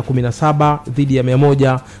 117 dhidi ya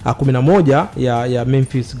 111 ya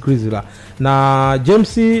Memphis Grizzlies. Na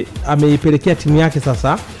James ameipelekea timu yake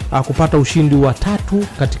sasa kupata ushindi wa 3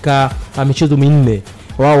 katika michezo 4.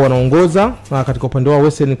 Wao wanaongoza katika upande wa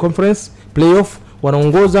Western Conference Playoff,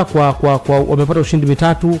 wanaongoza kwa wamepata ushindi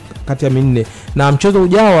 3 kati ya 4. Na mchezo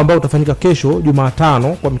ujao ambao utafanyika kesho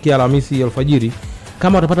Jumatano kwa mkia Alhamisi ya alfajiri,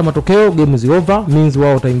 kama watapata matokeo game is over, means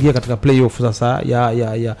wao wataingia katika playoff sasa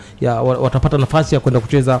watapata nafasi ya kwenda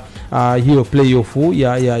kucheza hiyo playoff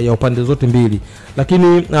ya upande zote mbili.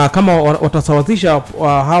 Lakini kama watasawazisha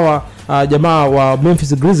hawa jamaa wa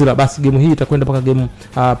Memphis Grizzlies, basi game hii itakwenda mpaka game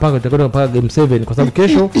 7, kwa sababu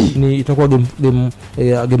kesho itakuwa game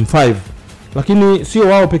 5. Lakini sio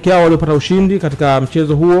wao peke yao waliopata ushindi katika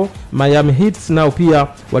mchezo huo. Miami Heat nao pia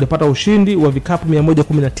walipata ushindi wa vikapu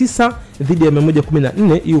 119 dhidi ya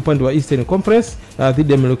 114, hii upande wa Eastern Conference,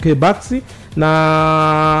 dhidi ya Milwaukee Bucks.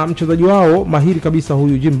 Na mchezaji wao mahiri kabisa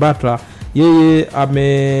huyu Jim Butler, yeye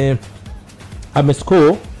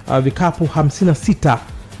amescore vikapu 56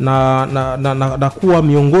 na kuwa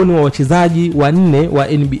miongoni wa wachezaji 4 wa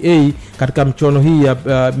NBA katika mchuano hii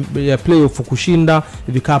ya playoff kushinda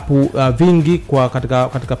vikapu vingi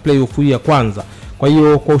katika playoff hii ya kwanza. Kwa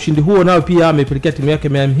hiyo kwa ushindi huo nao pia amepelekea timu yake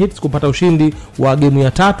Miami Heat kupata ushindi wa game ya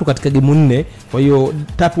 3 katika game 4. Kwa hiyo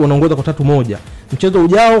 3 wanaongoza kwa 3-1. Mchezo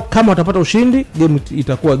ujao kama watapata ushindi, game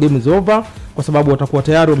itakuwa game is over kwa sababu watakuwa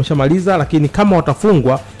tayari wameshamaliza, lakini kama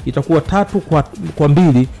watafungwa itakuwa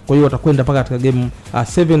 3-2. Kwa hiyo watakwenda mpaka katika game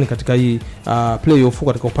 7 katika hii playoff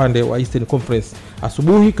katika upande wa Eastern Conference.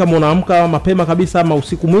 Asubuhi kama unaamka mapema kabisa ama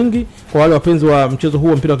usiku mwingi, kwa wale wapenzi wa mchezo huu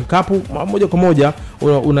wa mpira wa kikapu, moja kwa moja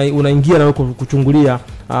unaingia na kuchungulia,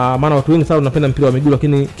 maana watu wengi sana wanapenda mpira wa miguu,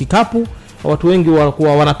 lakini kikapu watu wengi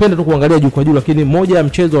wanapenda tu kuangalia juu kwa juu. Lakini moja ya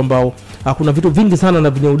mchezo ambao kuna vitu vingi sana na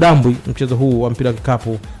vyenye udambwi, mchezo huu wa mpira wa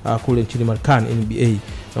kikapu kule nchini Marekani NBA.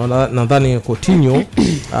 Na nadhani Coutinho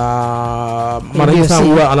mara nyingi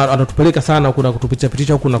sana anatupeleka sana kuna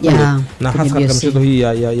kutupitisha huku na kule, na hasa katika mchezo hii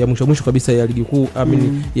ya mwisho kabisa ya ligi kuu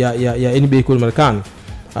ya NBA kule Marekani.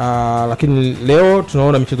 Lakini leo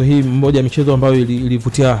tunaona michezo hii, mmoja ya michezo ambayo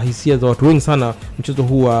ilivutia hisia za watu wengi sana, mchezo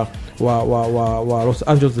huu wa Los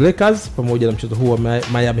Angeles Lakers pamoja na mchezo huu wa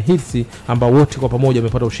Miami Heat ambao wote kwa pamoja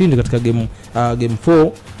wamepata ushindi katika game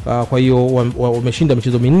 4. Kwa hiyo wameshinda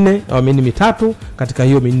michezo 4 au 3 katika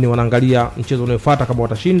hiyo 4. Wanaangalia mchezo unaofuata kama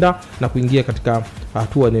watashinda na kuingia katika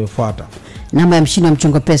hatua inayofuata. Namba ya mshindi wa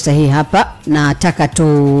mchongo pesa hii hapa, nataka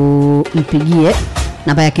tumpigie.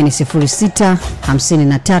 Namba yake ni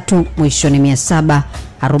 0653 mwisho ni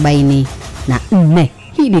 744.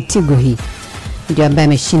 Hii ni Tigo, hii ndio ambaye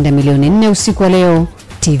ameshinda milioni 4 usiku wa leo,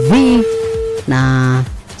 TV na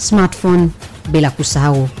smartphone, bila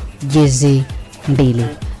kusahau jezi 2.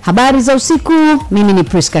 Habari za usiku, mimi ni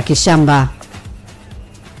Priska Kishamba.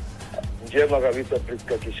 Njema kabisa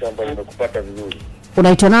Priska Kishamba, nimekupata vizuri.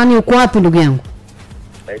 Unaitwa nani, uko wapi ndugu yangu?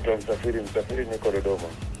 Naitwa Msafiri niko Dodoma.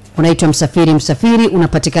 Unaitwa Msafiri,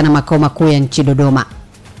 unapatikana makao makuu ya nchi Dodoma.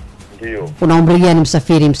 Ndio. Una umri gani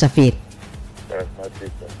Msafiri? 39.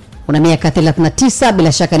 Una miaka 39,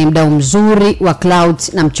 bila shaka ni mdau mzuri wa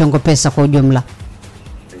clouds na mchongo pesa kwa ujumla.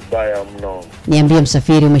 Vibaya mno. Niambie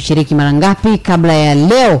Msafiri, umeshiriki mara ngapi kabla ya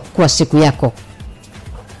leo kuwa siku yako?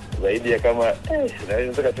 Zaidi ya kama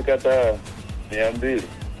naweza kufika hata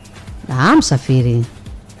 200. Msafiri.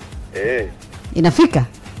 Inafika?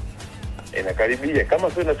 Inakaribia.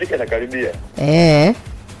 Kama sio inafika inakaribia.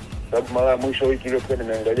 Sababu mara mwisho wiki iliyopita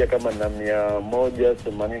nimeangalia kama na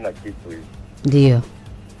 180 na kitu hivi. Ndio.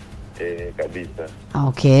 Kabisa.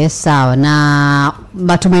 Okay, sawa. Na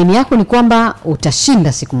matumaini yako ni kwamba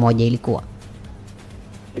utashinda siku moja ilikuwa?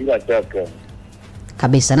 Bila shaka.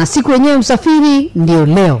 Kabisa. Na siku yenyewe Msafiri ndio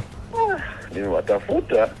leo.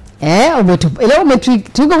 Nimewatafuta. Leo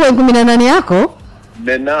umetuko kwa 18 yako?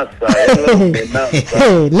 Menasa.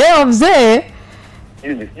 Leo mzee.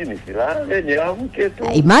 Ni silale ni amke tu.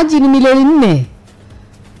 Imagine milioni 4.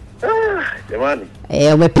 Jamani.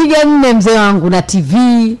 Umepiga 4 mzee wangu, na TV,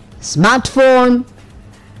 smartphone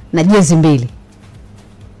na jezi 2.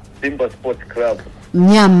 Simba Sports Club.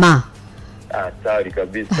 Mnyama. Hatari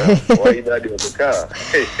kabisa. Waidadi wamekaa.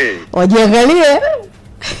 Wajiangalie.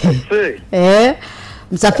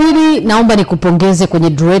 Msafiri, naomba nikupongeze kwenye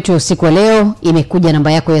draw yetu ya usiku wa leo. Imekuja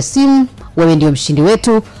namba yako ya simu. Wewe ndio mshindi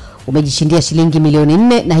wetu. Umejishindia shilingi milioni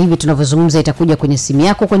 4 na hivi tunavyozungumza itakuja kwenye simu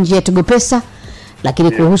yako kwa njia ya Tigo Pesa.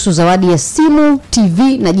 Lakini kuhusu zawadi ya simu,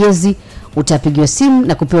 TV na jezi, utapigiwa simu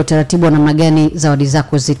na kupewa taratibu wa namna gani zawadi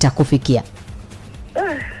zako zitakufikia.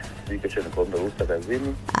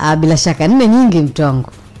 Bila shaka 4 nyingi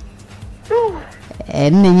mtongo. 4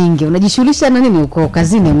 nyingi. Unajishughulisha na nini uko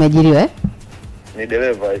kazini, umeajiriwa Ni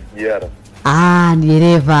dereva SGR. Ni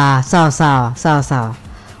dereva. Sawa.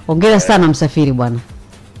 Hongera sana Msafiri bwana.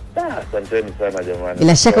 Asanteni sana jamani.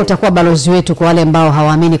 Bila shaka utakuwa balozi wetu kwa wale ambao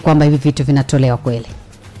hawaamini kwamba hivi vitu vinatolewa kweli.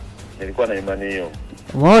 Nilikuwa na imani hiyo.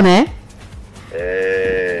 Umeona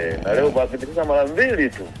na leo nimecheza mara 2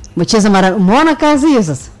 tu. Umeona kazi hiyo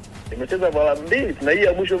sasa? Nimecheza mara 2 na hii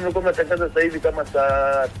ya mwisho mlikuwa mnatangaza sasa hivi kama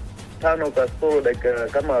saa 5 kasoro dakika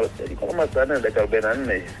kama saa 4 dakika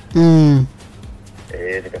 44 hivi.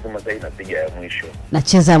 Nikasema sasa inapiga ya mwisho.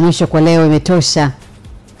 Nacheza ya mwisho kwa leo imetosha.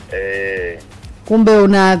 Kumbe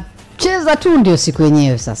unacheza tu ndio siku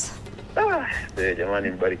yenyewe sasa. Jamani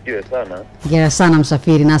mbarikiwe sana. Hongera sana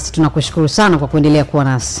Msafiri, nasi tunakushukuru sana kwa kuendelea kuwa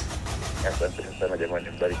nasi. Asante sana jamani,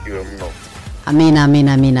 mbarikiwe mno.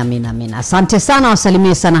 Amina. Asante sana,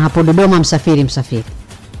 wasalimie sana hapo Dodoma Msafiri.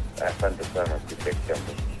 Asante sana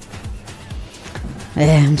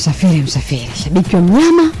Msafiri. Shabiki wa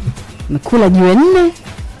mnyama, amekula jiwe 4.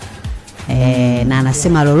 Na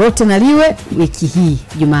anasema lolote na liwe wiki hii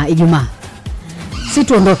Ijumaa. Si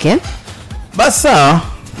tuondoke? Basi sawa.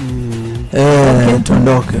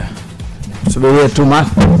 Tuondoke. Subiria tu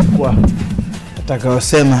kwa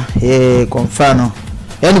atakayosema kwa mfano.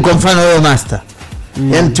 Kwa mfano wewe master.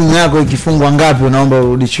 Timu yako ikifungwa ngapi unaomba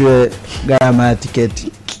urudishiwe gharama ya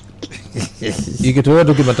tiketi? Ikitolewa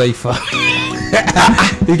tu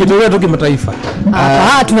kimataifa.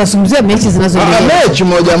 Tunazungumzia mechi zinazoendelea. Mechi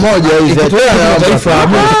moja hizi kimataifa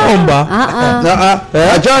ameomba.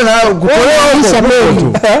 Achana kutolewa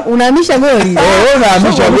goli. Unahamisha goli.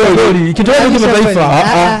 Unahamisha goli. Ikitolewa tu kimataifa.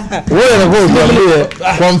 Wewe unakuambia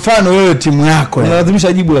kwa mfano wewe timu yako.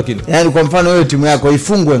 Unalazimisha jibu lakini. Kwa mfano wewe timu yako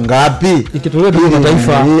ifungwe ngapi? Ikitolewa tu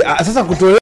kimataifa. Sasa kutolewa